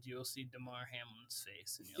happens, you'll see Damar Hamlin's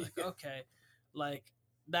face, and you're like, okay, like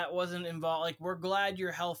that wasn't involved. Like, we're glad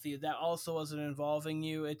you're healthy. That also wasn't involving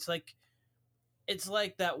you. It's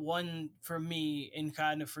like that one for me and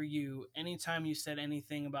kind of for you. Anytime you said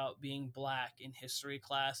anything about being black in history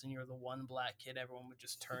class and you're the one black kid, everyone would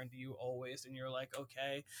just turn to you always, and you're like,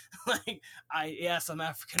 okay, like I'm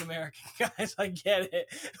African American, guys, I get it,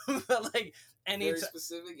 but like very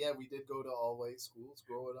specific. Yeah, we did go to all white schools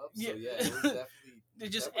growing up, so yeah, it was definitely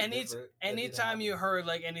just anytime you heard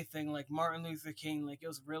like anything like Martin Luther King, like it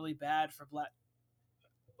was really bad for black.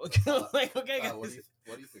 Like, okay, guys. What do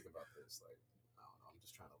you think about this? Like,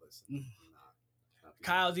 listen. Not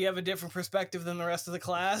Kyle, do you have a different perspective than the rest of the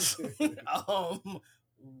class?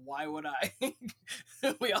 Why would I?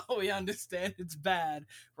 we understand it's bad,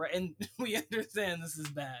 right? And we understand this is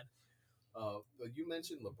bad. But you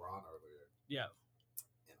mentioned LeBron earlier. Yeah.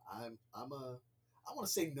 And I want to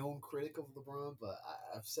say known critic of LeBron, but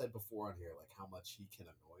I've said before on here like how much he can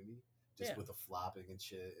annoy me just with the flopping and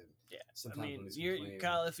shit. And sometimes when he's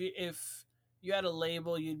Kyle, if you had a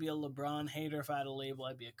label, you'd be a LeBron hater. If I had a label,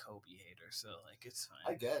 I'd be a Kobe hater. So like, it's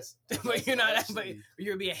fine. I guess. But you're not. But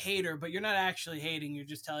you'd be a hater. But you're not actually hating. You're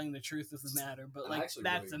just telling the truth of the matter. But like,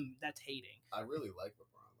 that's hating. I really like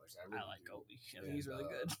LeBron. Like, I like Kobe. I think he's really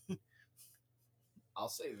good. I'll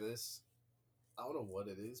say this. I don't know what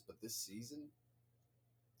it is, but this season,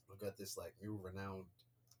 I've got this like new renowned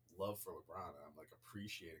love for LeBron, and I'm like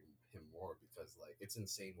appreciating him more because like it's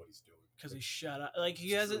insane what he's doing. Because he shut up. Like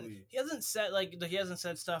he hasn't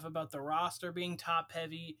said stuff about the roster being top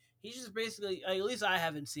heavy. He's just basically, at least I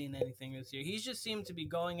haven't seen anything this year. He's just seemed to be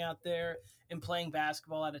going out there and playing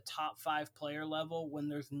basketball at a top 5 player level when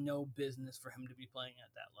there's no business for him to be playing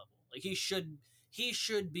at that level. Like he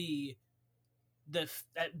should be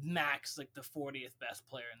at max like the 40th best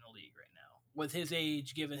player in the league right now with his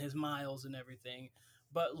age, given his miles and everything.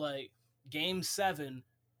 But like game 7,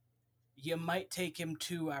 you might take him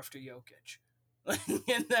 2 after Jokic.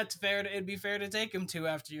 And that's fair. It'd be fair to take him 2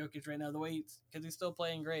 after Jokic right now, the way because he's still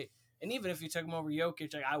playing great. And even if you took him over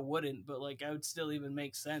Jokic, like I wouldn't, but like I would still even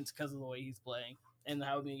make sense because of the way he's playing and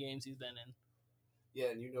how many games he's been in. Yeah,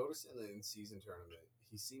 and you notice in the in-season tournament,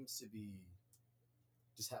 he seems to be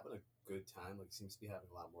just having a good time. Like, seems to be having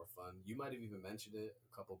a lot more fun. You might have even mentioned it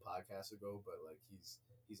a couple podcasts ago, but like he's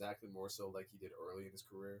acting more so like he did early in his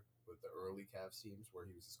career with the early Cavs teams, where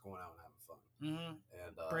he was just going out and having fun. Mm-hmm.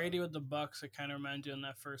 And Brady with the Bucks, it kind of reminds you on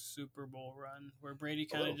that first Super Bowl run where Brady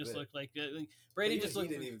kind of just looked like Brady just looked.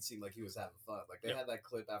 He didn't even seem like he was having fun. Like they had that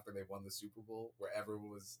clip after they won the Super Bowl where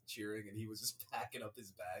everyone was cheering and he was just packing up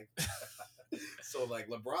his bag. So like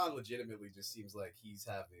LeBron legitimately just seems like he's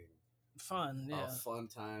having fun, a fun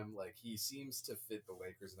time. Like he seems to fit the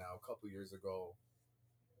Lakers now. A couple years ago,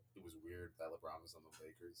 it was weird that LeBron was on the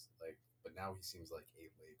Lakers. Like, but now he seems like a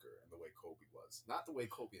Laker, and the way Kobe was, not the way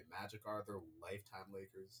Kobe and Magic are. They're lifetime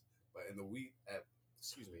Lakers, but in the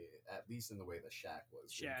at least in the way that Shaq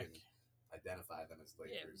was. Shaq. You can identify them as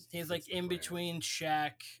Lakers. Yeah. He's like in between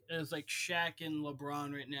Shaq. It's like Shaq and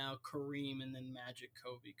LeBron right now, Kareem, and then Magic,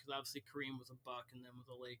 Kobe. Because obviously Kareem was a Buck and then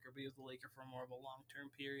was a Laker, but he was a Laker for more of a long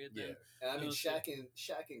term period. Yeah, and I mean Shaq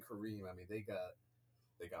and Kareem. I mean they got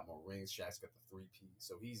more rings. Shaq's got the 3-peat,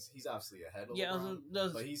 so he's obviously ahead of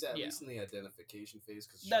LeBron. But he's at least in the identification phase.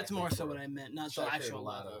 Because that's more so what I meant, not Shaq the actual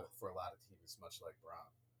level. For a lot of teams, much like Bron.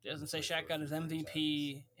 Doesn't say Shaq got his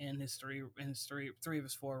MVP and his three of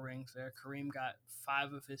his 4 rings there. Kareem got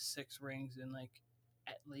 5 of his 6 rings and like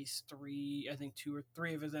at least 3, I think 2 or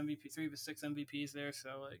 3 of his 6 MVPs there.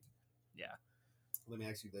 So like, yeah. Let me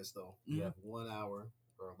ask you this though: we have 1 hour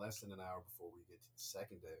or less than an hour before we get to the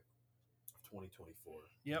second day of 2024.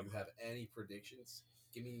 Yep. Do you have any predictions?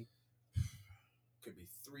 Give me. Could be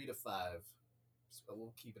 3 to 5. But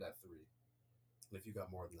we'll keep it at 3. And if you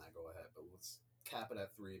got more than that, go ahead. But let's cap it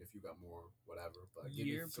at 3, and if you got more, whatever. But give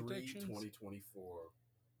me 3 2024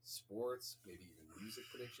 sports, maybe even music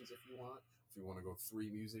predictions if you want. If you want to go 3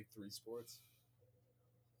 music, 3 sports.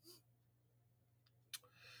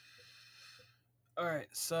 All right,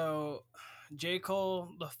 so J. Cole,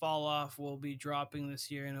 The Fall Off, will be dropping this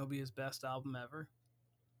year, and it'll be his best album ever.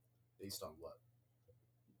 Based on what?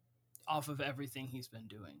 Off of everything he's been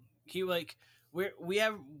doing.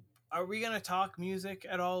 Are we going to talk music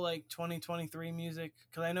at all, like 2023 music?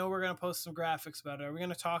 Because I know we're going to post some graphics about it. Are we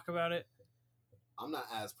going to talk about it? I'm not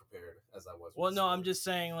as prepared as I was. Well, no, I'm just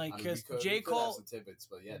saying, like, because J. Cole, some tidbits,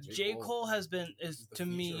 but yeah, J. Cole has been, is to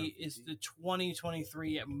me, is the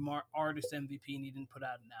 2023 artist MVP, and he didn't put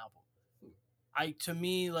out an album. To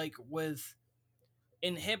me, like,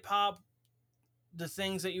 in hip hop, the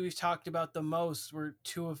things that you've talked about the most were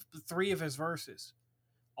 3 of his verses.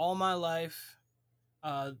 All My Life,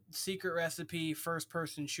 Secret Recipe, First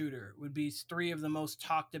Person Shooter would be 3 of the most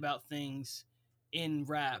talked about things in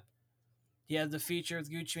rap. He had the feature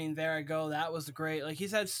with Gucci Mane, There I Go. That was great. Like,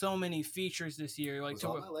 he's had so many features this year. Like, was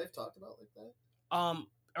All My Life talked about like that?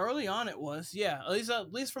 Early on it was, yeah.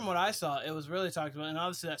 At least from what I saw, it was really talked about. And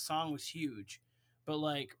obviously that song was huge. But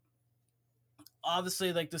like,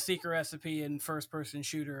 obviously, like the Secret Recipe and First Person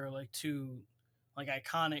Shooter are like 2 like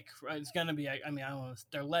iconic. It's gonna be. I mean, I don't know.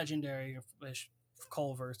 They're legendary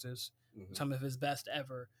Cole verses. Some of his best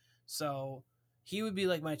ever. So he would be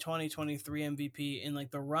like my 2023 MVP. And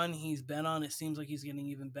like the run he's been on, it seems like he's getting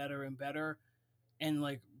even better and better. And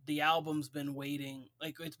like the album's been waiting,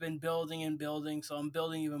 like it's been building and building. So I'm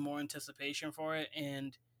building even more anticipation for it.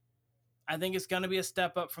 And I think it's going to be a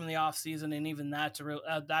step up from the off season. And even that's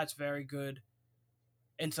very good.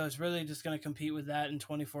 And so it's really just going to compete with that in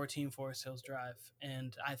 2014 Forest Hills Drive.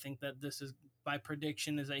 And I think that this is my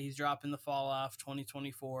prediction is that he's dropping The Fall Off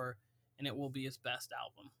 2024 and it will be his best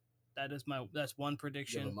album. That's one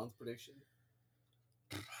prediction. You have a month prediction?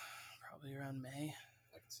 Probably around May.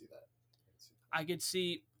 I can see that.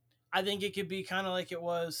 I think it could be kind of like it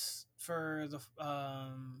was for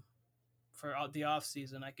the off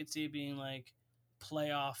season. I could see it being like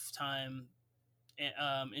playoff time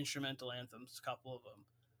instrumental anthems, a couple of them.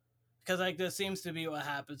 Because like this seems to be what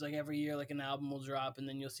happens. Like every year, like an album will drop, and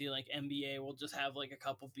then you'll see like NBA will just have like a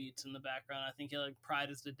couple beats in the background. I think like Pride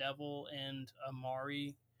is the Devil and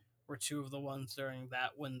Amari were 2 of the ones during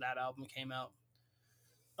that when that album came out.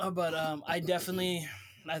 But I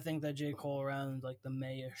think that J. Cole around like the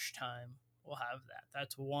May-ish time will have that.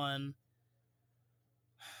 That's one.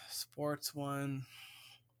 Sports one.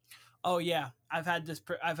 Oh yeah, I've had this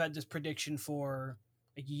prediction for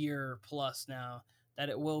a year plus now that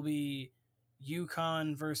it will be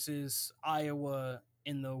UConn versus Iowa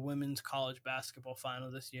in the women's college basketball final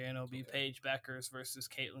this year, and it'll be Paige Beckers versus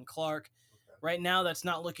Caitlin Clark. Okay. Right now, that's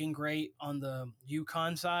not looking great on the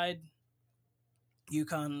UConn side.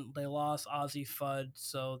 UConn, they lost Ozzie Fudd,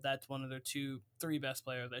 so that's one of their 3 best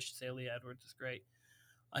players. I should say Lee Edwards is great.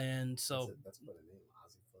 And so that's quite a name,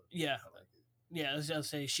 Ozzie Fudd. Yeah. I like it. yeah, I was gonna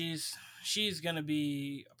say she's gonna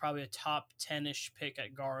be probably a top 10-ish pick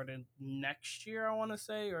at guard in next year, I want to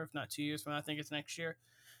say, or if not 2 years from now, I think it's next year.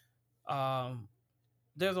 Um,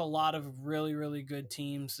 there's a lot of really, really good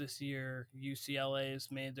teams this year. UCLA's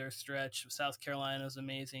made their stretch. South Carolina's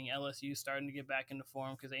amazing. LSU's starting to get back into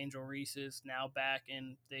form because Angel Reese is now back,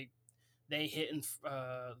 and they hit in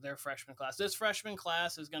their freshman class. This freshman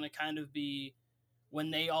class is going to kind of be,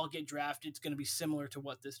 when they all get drafted, it's going to be similar to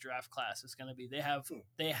what this draft class is going to be.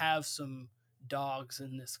 They have some dogs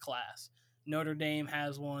in this class. Notre Dame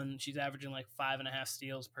has one. She's averaging like 5.5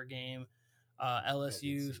 steals per game.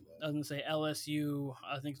 LSU, I was gonna say LSU.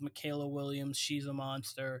 I think it's Michaela Williams. She's a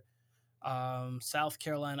monster. South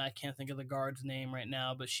Carolina, I can't think of the guard's name right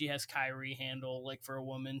now, but she has Kyrie handle like for a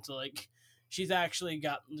woman to like. She's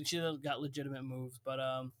got legitimate moves, but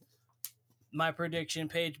my prediction: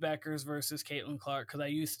 Paige Beckers versus Caitlin Clark, because I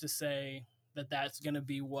used to say that that's going to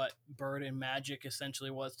be what Bird and Magic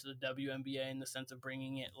essentially was to the WNBA in the sense of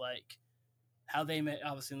bringing it like how they met,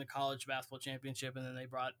 obviously in the college basketball championship, and then they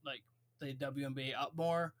brought like the WNBA up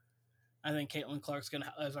more. I think Caitlin Clark's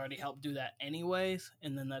has already helped do that anyways,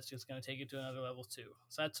 and then that's just gonna take it to another level too.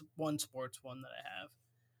 So that's one sports one that I have.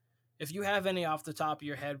 If you have any off the top of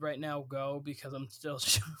your head right now, go, because I'm still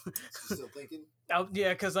Still thinking? Oh,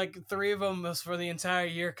 yeah, because like 3 of them was for the entire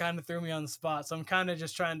year, kind of threw me on the spot. So I'm kind of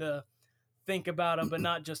just trying to think about them, but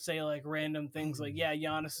not just say like random things like, yeah,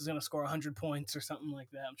 Giannis is gonna score 100 points or something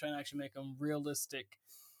like that. I'm trying to actually make them realistic,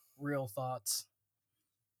 real thoughts.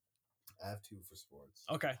 I have 2 for sports.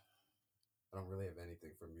 Okay. I don't really have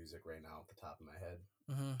anything for music right now off the top of my head.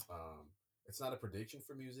 Mm-hmm. It's not a prediction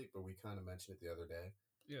for music, but we kind of mentioned it the other day.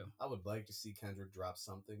 Yeah. I would like to see Kendrick drop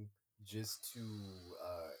something just to.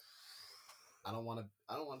 I don't want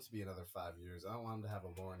it to be another 5 years. I don't want him to have a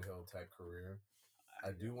Lauryn Hill type career.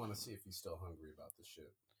 I do want to see if he's still hungry about this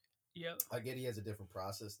shit. Yep. I get he has a different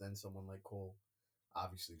process than someone like Cole.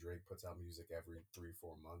 Obviously, Drake puts out music every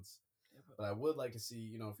 3-4 months. But I would like to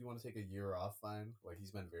see, if you want to take a year off, fine. Like,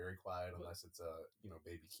 he's been very quiet unless it's a,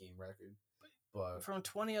 Baby Keem record. But from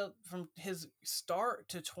his start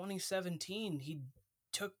to 2017, he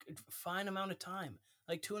took a fine amount of time,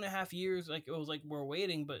 like 2.5 years. Like it was like we're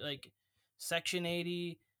waiting, but like Section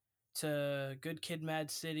 80 to Good Kid,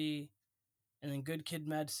 Mad City, and then Good Kid,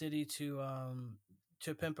 Mad City to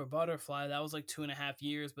Pimp a Butterfly. That was like 2.5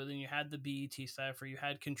 years. But then you had the BET cipher, you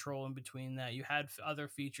had Control in between that, you had other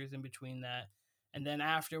features in between that, and then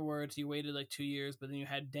afterwards he waited like 2 years. But then you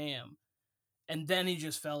had Damn. And then he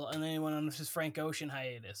just fell, and then he went on his Frank Ocean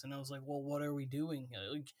hiatus. And I was like, well, what are we doing?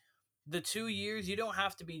 Like, the 2 years, you don't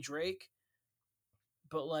have to be Drake,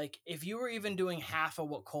 but like, if you were even doing half of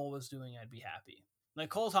what Cole was doing, I'd be happy. Like,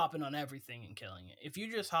 Cole's hopping on everything and killing it. If you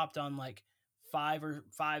just hopped on like five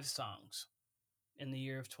songs in the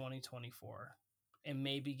year of 2024 and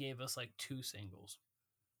maybe gave us like 2 singles.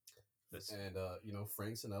 And,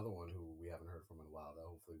 Frank's another one who we haven't heard from in a while that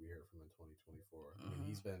hopefully we hear from in 2024. I mean,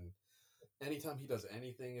 he's been, anytime he does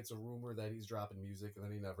anything, it's a rumor that he's dropping music, and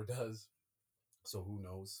then he never does. So who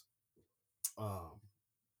knows?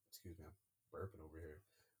 Excuse me, I'm burping over here.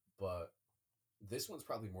 But this one's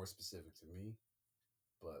probably more specific to me.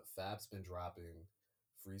 But Fab's been dropping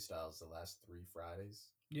freestyles the last 3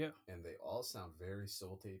 Fridays. Yeah. And they all sound very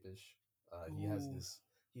soul tape-ish. He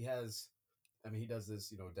has he does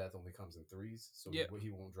this, death only comes in threes. So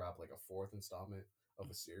he won't drop like a 4th installment of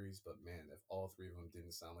a series. But man, if all 3 of them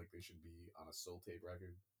didn't sound like they should be on a soul tape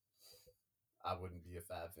record, I wouldn't be a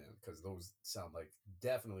Fab fan, because those sound like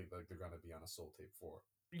definitely like they're going to be on a soul tape 4.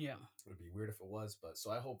 Yeah. It would be weird if it was, but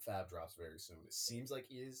so I hope Fab drops very soon. It seems like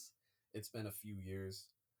he is. It's been a few years.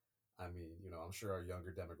 I mean, I'm sure our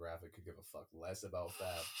younger demographic could give a fuck less about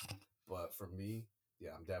Fab. But for me,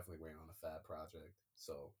 yeah, I'm definitely waiting on a Fab project.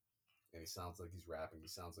 So, and he sounds like he's rapping. He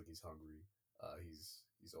sounds like he's hungry.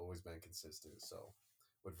 He's always been consistent. So,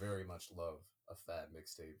 would very much love a Fab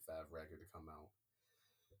mixtape, Fab record to come out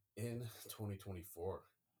in 2024.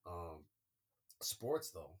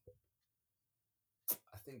 Sports, though.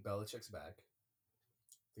 I think Belichick's back.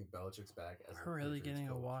 As we're really getting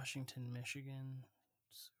a Washington, Michigan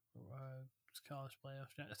college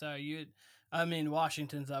playoff. Sorry,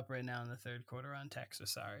 Washington's up right now in the third quarter on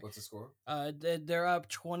Texas. Sorry. What's the score? They're up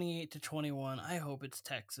 28-21. I hope it's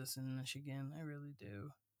Texas and Michigan. I really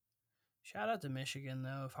do. Shout out to Michigan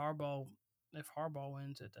though. If Harbaugh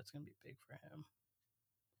wins it, that's gonna be big for him.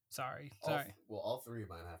 Sorry. All 3 of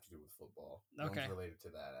mine have to do with football. Okay. One's related to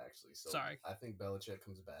that, actually. So sorry. I think Belichick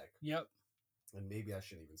comes back. Yep. And maybe I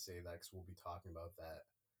shouldn't even say that, because we'll be talking about that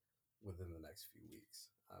within the next few weeks.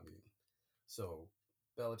 So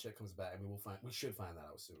Belichick comes back. We should find that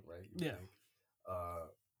out soon, right? Yeah.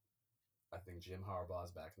 I think Jim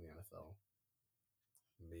Harbaugh's back in the NFL,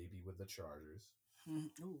 maybe with the Chargers.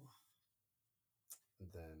 Ooh.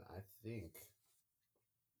 Then I think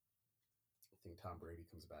Tom Brady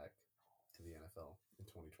comes back to the NFL in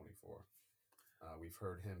 2024. We've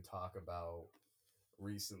heard him talk about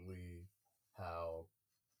recently how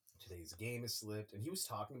today's game has slipped, and he was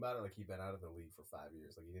talking about it like he'd been out of the league for 5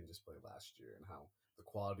 years, like he didn't just play last year, and how the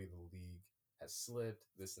quality of the league has slipped,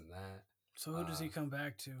 this and that. So who does he come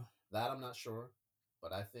back to? That I'm not sure,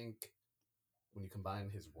 but I think when you combine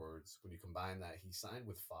his words, when you combine that he signed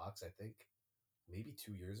with Fox, I think maybe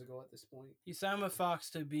 2 years ago at this point. He signed with Fox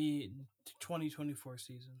to be 2024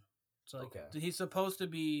 season. So like Okay. he's supposed to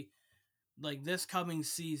be like this coming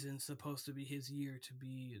season supposed to be his year to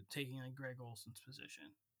be taking like Greg Olson's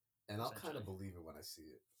position. And I'll kind of believe it when I see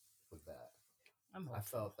it with that. I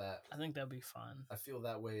felt that. I think that'd be fun. I feel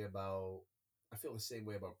that way I feel the same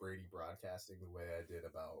way about Brady broadcasting the way I did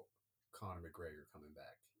about Conor McGregor coming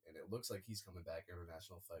back. And it looks like he's coming back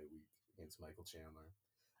International Fight Week against Michael Chandler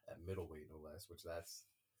at middleweight, no less, which that's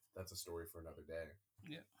a story for another day.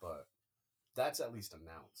 Yeah. But that's at least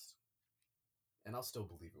announced. And I'll still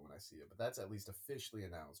believe it when I see it, but that's at least officially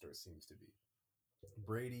announced, or it seems to be.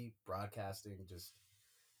 Brady broadcasting, just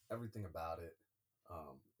everything about it.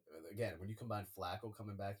 Again, when you combine Flacco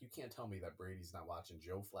coming back, you can't tell me that Brady's not watching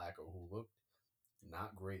Joe Flacco, who looked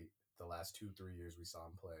not great the last 2-3 years we saw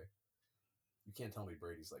him play. You can't tell me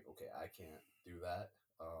Brady's like, okay, I can't do that.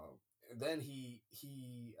 Then he,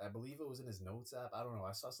 I believe it was in his notes app. I don't know.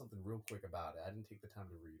 I saw something real quick about it. I didn't take the time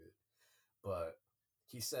to read it, but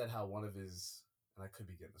he said how one of his, and I could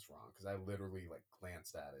be getting this wrong because I literally like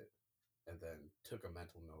glanced at it and then took a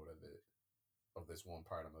mental note of it, of this one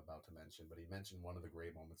part I'm about to mention, but he mentioned one of the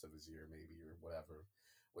great moments of his year, maybe, or whatever,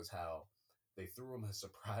 was how they threw him a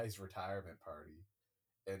surprise retirement party,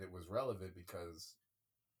 and it was relevant because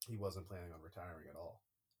he wasn't planning on retiring at all,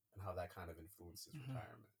 and how that kind of influenced his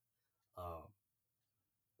retirement.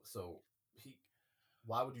 So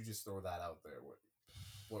why would you just throw that out there?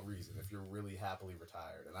 What reason? If you're really happily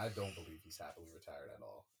retired, and I don't believe he's happily retired at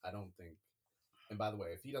all. I don't think. And by the way,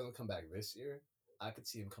 if he doesn't come back this year, I could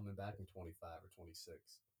see him coming back in 25 or 26.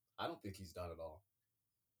 I don't think he's done at all.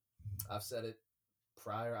 I've said it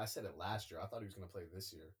prior. I said it last year. I thought he was going to play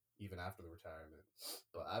this year, even after the retirement.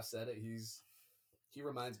 But I've said it. He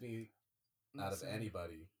reminds me out of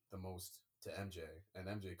anybody the most to MJ, and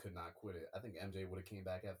MJ could not quit it. I think MJ would have came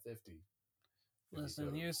back at 50.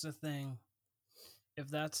 Listen, here's the thing. If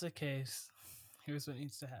that's the case, here's what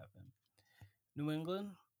needs to happen. New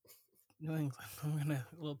England, I'm gonna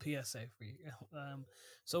a little PSA for you.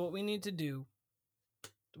 So what we need to do,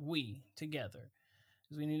 we together,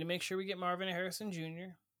 is we need to make sure we get Marvin Harrison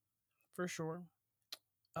Jr. for sure.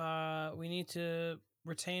 We need to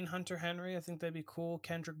retain Hunter Henry. I think that'd be cool.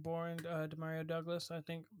 Kendrick Bourne, Demario Douglas. I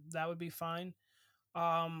think that would be fine.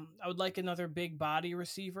 I would like another big body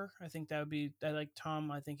receiver. I think that would be. I like Tom.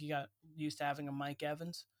 I think he got used to having a Mike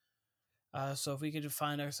Evans. So if we could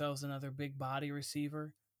find ourselves another big body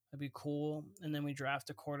receiver, that'd be cool. And then we draft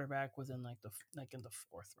a quarterback within like in the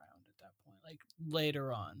 4th round at that point, like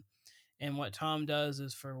later on. And what Tom does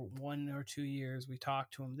is for 1 or 2 years, we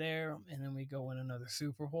talk to him there, and then we go win another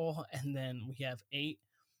Super Bowl, and then we have 8,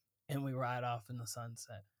 and we ride off in the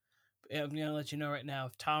sunset. I'm going to let you know right now,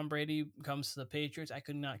 if Tom Brady comes to the Patriots, I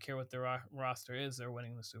could not care what their roster is. They're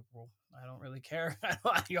winning the Super Bowl. I don't really care. I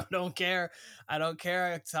don't care. I don't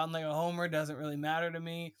care. I sound like a homer. Doesn't really matter to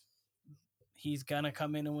me. He's going to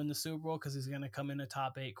come in and win the Super Bowl because he's going to come in a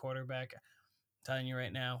top 8 quarterback. I'm telling you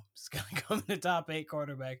right now, he's going to come in a top 8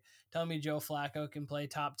 quarterback. Tell me Joe Flacco can play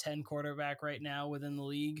top 10 quarterback right now within the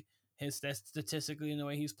league. Statistically in the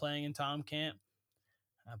way he's playing, and Tom can't.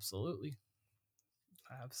 Absolutely.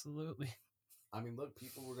 I mean, look,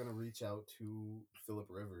 people were going to reach out to Phillip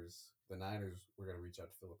Rivers. The Niners were going to reach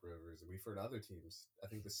out to Phillip Rivers. And we've heard other teams. I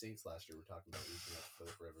think the Saints last year were talking about reaching out to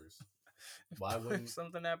Phillip Rivers. Why wouldn't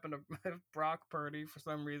something happen to Brock Purdy for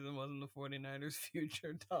some reason wasn't the 49ers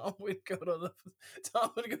future? Tom would go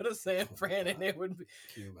to San Fran, and it would be.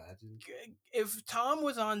 Can you imagine? If Tom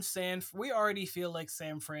was on we already feel like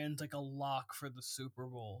San Fran's like a lock for the Super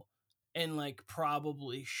Bowl and like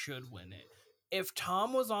probably should win it. If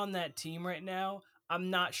Tom was on that team right now, I'm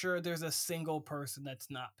not sure there's a single person that's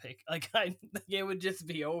not picked. Like it would just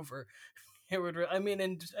be over. It would. I mean,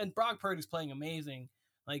 and Brock Purdy's playing amazing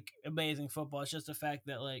football. It's just the fact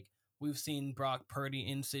that like we've seen Brock Purdy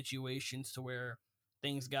in situations to where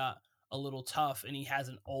things got a little tough, and he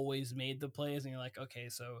hasn't always made the plays. And you're like, okay,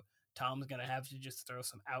 so Tom's gonna have to just throw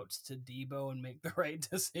some outs to Debo and make the right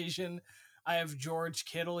decision. I have George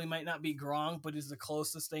Kittle. He might not be Gronk, but he's the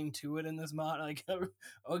closest thing to it in this mod. Like,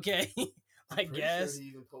 okay, I Pretty guess. sure he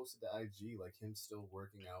even posted to IG like him still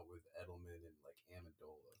working out with Edelman and like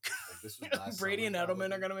Amendola. Like this was last Brady summer, and Edelman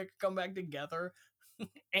probably. are gonna make a comeback together.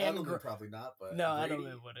 And Edelman probably not, but no, Brady,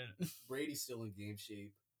 Edelman wouldn't. Brady's still in game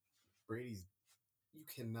shape. Brady's you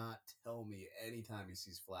cannot tell me anytime he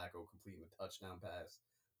sees Flacco completing a touchdown pass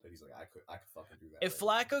that he's like, I could fucking do that. If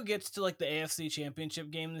right Flacco gets to like the AFC Championship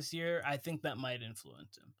game this year, I think that might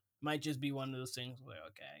influence him. Might just be one of those things where,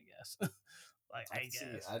 okay, I guess. Like, I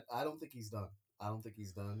guess. I don't think he's done. I don't think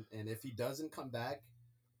he's done. And if he doesn't come back,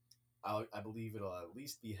 I believe it'll at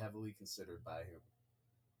least be heavily considered by him.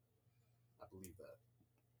 I believe that.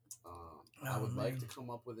 I would like to come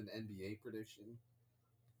up with an NBA prediction,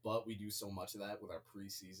 but we do so much of that with our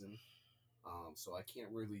preseason. So I can't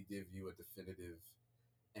really give you a definitive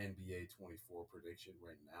NBA 24 prediction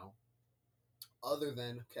right now. Other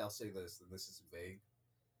than, okay, I'll say this, and this is vague,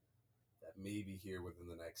 that maybe here within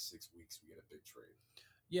the next 6 weeks we get a big trade.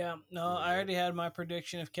 Yeah, no, I already had my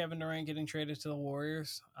prediction of Kevin Durant getting traded to the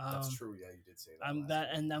Warriors. That's true. Yeah, you did say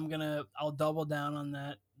that. I'll double down on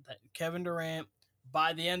that. That Kevin Durant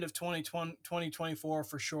by the end of 2024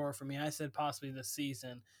 for sure. For me, I said possibly this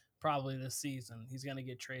season, probably this season, he's gonna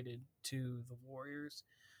get traded to the Warriors.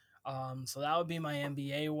 So that would be my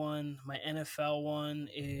NBA one. My NFL one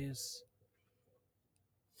is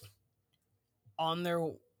on their.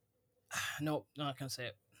 Nope, not gonna say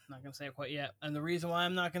it. Not gonna say it quite yet. And the reason why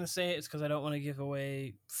I'm not gonna say it is because I don't want to give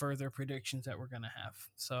away further predictions that we're gonna have.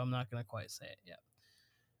 So I'm not gonna quite say it yet.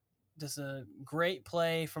 Just a great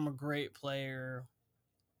play from a great player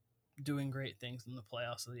doing great things in the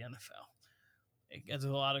playoffs of the NFL. There's a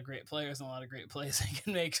lot of great players and a lot of great plays they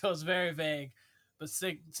can make, so it's very vague. But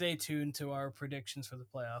stay tuned to our predictions for the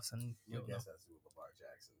playoffs, and I guess that's with Lamar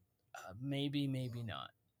Jackson. Maybe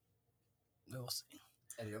not. We'll see.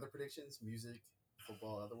 Any other predictions? Music,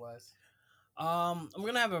 football, otherwise? I'm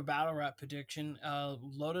gonna have a battle rap prediction.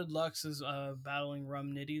 Loaded Lux is battling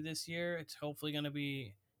Rum Nitty this year. It's hopefully gonna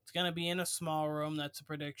be in a small room. That's a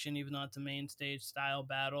prediction, even though it's a main stage style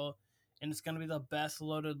battle, and it's gonna be the best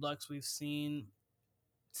Loaded Lux we've seen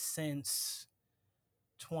since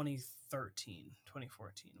 2014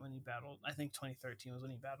 when he battled. I think 2013 was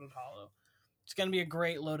when he battled Hollow. It's going to be a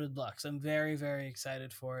great Loaded Lux. I'm very, very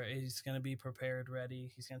excited for it. He's going to be prepared,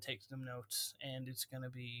 ready. He's going to take some notes, and it's going to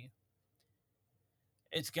be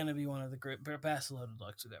one of the best Loaded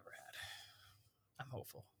Lux we've ever had. I'm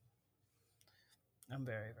hopeful. I'm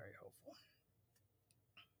very, very hopeful.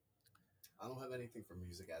 I don't have anything for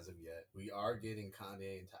music as of yet. We are getting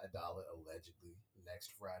Kanye and Ty Dolla allegedly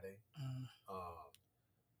next Friday.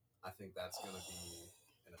 I think that's going to be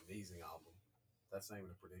an amazing album. That's not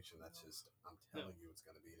even a prediction. That's just, I'm telling you, it's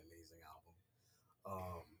going to be an amazing album.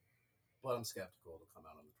 But I'm skeptical it'll come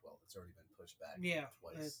out on the 12th. It's already been pushed back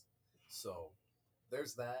twice. So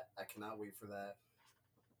there's that. I cannot wait for that.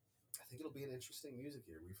 I think it'll be an interesting music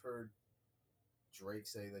year. We've heard Drake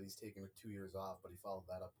say that he's taking 2 years off, but he followed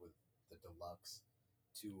that up with the deluxe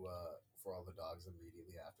for all the dogs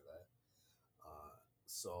immediately after that.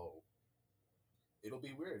 So it'll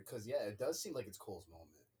be weird because, yeah, it does seem like it's Cole's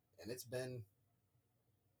moment. And it's been,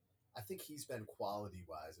 I think he's been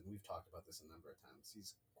quality-wise, and we've talked about this a number of times,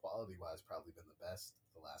 he's quality-wise probably been the best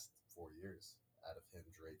the last 4 years out of him,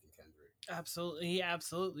 Drake, and Kendrick. Absolutely. He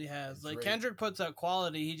absolutely has. Like, Kendrick puts out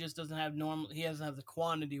quality, he just doesn't have he doesn't have the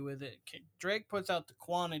quantity with it. Drake puts out the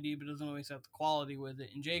quantity, but doesn't always have the quality with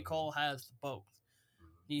it. And J. Cole has both.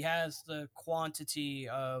 He has the quantity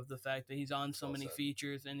of the fact that he's on so many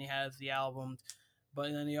features, and he has the albums,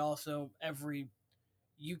 but then he also,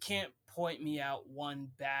 you can't point me out one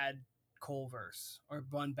bad Cole verse or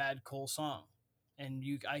one bad Cole song. And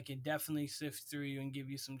I can definitely sift through you and give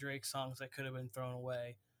you some Drake songs that could have been thrown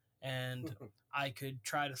away. And I could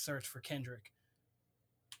try to search for Kendrick.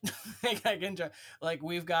 I can try. Like,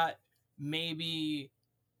 we've got maybe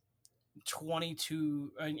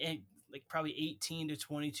 22, like probably 18 to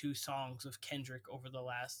 22 songs of Kendrick over the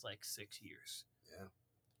last like 6 years. Yeah.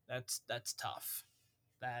 That's tough.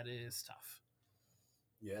 That is tough.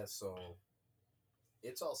 Yeah, so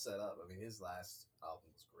it's all set up. I mean, his last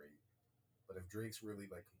album was great. But if Drake's really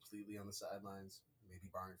like completely on the sidelines, maybe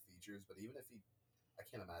barring features, but even if I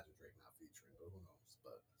can't imagine Drake not featuring, but who knows?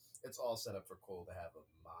 But it's all set up for Cole to have a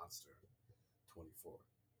monster 24,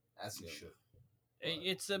 as he should. But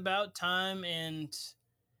it's about time, and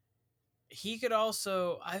he could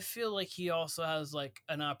also, I feel like he also has like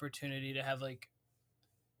an opportunity to have like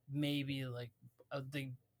maybe like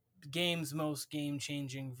the game's most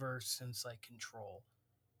game-changing verse since like Control.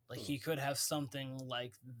 Like, he could have something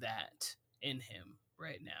like that in him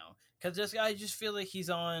right now, because I just feel like he's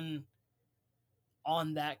on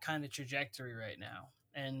that kind of trajectory right now,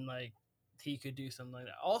 and like he could do something like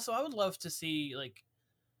that. Also, I would love to see like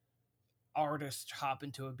artists hop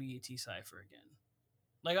into a BET cipher again.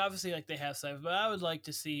 Like obviously, like they have cipher, but I would like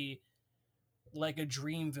to see like a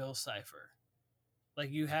Dreamville cipher. Like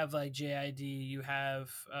you have like JID, you have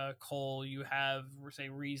Cole, you have say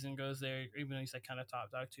Reason goes there, even though he's like kind of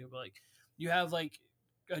top dog too. But like you have like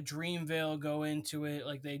a Dreamville go into it.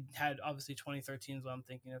 Like they had obviously 2013 is what I'm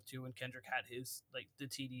thinking of too, when Kendrick had his like the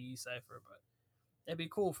TDE cipher. But it'd be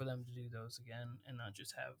cool for them to do those again and not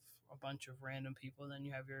just have a bunch of random people. And then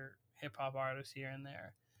you have your hip hop artists here and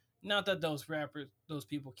there. Not that those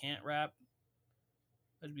people can't rap.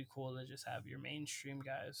 It'd be cool to just have your mainstream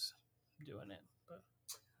guys doing it. But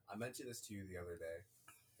I mentioned this to you the other day,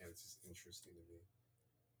 and it's just interesting to me.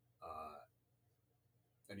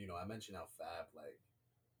 And I mentioned how Fab, like,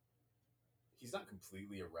 he's not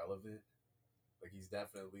completely irrelevant. Like, he's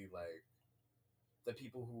definitely like the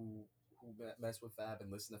people who mess with Fab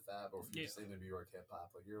and listen to Fab, or if you're just into New York hip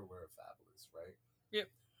hop, like you're aware of Fabulous, right? Yep.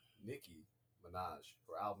 Nicki Minaj,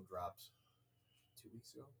 her album dropped 2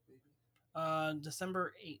 weeks ago, maybe.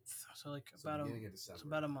 December 8th, so like beginning of December. It's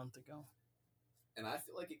about a month ago. And I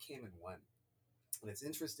feel like it came and went. And it's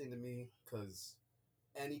interesting to me because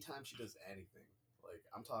anytime she does anything, like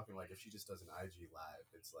I'm talking like if she just does an IG live,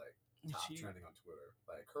 it's like top trending on Twitter.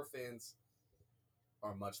 Like her fans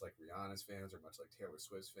are much like Rihanna's fans, or much like Taylor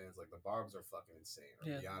Swift's fans. Like the Barbs are fucking insane, or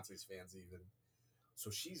Beyonce's fans even.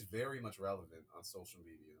 So she's very much relevant on social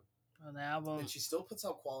media. On the album, and she still puts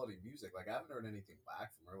out quality music. Like I haven't heard anything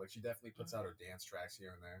back from her. Like she definitely puts out her dance tracks here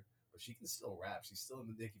and there, but she can still rap. She's still in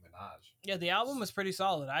the Nicki Minaj. Yeah, the album was pretty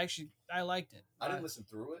solid. I liked it. I didn't listen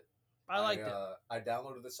through it. I liked it. I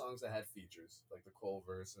downloaded the songs that had features, like the Cole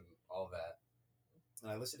verse and all that,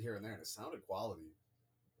 and I listened here and there, and it sounded quality.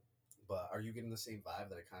 But are you getting the same vibe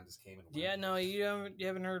that it kind of just came and went? Yeah, no, you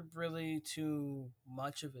haven't heard really too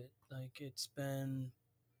much of it. Like it's been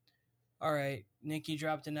all right. Nicki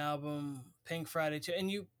dropped an album, Pink Friday too,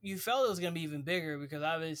 and you felt it was gonna be even bigger because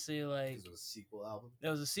obviously like it was a sequel album. It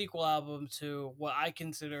was a sequel album to what I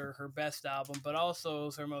consider her best album, but also it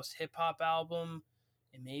was her most hip hop album,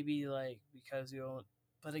 and maybe like because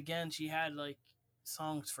but again she had like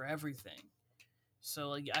songs for everything. So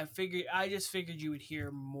like I just figured you would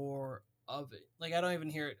hear more of it. Like I don't even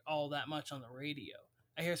hear it all that much on the radio.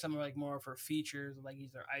 I hear some like more of her features, like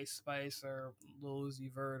either Ice Spice or Lil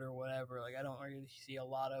Uzi Vert or whatever. Like I don't really see a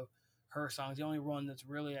lot of her songs. The only one that's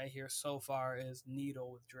really I hear so far is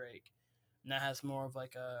Needle with Drake, and that has more of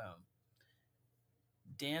like a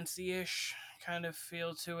dancey-ish kind of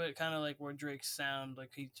feel to it, kind of like where Drake's sound,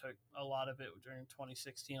 like he took a lot of it during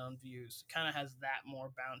 2016 on Views. It kind of has that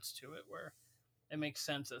more bounce to it where it makes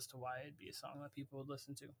sense as to why it'd be a song that people would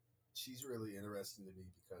listen to. She's really interesting to me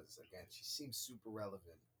because, again, she seems super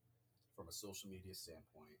relevant from a social media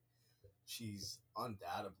standpoint. She's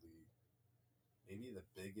undoubtedly maybe the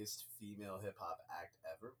biggest female hip-hop act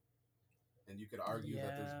ever. And you could argue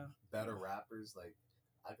that there's better rappers, like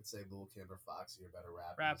I could say Lil Kim or Foxy are better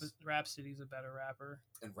rappers. Rhapsody's a better rapper.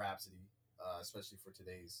 And Rhapsody, especially for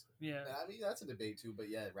today's. Yeah. And I mean, that's a debate too, but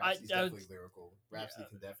yeah, Rhapsody's definitely lyrical. Rhapsody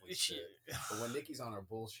can definitely spit. But when Nicki's on her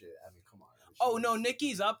bullshit, I mean, come on. I mean, no,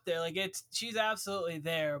 Nicki's up there. Like, she's absolutely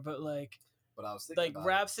there, but like... But I was thinking like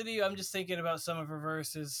Rhapsody, I'm just thinking about some of her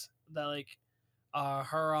verses that like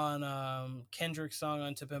her on Kendrick's song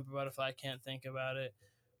on To Pimp a Butterfly. I can't think of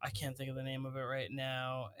the name of it right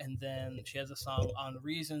now. And then she has a song on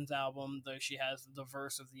Reason's album, though she has the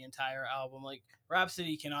verse of the entire album. Like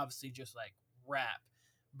Rhapsody can obviously just like rap,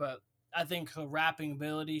 but I think her rapping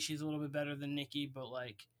ability, she's a little bit better than Nicki, but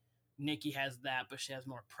like Nicki has that, but she has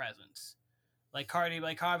more presence. Like Cardi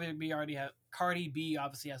B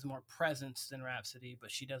obviously has more presence than Rhapsody, but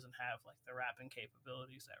she doesn't have like the rapping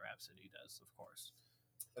capabilities that Rhapsody does, of course.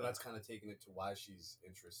 And that's kind of taking it to why she's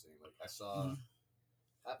interesting. Like I saw,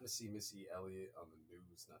 happened to see Missy Elliott on the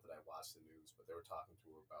news. Not that I watched the news, but they were talking to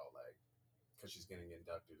her about like because she's getting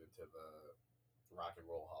inducted into the Rock and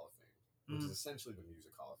Roll Hall of Fame, which is essentially the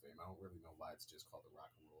Music Hall of Fame. I don't really know why it's just called the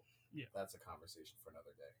Rock and Roll. Yeah, that's a conversation for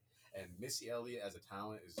another day. And Missy Elliott as a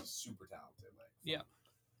talent is just super talented. Like,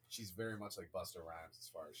 she's very much like Busta Rhymes as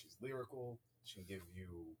far as she's lyrical. She can give you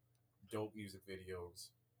dope music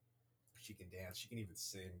videos. She can dance. She can even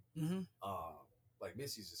sing. Like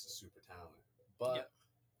Missy's just a super talent. But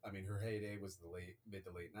I mean, her heyday was the mid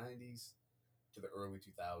to late 90s to the early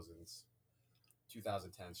 2000s.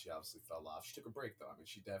 2010s, she obviously fell off. She took a break though. I mean,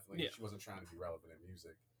 she definitely she wasn't trying to be relevant in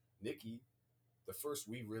music. Nicki, the first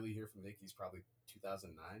we really hear from Nicki is probably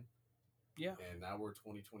 2009. Yeah. And now we're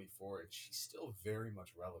 2024, and she's still very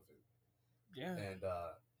much relevant. Yeah. And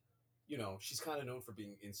you know, she's kind of known for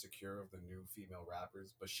being insecure of the new female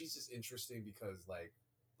rappers, but she's just interesting because like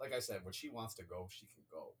I said, when she wants to go, she can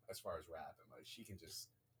go as far as rap, and like she can just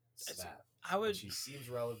snap. I would. And she seems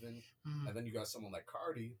relevant. Mm, And then you got someone like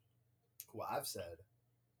Cardi, who I've said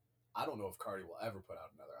I don't know if Cardi will ever put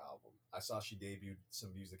out another album. I saw she debuted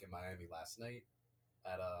some music in Miami last night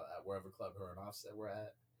at wherever club her and Offset were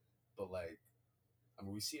at. But like, I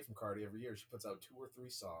mean, we see it from Cardi every year. She puts out 2 or 3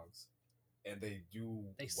 songs, and they do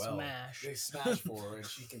They well. smash. They smash for her, and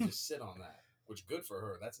she can just sit on that, which good for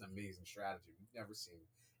her. That's an amazing strategy. We've never seen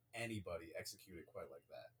anybody execute it quite like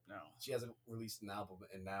that. No. She hasn't released an album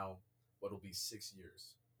in now what'll be 6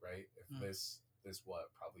 years, right? If this what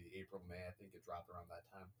probably April, May, I think it dropped around that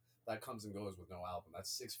time. That comes and goes with no album. That's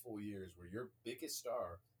 6 full years where your biggest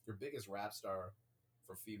star, your biggest rap star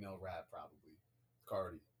for female rap probably,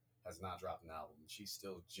 Cardi, has not dropped an album. She's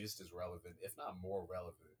still just as relevant, if not more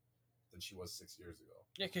relevant, than she was 6 years ago.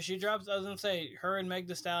 Yeah, because she drops. I was gonna say her and Meg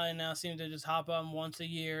Thee Stallion now seem to just hop on once a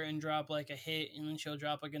year and drop like a hit, and then she'll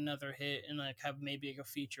drop like another hit and like have maybe like a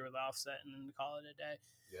feature with Offset, and then call it a day.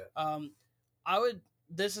 Yeah. I would.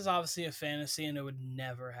 This is obviously a fantasy, and it would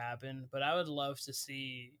never happen. But I would love to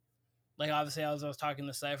see. Like obviously, I was talking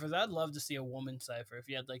to ciphers. I'd love to see a woman cipher. If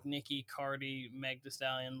you had like Nicki, Cardi, Meg Thee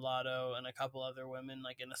Stallion, Lotto, and a couple other women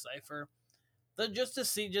like in a cipher, just to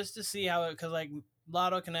see how it, because like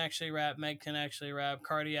Lotto can actually rap, Meg can actually rap,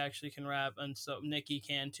 Cardi actually can rap, and so Nicki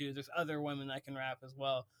can too. There's other women that can rap as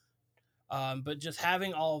well. But just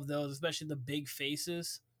having all of those, especially the big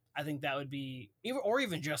faces, I think that would be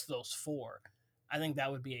even just those four. I think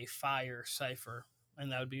that would be a fire cipher,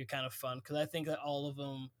 and that would be kind of fun because I think that all of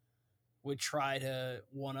them would try to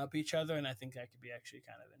one up each other, and I think that could be actually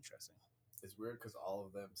kind of interesting. It's weird because all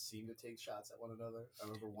of them seem to take shots at one another. I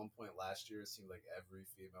remember one point last year, it seemed like every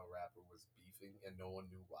female rapper was beefing, and no one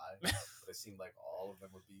knew why. But it seemed like all of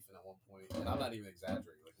them were beefing at one point, and I'm not even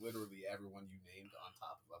exaggerating. Like literally everyone you named on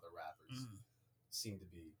top of other rappers seemed to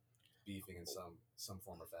be beefing in some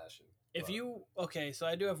form or fashion. So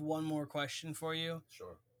I do have one more question for you.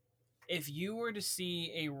 Sure. If you were to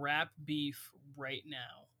see a rap beef right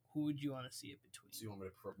now, who would you want to see it between? So you want me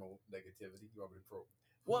to promote negativity? You want me to promote?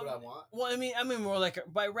 What I want? Well, I mean more like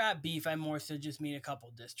by rap beef. I more so just mean a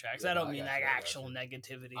couple diss tracks. I don't mean like actual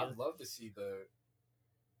negativity. I'd love to see the.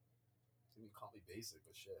 You call me basic,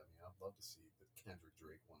 but shit. I mean, I'd love to see the Kendrick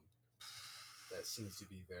Drake one. That seems to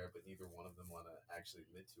be there, but neither one of them want to actually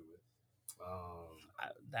admit to it.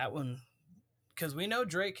 That one, because we know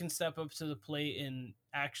Drake can step up to the plate and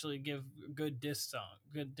actually give good diss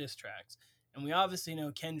tracks, and we obviously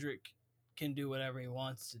know Kendrick can do whatever he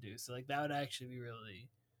wants to do. So like that would actually be really.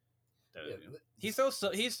 He's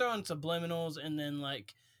throwing subliminals, and then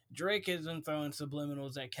like Drake has been throwing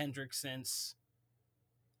subliminals at Kendrick since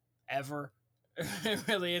ever.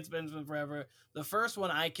 Really, it's been forever. The first one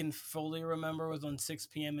I can fully remember was on 6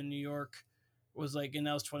 p.m. in New York. Was like, and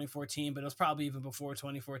that was 2014, but it was probably even before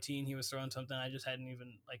 2014. He was throwing something I just hadn't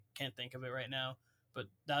even can't think of it right now. But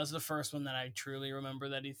that was the first one that I truly remember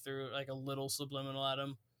that he threw like a little subliminal at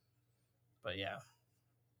him. But yeah,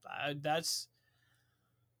 I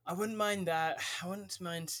wouldn't mind that. I wouldn't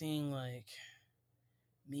mind seeing like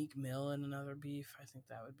Meek Mill in another beef. I think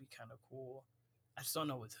that would be kind of cool. I just don't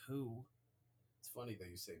know with who. It's funny that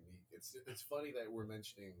you say Meek. It's funny that we're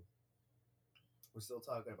still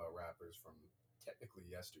talking about rappers from technically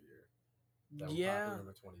yesteryear. That were popular in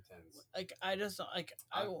the 2010s. Like I just like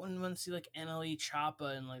I wouldn't want to see like NLE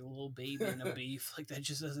Choppa and like Lil Baby in a beef. Like that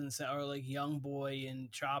just doesn't sound, or like Young Boy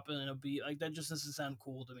and Choppa in a beef. Like that just doesn't sound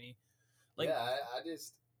cool to me. Like yeah, I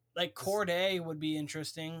just like Cordae would be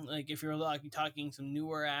interesting. Like if you're like talking some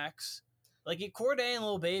newer acts, like Cordae and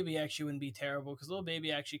Lil Baby actually wouldn't be terrible because Lil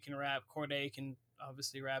Baby actually can rap. Cordae can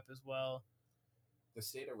obviously rap as well. The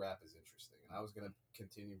state of rap is interesting, and I was gonna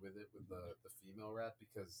continue with it with the female rap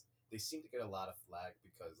because they seem to get a lot of flack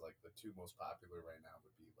because like the two most popular right now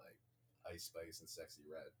would be like Ice Spice and Sexy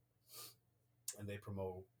Red, and they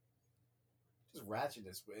promote just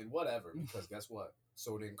ratchetness and whatever because guess what?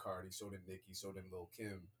 So did Cardi, so did Nicki, so did Lil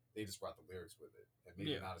Kim. They just brought the lyrics with it, and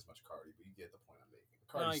maybe not as much Cardi, but you get the point I'm making.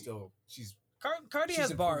 Cardi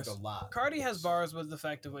has bars. A lot. Cardi has bars with the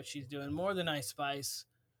fact of what she's doing more than Ice Spice.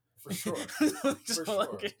 For sure.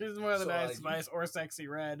 Like, it's more than Ice Spice or Sexy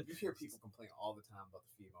Red. You hear people complain all the time about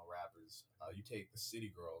the female rappers. You take the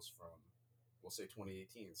City Girls from, we'll say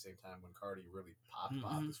 2018, same time when Cardi really popped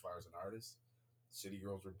as far as an artist. City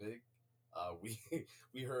Girls were big.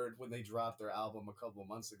 We heard when they dropped their album a couple of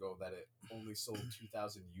months ago that it only sold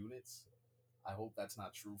 2,000 units. I hope that's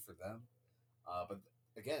not true for them. But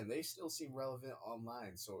again, they still seem relevant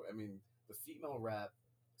online. So I mean, the female rap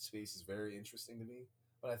space is very interesting to me,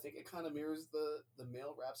 but I think it kind of mirrors the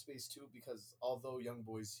male rap space too. Because although Young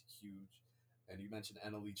Boy's huge, and you mentioned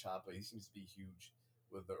NLE Choppa, he seems to be huge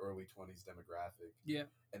with the early 20s demographic. Yeah.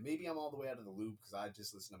 And maybe I'm all the way out of the loop because I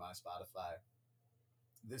just listened to my Spotify.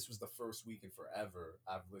 This was the first week in forever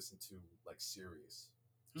I've listened to like Sirius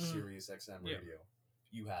XM Yeah. radio.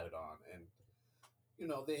 You had it on, and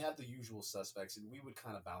they had the usual suspects, and we would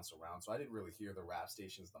kind of bounce around. So I didn't really hear the rap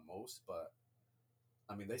stations the most, but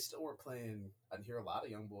I mean, they still were playing. I didn't hear a lot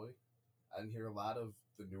of Young Boy. I didn't hear a lot of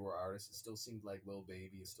the newer artists. It still seemed like Lil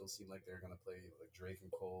Baby. It still seemed like they're gonna play like Drake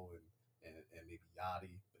and Cole and maybe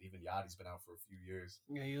Yachty. But even Yachty's been out for a few years.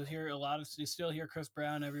 Yeah, you still hear Chris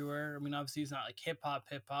Brown everywhere. I mean, obviously he's not like hip hop,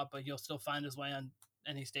 but you'll still find his way on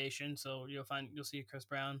any station. So you'll see Chris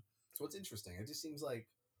Brown. So it's interesting. It just seems like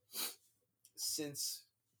since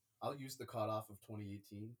I'll use the cutoff of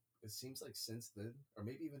 2018. It seems like since then, or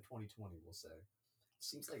maybe even 2020, we'll say, it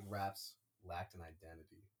seems like rap's lacked an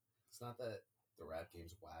identity. It's not that the rap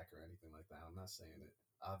game's whack or anything like that. I'm not saying it.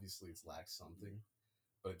 Obviously, it's lacked something,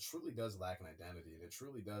 but it truly does lack an identity, and it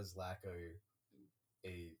truly does lack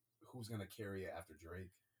a who's gonna carry it after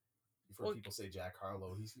Drake. You've heard people say Jack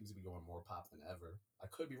Harlow. He seems to be going more pop than ever. I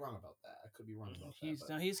could be wrong about that.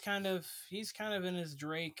 He's kind of in his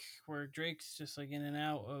Drake, where Drake's just like in and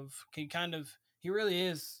out of. He really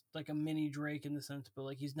is like a mini Drake in the sense, but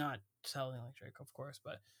like he's not selling like Drake, of course,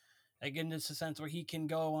 but like in this sense where he can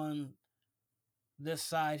go on this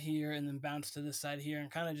side here and then bounce to this side here and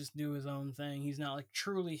kind of just do his own thing. He's not like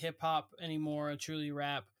truly hip hop anymore, truly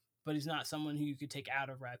rap, but he's not someone who you could take out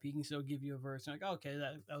of rap. He can still give you a verse and like, oh, okay,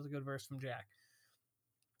 that was a good verse from Jack.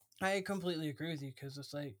 I completely agree with you because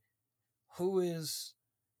it's like,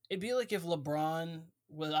 it'd be like if LeBron,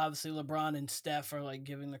 well, obviously LeBron and Steph are like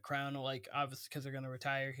giving the crown, like obviously because they're going to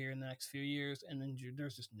retire here in the next few years, and then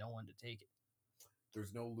there's just no one to take it.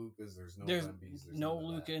 There's no Lukas, there's no Wembys, there's no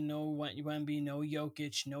Luka, no Wemby, no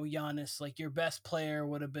Jokic, no Giannis. Like your best player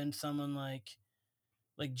would have been someone like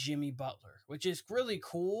Jimmy Butler, which is really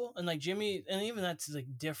cool. And like Jimmy, and even that's like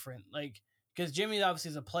different, like because Jimmy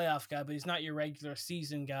obviously is a playoff guy, but he's not your regular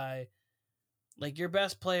season guy. Like your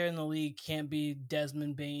best player in the league can't be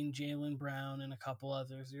Desmond Bain, Jaylen Brown, and a couple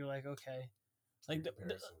others. You're like, okay, like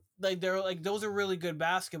they're like those are really good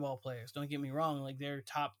basketball players. Don't get me wrong. Like they're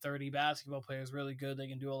top 30 basketball players, really good. They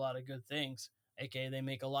can do a lot of good things. AKA they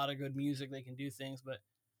make a lot of good music. They can do things, but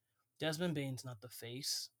Desmond Bain's not the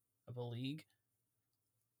face of a league.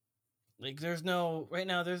 Like there's no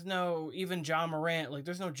even Ja Morant. Like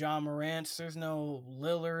there's no Ja Morants. There's no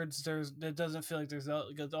Lillards. It doesn't feel like they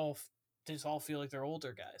just all feel like they're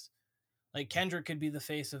older guys. Like Kendrick could be the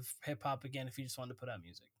face of hip hop again if he just wanted to put out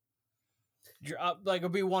music. Like it'll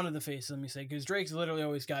be one of the faces. Let me say, because Drake's literally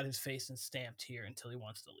always got his face and stamped here until he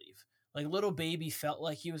wants to leave. Like Lil Baby felt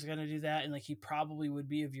like he was gonna do that, and like he probably would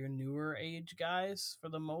be of your newer age guys for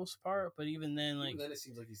the most part. But even then, like it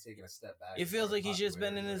seems like he's taking a step back. It feels like he's just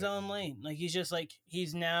been in his own lane. Like he's just like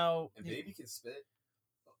he's now. And Baby can spit.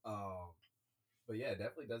 But yeah, it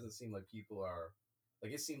definitely doesn't seem like people are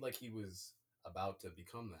like. It seemed like he was about to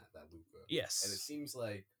become that Luka. Yes. And it seems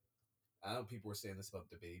like I know people were saying this about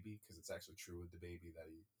DaBaby because it's actually true with DaBaby that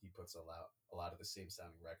he puts a lot of the same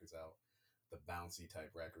sounding records out, the bouncy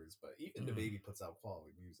type records. But even DaBaby puts out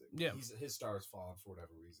quality music. Yeah, his star's fallen for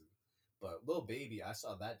whatever reason. But Lil Baby, I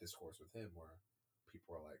saw that discourse with him where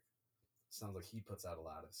people are like, sounds like he puts out a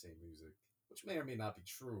lot of the same music, which may or may not be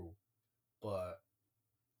true. But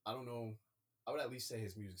I don't know. I would at least say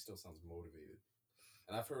his music still sounds motivated.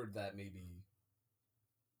 And I've heard that maybe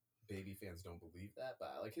Baby fans don't believe that,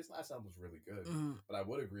 but like his last album was really good. But I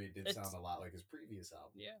would agree it did sound a lot like his previous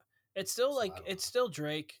album. Yeah, it's still so it's still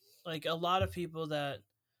Drake. Like a lot of people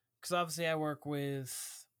because obviously I work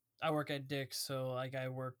at Dick's, so like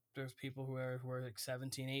there's people who are like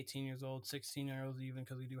 17, 18 years old, 16 years old even,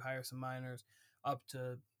 because we do hire some minors up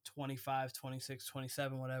to 25, 26,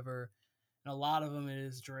 27, whatever. And a lot of them it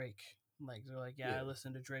is Drake. Like they're like, yeah. I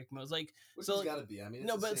listen to Drake most. Like, which so has got to be. I mean,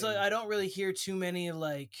 no, but so I don't really hear too many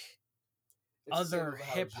like other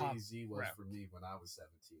hip hop. Jay-Z was for me when I was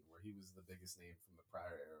 17, where he was the biggest name from the prior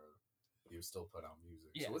era. He was still put out music,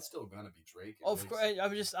 so it's still gonna be Drake. Of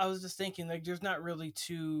course, I was just thinking like there's not really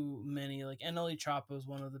too many. Like NLE Choppa was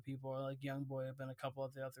one of the people, or like Young Boy have been a couple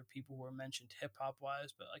of the other people who were mentioned hip hop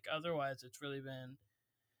wise, but like otherwise it's really been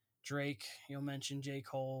Drake. You'll mention J.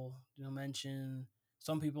 Cole. You'll mention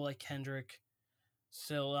some people like Kendrick.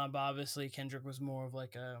 Still, obviously Kendrick was more of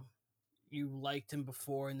like you liked him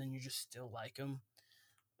before and then you just still like him,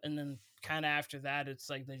 and then kind of after that it's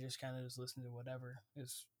like they just kind of just listen to whatever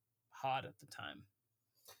is hot at the time.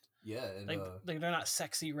 Yeah, and Like they're not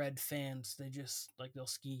sexy red fans. They just like they'll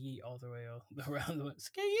ski all the way around the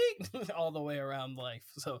ski all the way around life.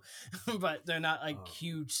 So, but they're not like um,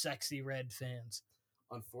 huge sexy red fans.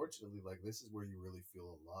 unfortunately, like this is where you really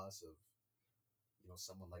feel a loss of,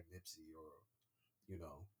 someone like Nipsey, or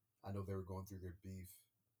I know they were going through their beef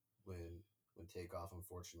when Takeoff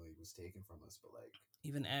unfortunately was taken from us, but like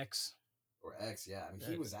Even X. or X, yeah. I mean,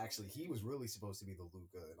 he was really supposed to be the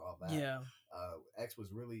Luca and all that. Yeah. X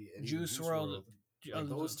was really, and even Juice WRLD. like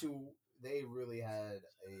those two, they really had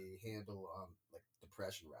a handle on like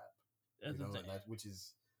depression rap, and that which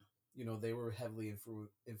is, they were heavily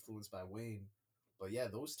influenced by Wayne, but yeah,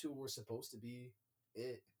 those two were supposed to be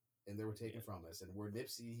it, and they were taken from us. And where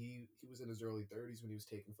Nipsey, he was in his early 30s when he was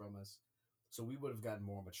taken from us, so we would have gotten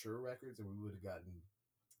more mature records, and we would have gotten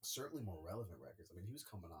certainly more relevant records. I mean, he was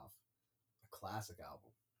coming off classic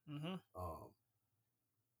album. Mm-hmm.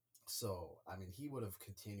 So I mean, he would have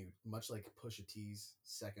continued much like Pusha T's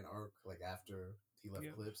second arc, like after he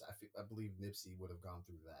left Clips. I believe Nipsey would have gone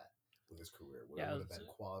through that with his career. Where it would have been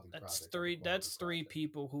quality. That's three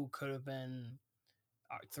people who could have been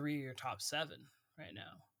 3 or top 7 right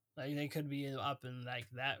now. Like they could be up in like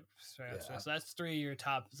that. So that's 3 your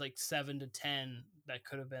top like 7 to 10 that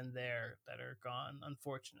could have been there that are gone.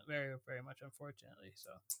 Unfortunately, very very much unfortunately.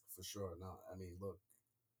 So for sure, no. I mean, look,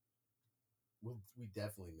 we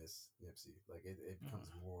definitely miss Nipsey. Like it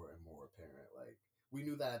becomes more and more apparent. Like we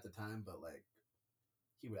knew that at the time, but like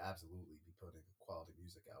he would absolutely be putting quality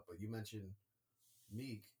music out. But you mentioned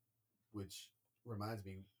Meek, which reminds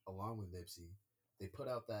me, along with Nipsey, they put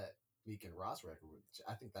out that Meek and Ross record, which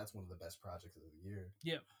I think that's one of the best projects of the year.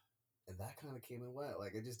 Yeah. And that kind of came and went.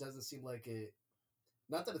 Like it just doesn't seem like it.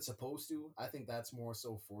 Not that it's supposed to. I think that's more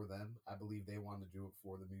so for them. I believe they want to do it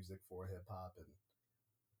for the music, for hip hop, and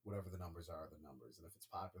whatever the numbers are the numbers. And if it's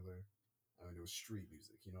popular, I mean, it was street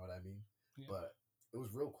music. You know what I mean? Yeah. But it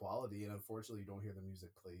was real quality, and unfortunately, you don't hear the music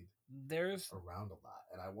played around a lot.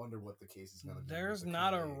 And I wonder what the case is going to be. There's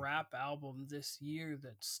not a rap album this year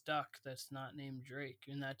that's stuck that's not named Drake,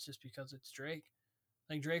 and that's just because it's Drake.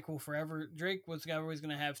 Like Drake was always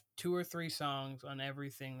going to have 2 or 3 songs on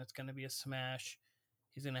everything that's going to be a smash.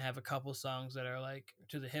 He's going to have a couple songs that are like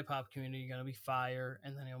to the hip hop community going to be fire,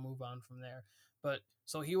 and then he'll move on from there. But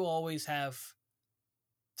so he will always have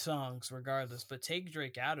songs regardless, but take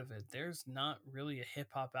Drake out of it, there's not really a hip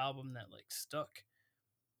hop album that like stuck.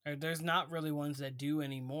 Or there's not really ones that do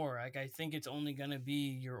anymore. Like I think it's only gonna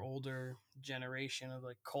be your older generation of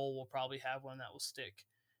like Cole will probably have one that will stick,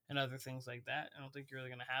 and other things like that. I don't think you're really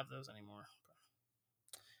gonna have those anymore.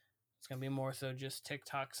 It's gonna be more so just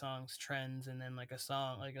TikTok songs, trends, and then like a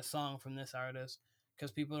song from this artist,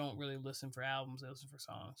 because people don't really listen for albums; they listen for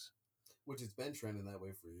songs. Which has been trending that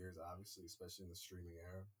way for years, obviously, especially in the streaming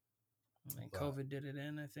era. And COVID did it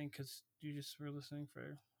in, I think, because you just were listening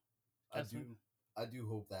for. I do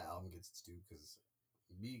hope that album gets its due, because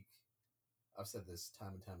Meek, I've said this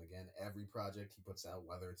time and time again, every project he puts out,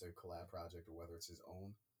 whether it's a collab project or whether it's his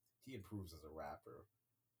own, he improves as a rapper.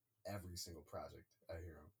 Every single project I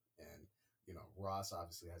hear him. And, Ross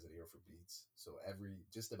obviously has an ear for beats. So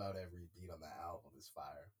just about every beat on that album is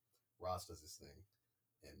fire. Ross does his thing,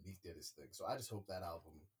 and Meek did his thing. So I just hope that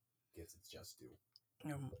album gets its just due.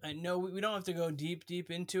 I know we don't have to go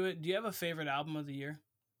deep into it. Do you have a favorite album of the year?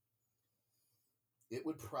 It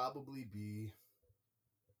would probably be,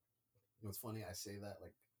 it's funny I say that,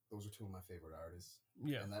 like those are 2 of my favorite artists.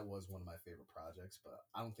 Yeah. And that was one of my favorite projects, but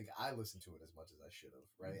I don't think I listened to it as much as I should have,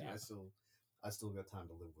 right? Yeah. I still got time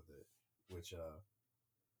to live with it, which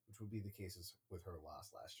would be the cases with Her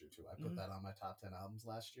Loss last year too. I put that on my top 10 albums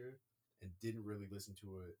last year and didn't really listen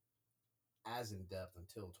to it as in depth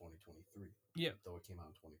until 2023. Yeah. Though it came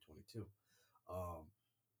out in 2022.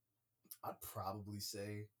 I'd probably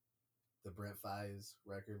say the Brent Faiyaz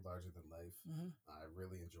record, Larger Than Life. Mm-hmm. I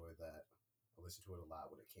really enjoyed that. I listened to it a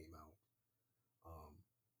lot when it came out.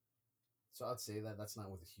 So I'd say that's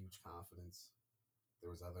not with a huge confidence.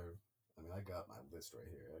 There was I got my list right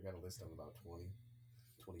here. I got a list of about 20,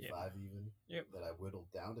 25 even, that I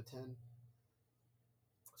whittled down to 10.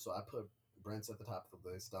 So I put Brent's at the top of the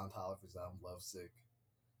list, Don Toliver's album, Lovesick,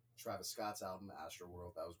 Travis Scott's album,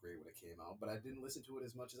 Astroworld. That was great when it came out, but I didn't listen to it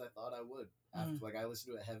as much as I thought I would. After, I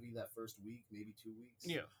listened to it heavy that first week, maybe 2 weeks.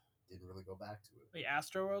 Yeah. Didn't really go back to it. Wait,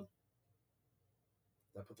 Astroworld?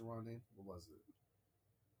 Did I put the wrong name? What was it?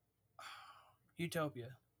 Utopia.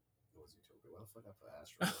 It was Utopia. Why the fuck I put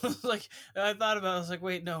Astroworld? Like, I thought about it. I was like,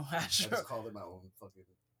 wait, no, Astro. I just called it my own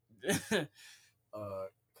fucking...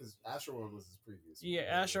 because Astroworld was his previous.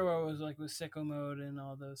 Yeah, Astroworld was like with Sicko Mode and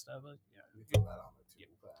all those stuff. Like, yeah, we throw that on there too.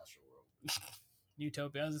 We'll put Astroworld.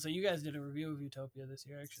 Utopia. I was gonna say you guys did a review of Utopia this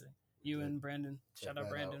year, actually. You and Brandon. Shout out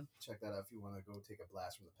Brandon. Check that out if you want to go take a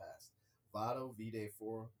blast from the past. Vado V-Day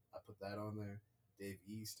 4, I put that on there. Dave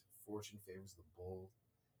East, Fortune Favors the Bold.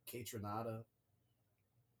 Kate Renata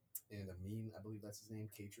and Amin, I believe that's his name,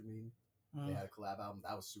 Kate Ramin. They had a collab album.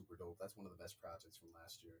 That was super dope. That's one of the best projects from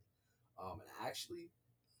last year. And actually,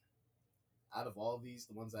 out of all of these,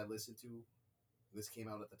 the ones I listened to, this came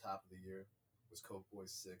out at the top of the year, was Coke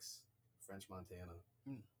Boys 6, French Montana.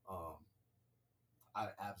 I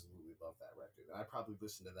absolutely love that record. I probably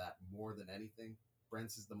listen to that more than anything.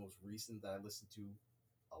 Brent's is the most recent that I listen to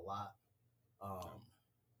a lot.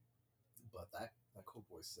 But that Coke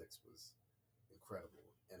Boys 6 was incredible.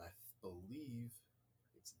 And I believe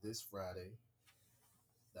it's this Friday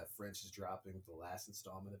that French is dropping the last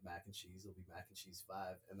installment of Mac and Cheese. It'll be Mac and Cheese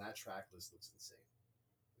 5. And that track list looks insane.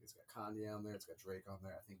 It's got Kanye on there. It's got Drake on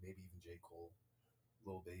there. I think maybe even J. Cole,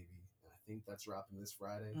 Lil Baby. And I think that's dropping this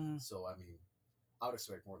Friday. So, I mean, I would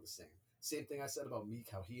expect more of the same. Same thing I said about Meek,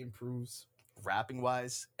 how he improves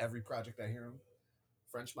rapping-wise. Every project I hear him.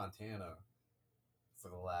 French Montana, for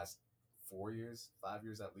the last 4 years, 5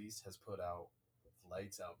 years at least, has put out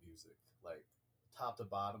lights out music. Like, top to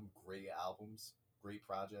bottom, great albums, great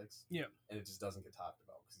projects. Yeah. And it just doesn't get talked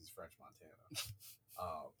about because he's French Montana.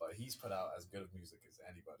 But he's put out as good of music as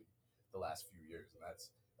anybody the last few years, and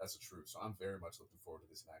that's the truth. So I'm very much looking forward to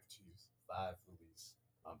this Mac and Cheese 5 release.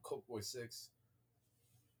 Coke Boy 6,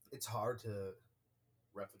 it's hard to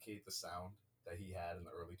replicate the sound that he had in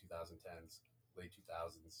the early 2010s, late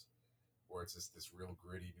 2000s, where it's just this real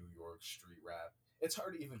gritty New York street rap. It's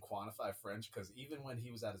hard to even quantify French because even when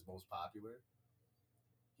he was at his most popular,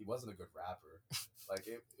 he wasn't a good rapper. Like,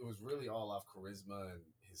 it was really all off charisma and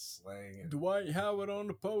his slang. And Dwight Howard on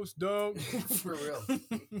the post, dog. For real.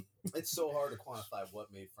 It's so hard to quantify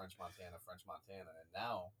what made French Montana. And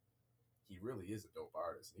now he really is a dope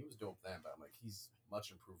artist. And he was dope then, but I'm like, he's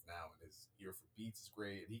much improved now. And his ear for beats is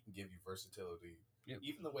great. And he can give you versatility,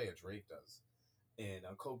 even the way a Drake does. And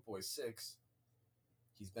on Coke Boy 6,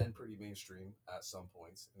 he's been pretty mainstream at some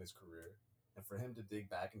points in his career. And for him to dig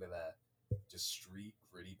back into that just street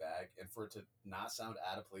gritty bag, and for it to not sound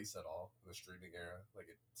out of place at all in the streaming era, like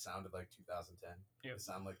it sounded like 2010, it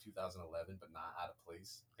sounded like 2011, but not out of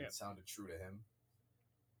place. It sounded true to him.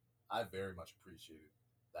 I very much appreciated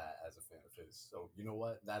that as a fan of his. So you know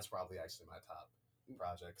what? That's probably actually my top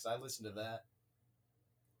project because I listened to that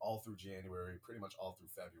all through January, pretty much all through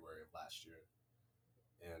February of last year,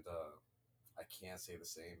 and I can't say the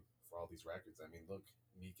same for all these records. I mean, look.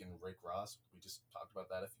 Meek and Rick Ross, we just talked about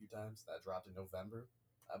that a few times. That dropped in November,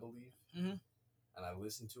 I believe. And I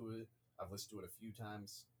listened to it. I've listened to it a few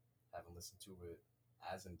times. Haven't listened to it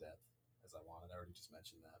as in depth as I wanted. I already just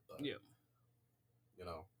mentioned that. But, you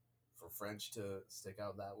know, for French to stick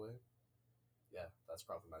out that way, yeah, that's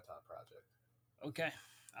probably my top project. Okay.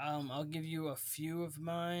 I'll give you a few of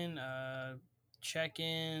mine. Check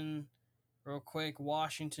in real quick.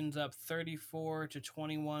 Washington's up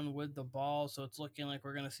 34-21 with the ball, so it's looking like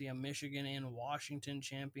we're going to see a Michigan and Washington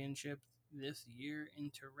championship this year.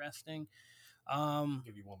 Interesting. I'll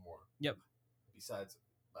give you one more. Yep. Besides,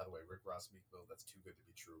 by the way, Rick Ross, Meek Mill, That's Too Good to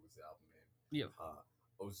Be True was the album name. Yep.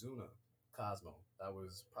 Ozuna, Cosmo, that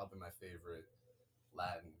was probably my favorite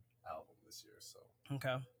Latin album this year. So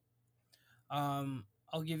okay.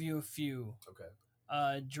 I'll give you a few.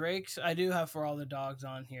 Okay. Drake's, I do have For All the Dogs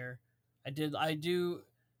on here. I do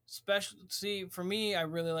special. See, for me, I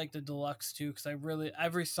really like the deluxe too because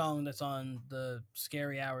every song that's on the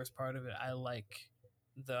Scary Hours part of it, I like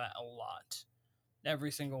that a lot.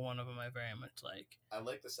 Every single one of them, I very much like. I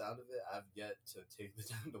like the sound of it. I've yet to take the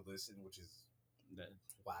time to listen, which is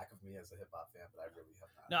whack of me as a hip hop fan, but I really have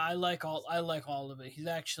not. No, I like all of it. He's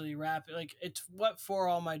actually rapping. Like, it's what For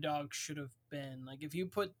All My Dogs should have been. Like, if you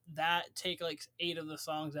put that, take like 8 of the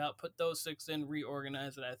songs out, put those 6 in,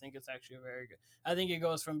 reorganize it, I think it's actually very good. I think it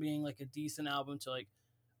goes from being like a decent album to like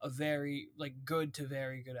a very like good to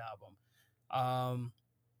very good album.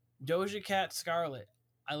 Doja Cat Scarlet.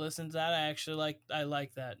 I listened to that. I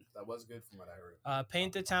like that. That was good from what I heard.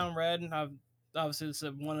 Paint the Town Red. Obviously, it's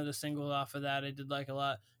one of the singles off of that I did like a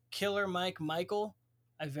lot. Killer Mike Michael.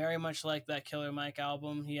 I very much like that Killer Mike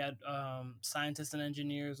album. He had Scientists and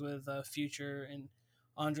Engineers with Future and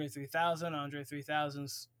Andre 3000. Andre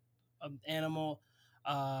 3000's Animal.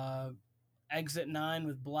 Exit 9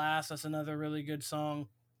 with Blast. That's another really good song.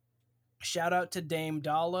 Shout out to Dame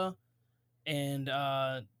Dalla. And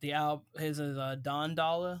his is Don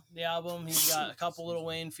Dalla, the album. He's got a couple Lil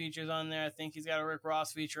Wayne features on there. I think he's got a Rick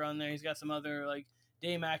Ross feature on there. He's got some other, like,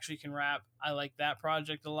 Dame actually can rap. I like that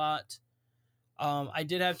project a lot. I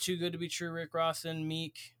did have Too Good to Be True, Rick Ross and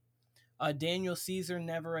Meek. Daniel Caesar,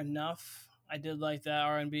 Never Enough. I did like that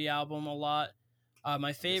R&B album a lot.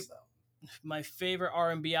 My favorite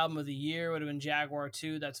R&B album of the year would have been Jaguar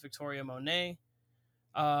 2. That's Victoria Monet.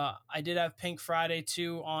 I did have Pink Friday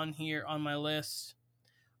 2 on here on my list.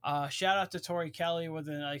 Shout out to Tori Kelly with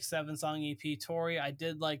a 7-song EP. Tori, I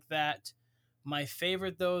did like that. My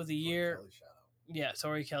favorite though of the year, yeah,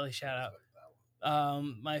 Tori Kelly shout out.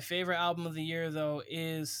 My favorite album of the year though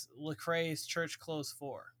is Lecrae's Church Clothes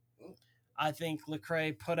 4. I think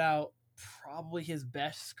Lecrae put out probably his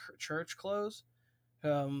best church clothes.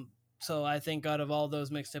 So I think out of all those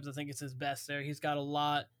mixtapes, I think it's his best there. He's got a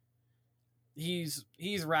lot. He's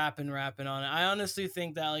rapping on it. I honestly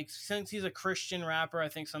think that since he's a Christian rapper, I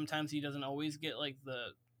think sometimes he doesn't always get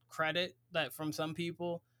the credit that from some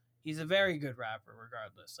people. He's a very good rapper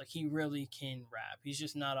regardless. He really can rap. He's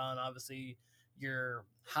just not on obviously your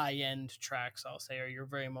high end tracks, I'll say, or your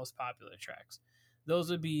very most popular tracks.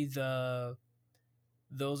 Those would be the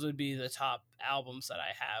top albums that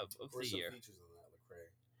I have of the year.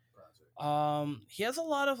 He has a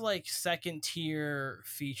lot of second tier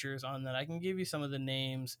features on that. I can give you some of the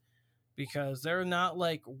names because they're not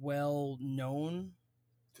well known.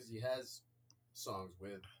 Because he has songs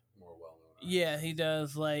with more well known artists. Yeah, he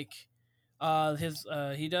does.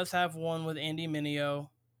 He does have one with Andy Mineo,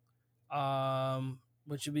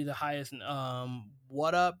 which would be the highest.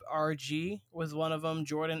 What Up RG was one of them.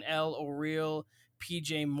 Jordan L. O'Reilly,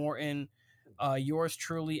 PJ Morton. Yours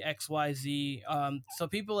truly, XYZ. So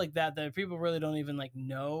people like that people really don't even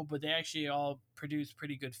know, but they actually all produce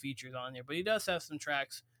pretty good features on here. But he does have some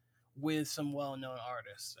tracks with some well-known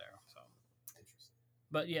artists there. So interesting.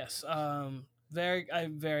 But yes, I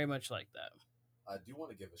very much like that. I do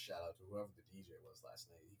want to give a shout out to whoever the DJ was last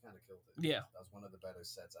night. He kind of killed it. Yeah, that was one of the better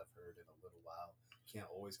sets I've heard in a little while. Can't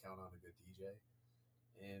always count on a good DJ,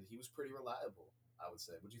 and he was pretty reliable, I would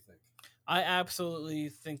say. What do you think? I absolutely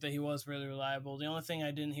think that he was really reliable. The only thing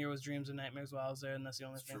I didn't hear was Dreams and Nightmares while I was there, and that's the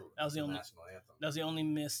only thing. True. That was the only national anthem. That was the only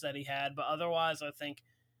miss that he had. But otherwise, I think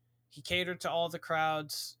he catered to all the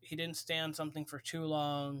crowds. He didn't stay on something for too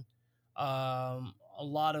long. A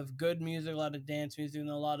lot of good music, a lot of dance music, and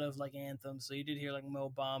a lot of anthems. So you did hear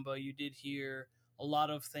Mo Bamba. You did hear a lot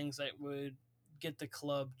of things that would get the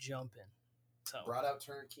club jumping. So brought out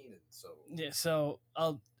Turn Keenan. So yeah. So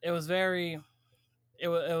it was very. It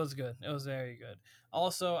was good. It was very good.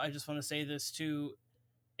 Also, I just want to say this too.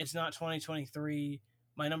 It's not 2023.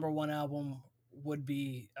 My number one album would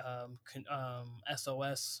be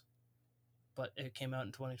SOS, but it came out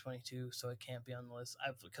in 2022, so it can't be on the list.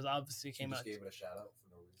 Because obviously it came out. Gave it a shout out for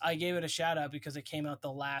no reason. I gave it a shout out because it came out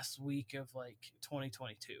the last week of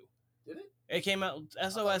 2022. Did it? It came out.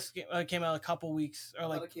 SOS came out a couple weeks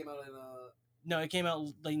or it came out in No, it came out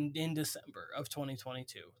in December of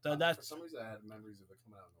 2022. For some reason, I had memories of it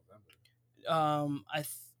coming out in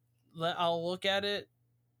November. I'll look at it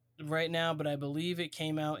right now, but I believe it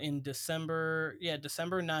came out in December. Yeah,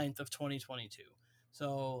 December 9th of 2022.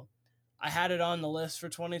 So I had it on the list for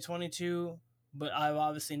 2022, but I've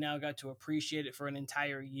obviously now got to appreciate it for an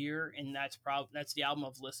entire year, and that's the album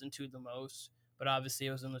I've listened to the most. But obviously,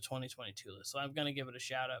 it was in the 2022 list, so I'm gonna give it a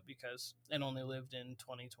shout out because it only lived in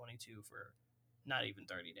 2022 for not even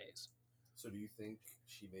 30 days. So do you think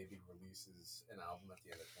she maybe releases an album at the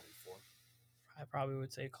end of 24? I probably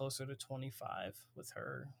would say closer to 25 with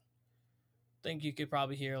her. I think you could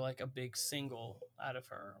probably hear a big single out of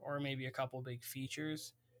her or maybe a couple big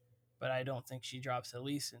features, but I don't think she drops at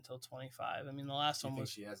least until 25. I mean, the last one was...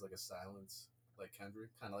 she has a silence like Kendrick,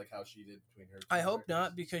 kind of like how she did between her two I hope records?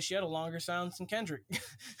 Not, because she had a longer silence than Kendrick.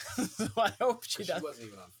 So I hope she does. She wasn't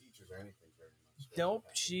even on features or anything very much. Nope,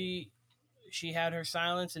 she had her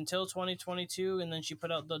silence until 2022, and then she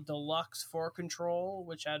put out the deluxe For Control,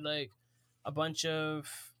 which had a bunch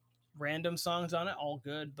of random songs on it, all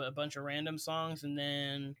good, but a bunch of random songs. And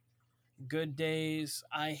then Good Days,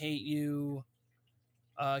 I Hate You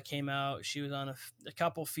came out. She was on a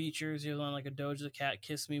couple features. She was on a Doja Cat,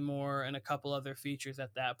 Kiss Me More, and a couple other features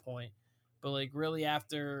at that point. But really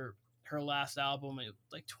after her last album,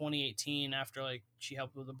 2018, after she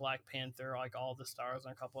helped with the Black Panther, All the Stars,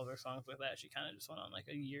 and a couple other songs like that, she kind of just went on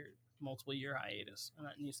multiple year hiatus, and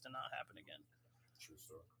that needs to not happen again. True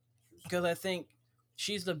story. Because I think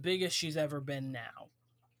she's the biggest she's ever been now.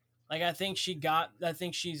 I think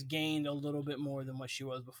she's gained a little bit more than what she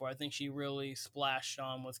was before. I think she really splashed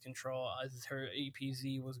on with Control. Her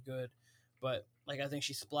EPZ was good, but I think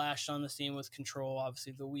she splashed on the scene with Control.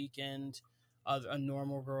 Obviously, The Weeknd, A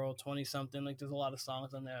Normal Girl, 20 something. There's a lot of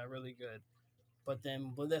songs on there that are really good. But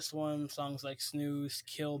then with this one, songs like Snooze,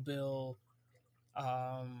 Kill Bill,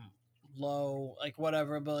 Low,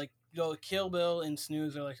 whatever. But Kill Bill and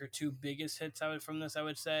Snooze are like her two biggest hits from this, I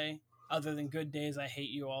would say. Other than Good Days, I Hate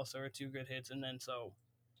You also are two good hits, and then so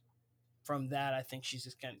from that, I think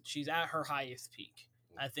she's at her highest peak.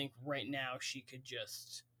 I think right now she could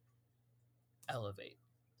just elevate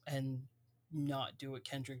and not do what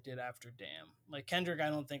Kendrick did after Damn. Like Kendrick, I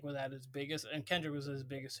don't think was at his biggest, and Kendrick was his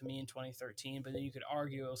biggest to me in 2013. But then you could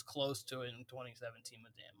argue it was close to it in 2017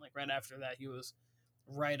 with Damn. Like right after that, he was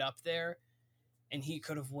right up there, and he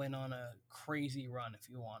could have went on a crazy run if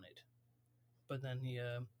he wanted. But then he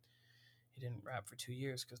didn't rap for 2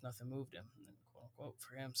 years because nothing moved him, quote unquote,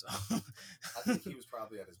 for him. So I think he was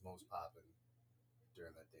probably at his most poppin'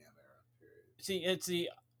 during that Damn era period. See, it's the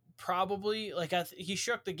probably like he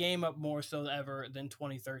shook the game up more so ever than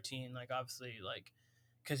 2013. Like obviously, like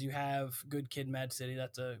because you have Good Kid, Mad City,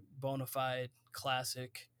 that's a bona fide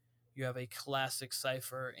classic. You have a classic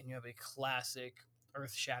cipher, and you have a classic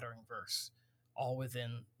earth-shattering verse, all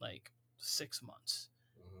within like 6 months.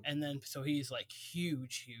 And then so he's like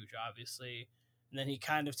huge, obviously. And then he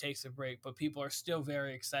kind of takes a break, but people are still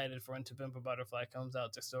very excited for when To Pimp a Butterfly comes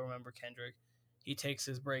out to still remember Kendrick. He takes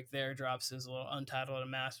his break there, drops his little Untitled and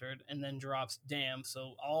Mastered, and then drops Damn.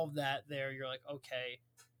 So all of that there, you're like, okay,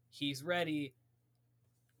 he's ready.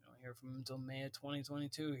 You don't hear from him until May of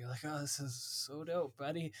 2022. You're like, oh, this is so dope,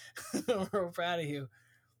 buddy. I'm real proud of you.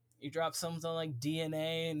 You drop something like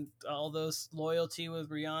DNA and all those Loyalty with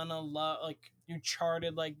Rihanna, like you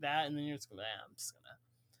charted like that, and then you're just going, I'm just gonna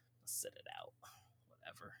sit it out.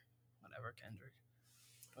 Whatever, Kendrick.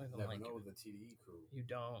 I don't even never know the TDE crew. You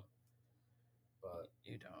don't. But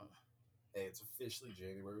you don't. Hey, it's officially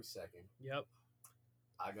January 2nd. Yep.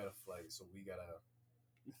 I got a flight, so we gotta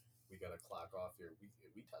clock off here.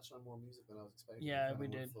 We touched on more music than I was expecting. Yeah, we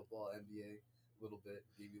did. Football, NBA, a little bit.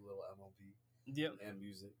 Gave you a little MLB. Yep. And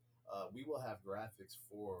music. We will have graphics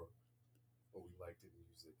for what we liked in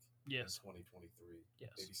music. Yes. In 2023.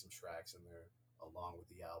 Yes. Maybe some tracks in there along with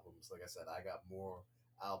the albums. Like I said, I got more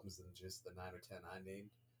albums than just the 9 or 10 I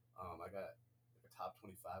named. I got like a top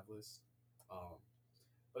 25 list.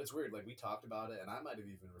 But it's weird. Like we talked about it, and I might have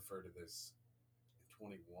even referred to this in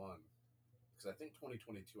 21 because I think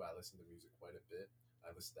 2022 I listened to music quite a bit.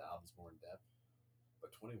 I listened to albums more in depth.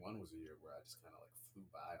 But 21 was a year where I just kind of like flew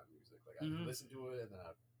by on music. Like I listened to it and then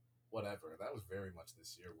whatever. That was very much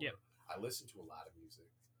this year where I listened to a lot of music,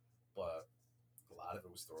 but a lot of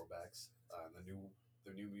it was throwbacks.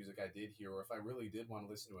 The new music I did hear, or if I really did want to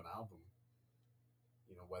listen to an album,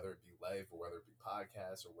 you know, whether it be live or whether it be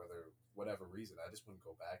podcasts or whatever reason, I just wouldn't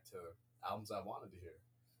go back to albums I wanted to hear,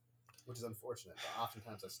 which is unfortunate. But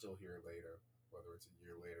oftentimes I still hear it later, whether it's a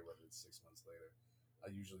year later, whether it's 6 months later. I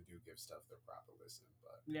usually do give stuff their proper listen,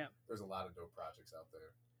 but there's a lot of dope projects out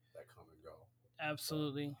there that come and go.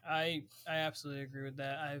 Absolutely. I absolutely agree with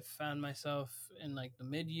that. I've found myself in like the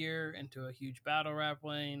mid-year into a huge battle rap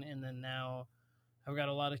lane, and then now I've got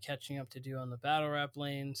a lot of catching up to do on the battle rap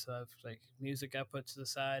lane. So I've like music I put to the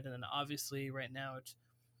side, and then obviously right now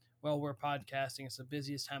we're podcasting. It's the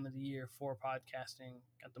busiest time of the year for podcasting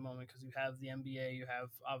at the moment because you have the NBA, you have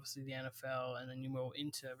obviously the NFL, and then you go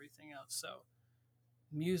into everything else. So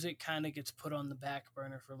music kind of gets put on the back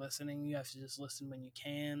burner for listening. You have to just listen when you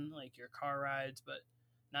can, like your car rides, but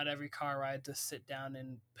not every car ride to sit down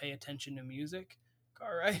and pay attention to music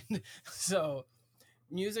car ride. So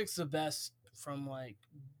music's the best from like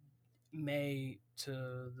May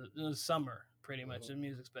to the summer, pretty much. The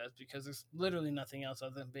music's best because there's literally nothing else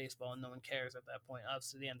other than baseball and no one cares at that point.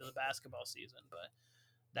 Obviously the end of the basketball season, but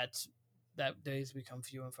that days become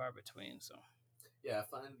few and far between. So yeah, I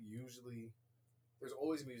find usually there's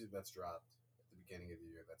always music that's dropped at the beginning of the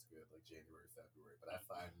year that's good, like January, February. But I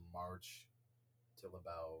find March till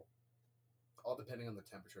about, all depending on the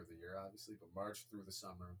temperature of the year, obviously, but March through the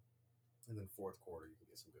summer, and then fourth quarter, you can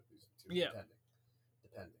get some good music too. Yeah.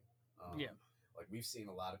 Depending. Like we've seen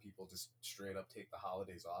a lot of people just straight up take the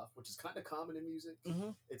holidays off, which is kind of common in music.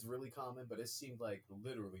 It's really common, but it seemed like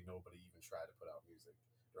literally nobody even tried to put out music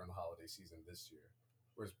during the holiday season this year.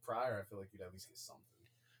 Whereas prior, I feel like you'd at least get something.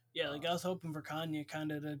 Yeah, like I was hoping for Kanye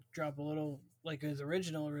kind of to drop a little, like his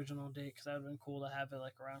original date, because that would have been cool to have it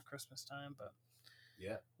like around Christmas time. But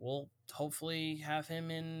yeah, we'll hopefully have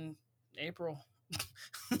him in April.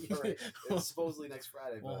 You're right. It's supposedly next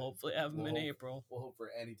Friday. We'll hopefully have him in April. We'll hope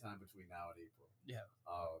for any time between now and April. Yeah.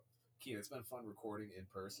 Keen, it's been fun recording in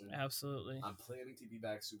person. Absolutely. I'm planning to be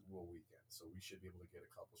back Super Bowl weekend, so we should be able to get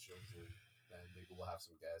a couple shows in, and maybe we'll have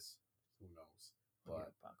some guests. Who knows?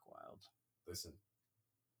 But Buck Wild. Listen,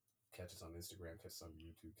 catch us on Instagram, catch us on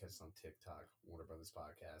YouTube, catch us on TikTok, Warner Brothers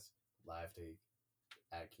Podcast, Live Take,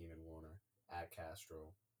 at Keenan Warner, at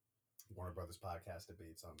Castro, Warner Brothers Podcast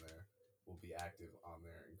debates on there. will be active on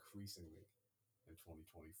there increasingly in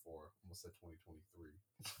 2024. Almost said 2023.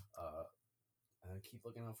 And keep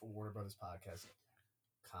looking out for Warner Brothers podcast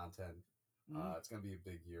content. It's gonna be a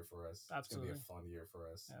big year for us. Absolutely. It's gonna be a fun year for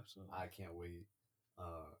us. Absolutely. I can't wait.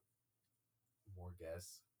 More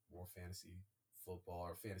guests, more fantasy football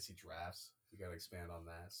or fantasy drafts. We got to expand on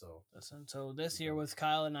that. So listen, so this year with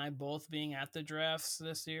Kyle and I both being at the drafts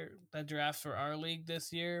this year, the drafts for our league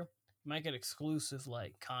this year, we might get exclusive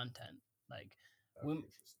like content, like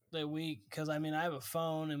because I mean I have a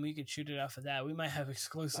phone and we could shoot it off of that. We might have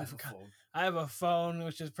exclusive. I have a phone,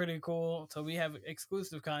 which is pretty cool. So we have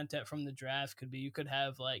exclusive content from the draft. You could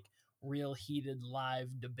have like real heated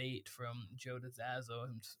live debate from Joe DeZazzo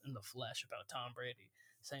in the flesh about Tom Brady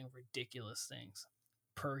saying ridiculous things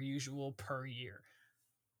per usual per year.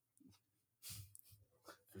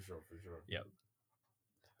 For sure. Yep.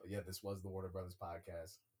 But yeah, this was the Warner Brothers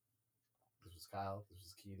podcast. This was Kyle. This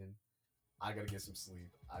was Keenan. I got to get some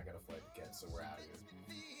sleep. I got a flight to catch, so we're out of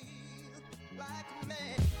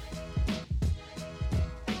here.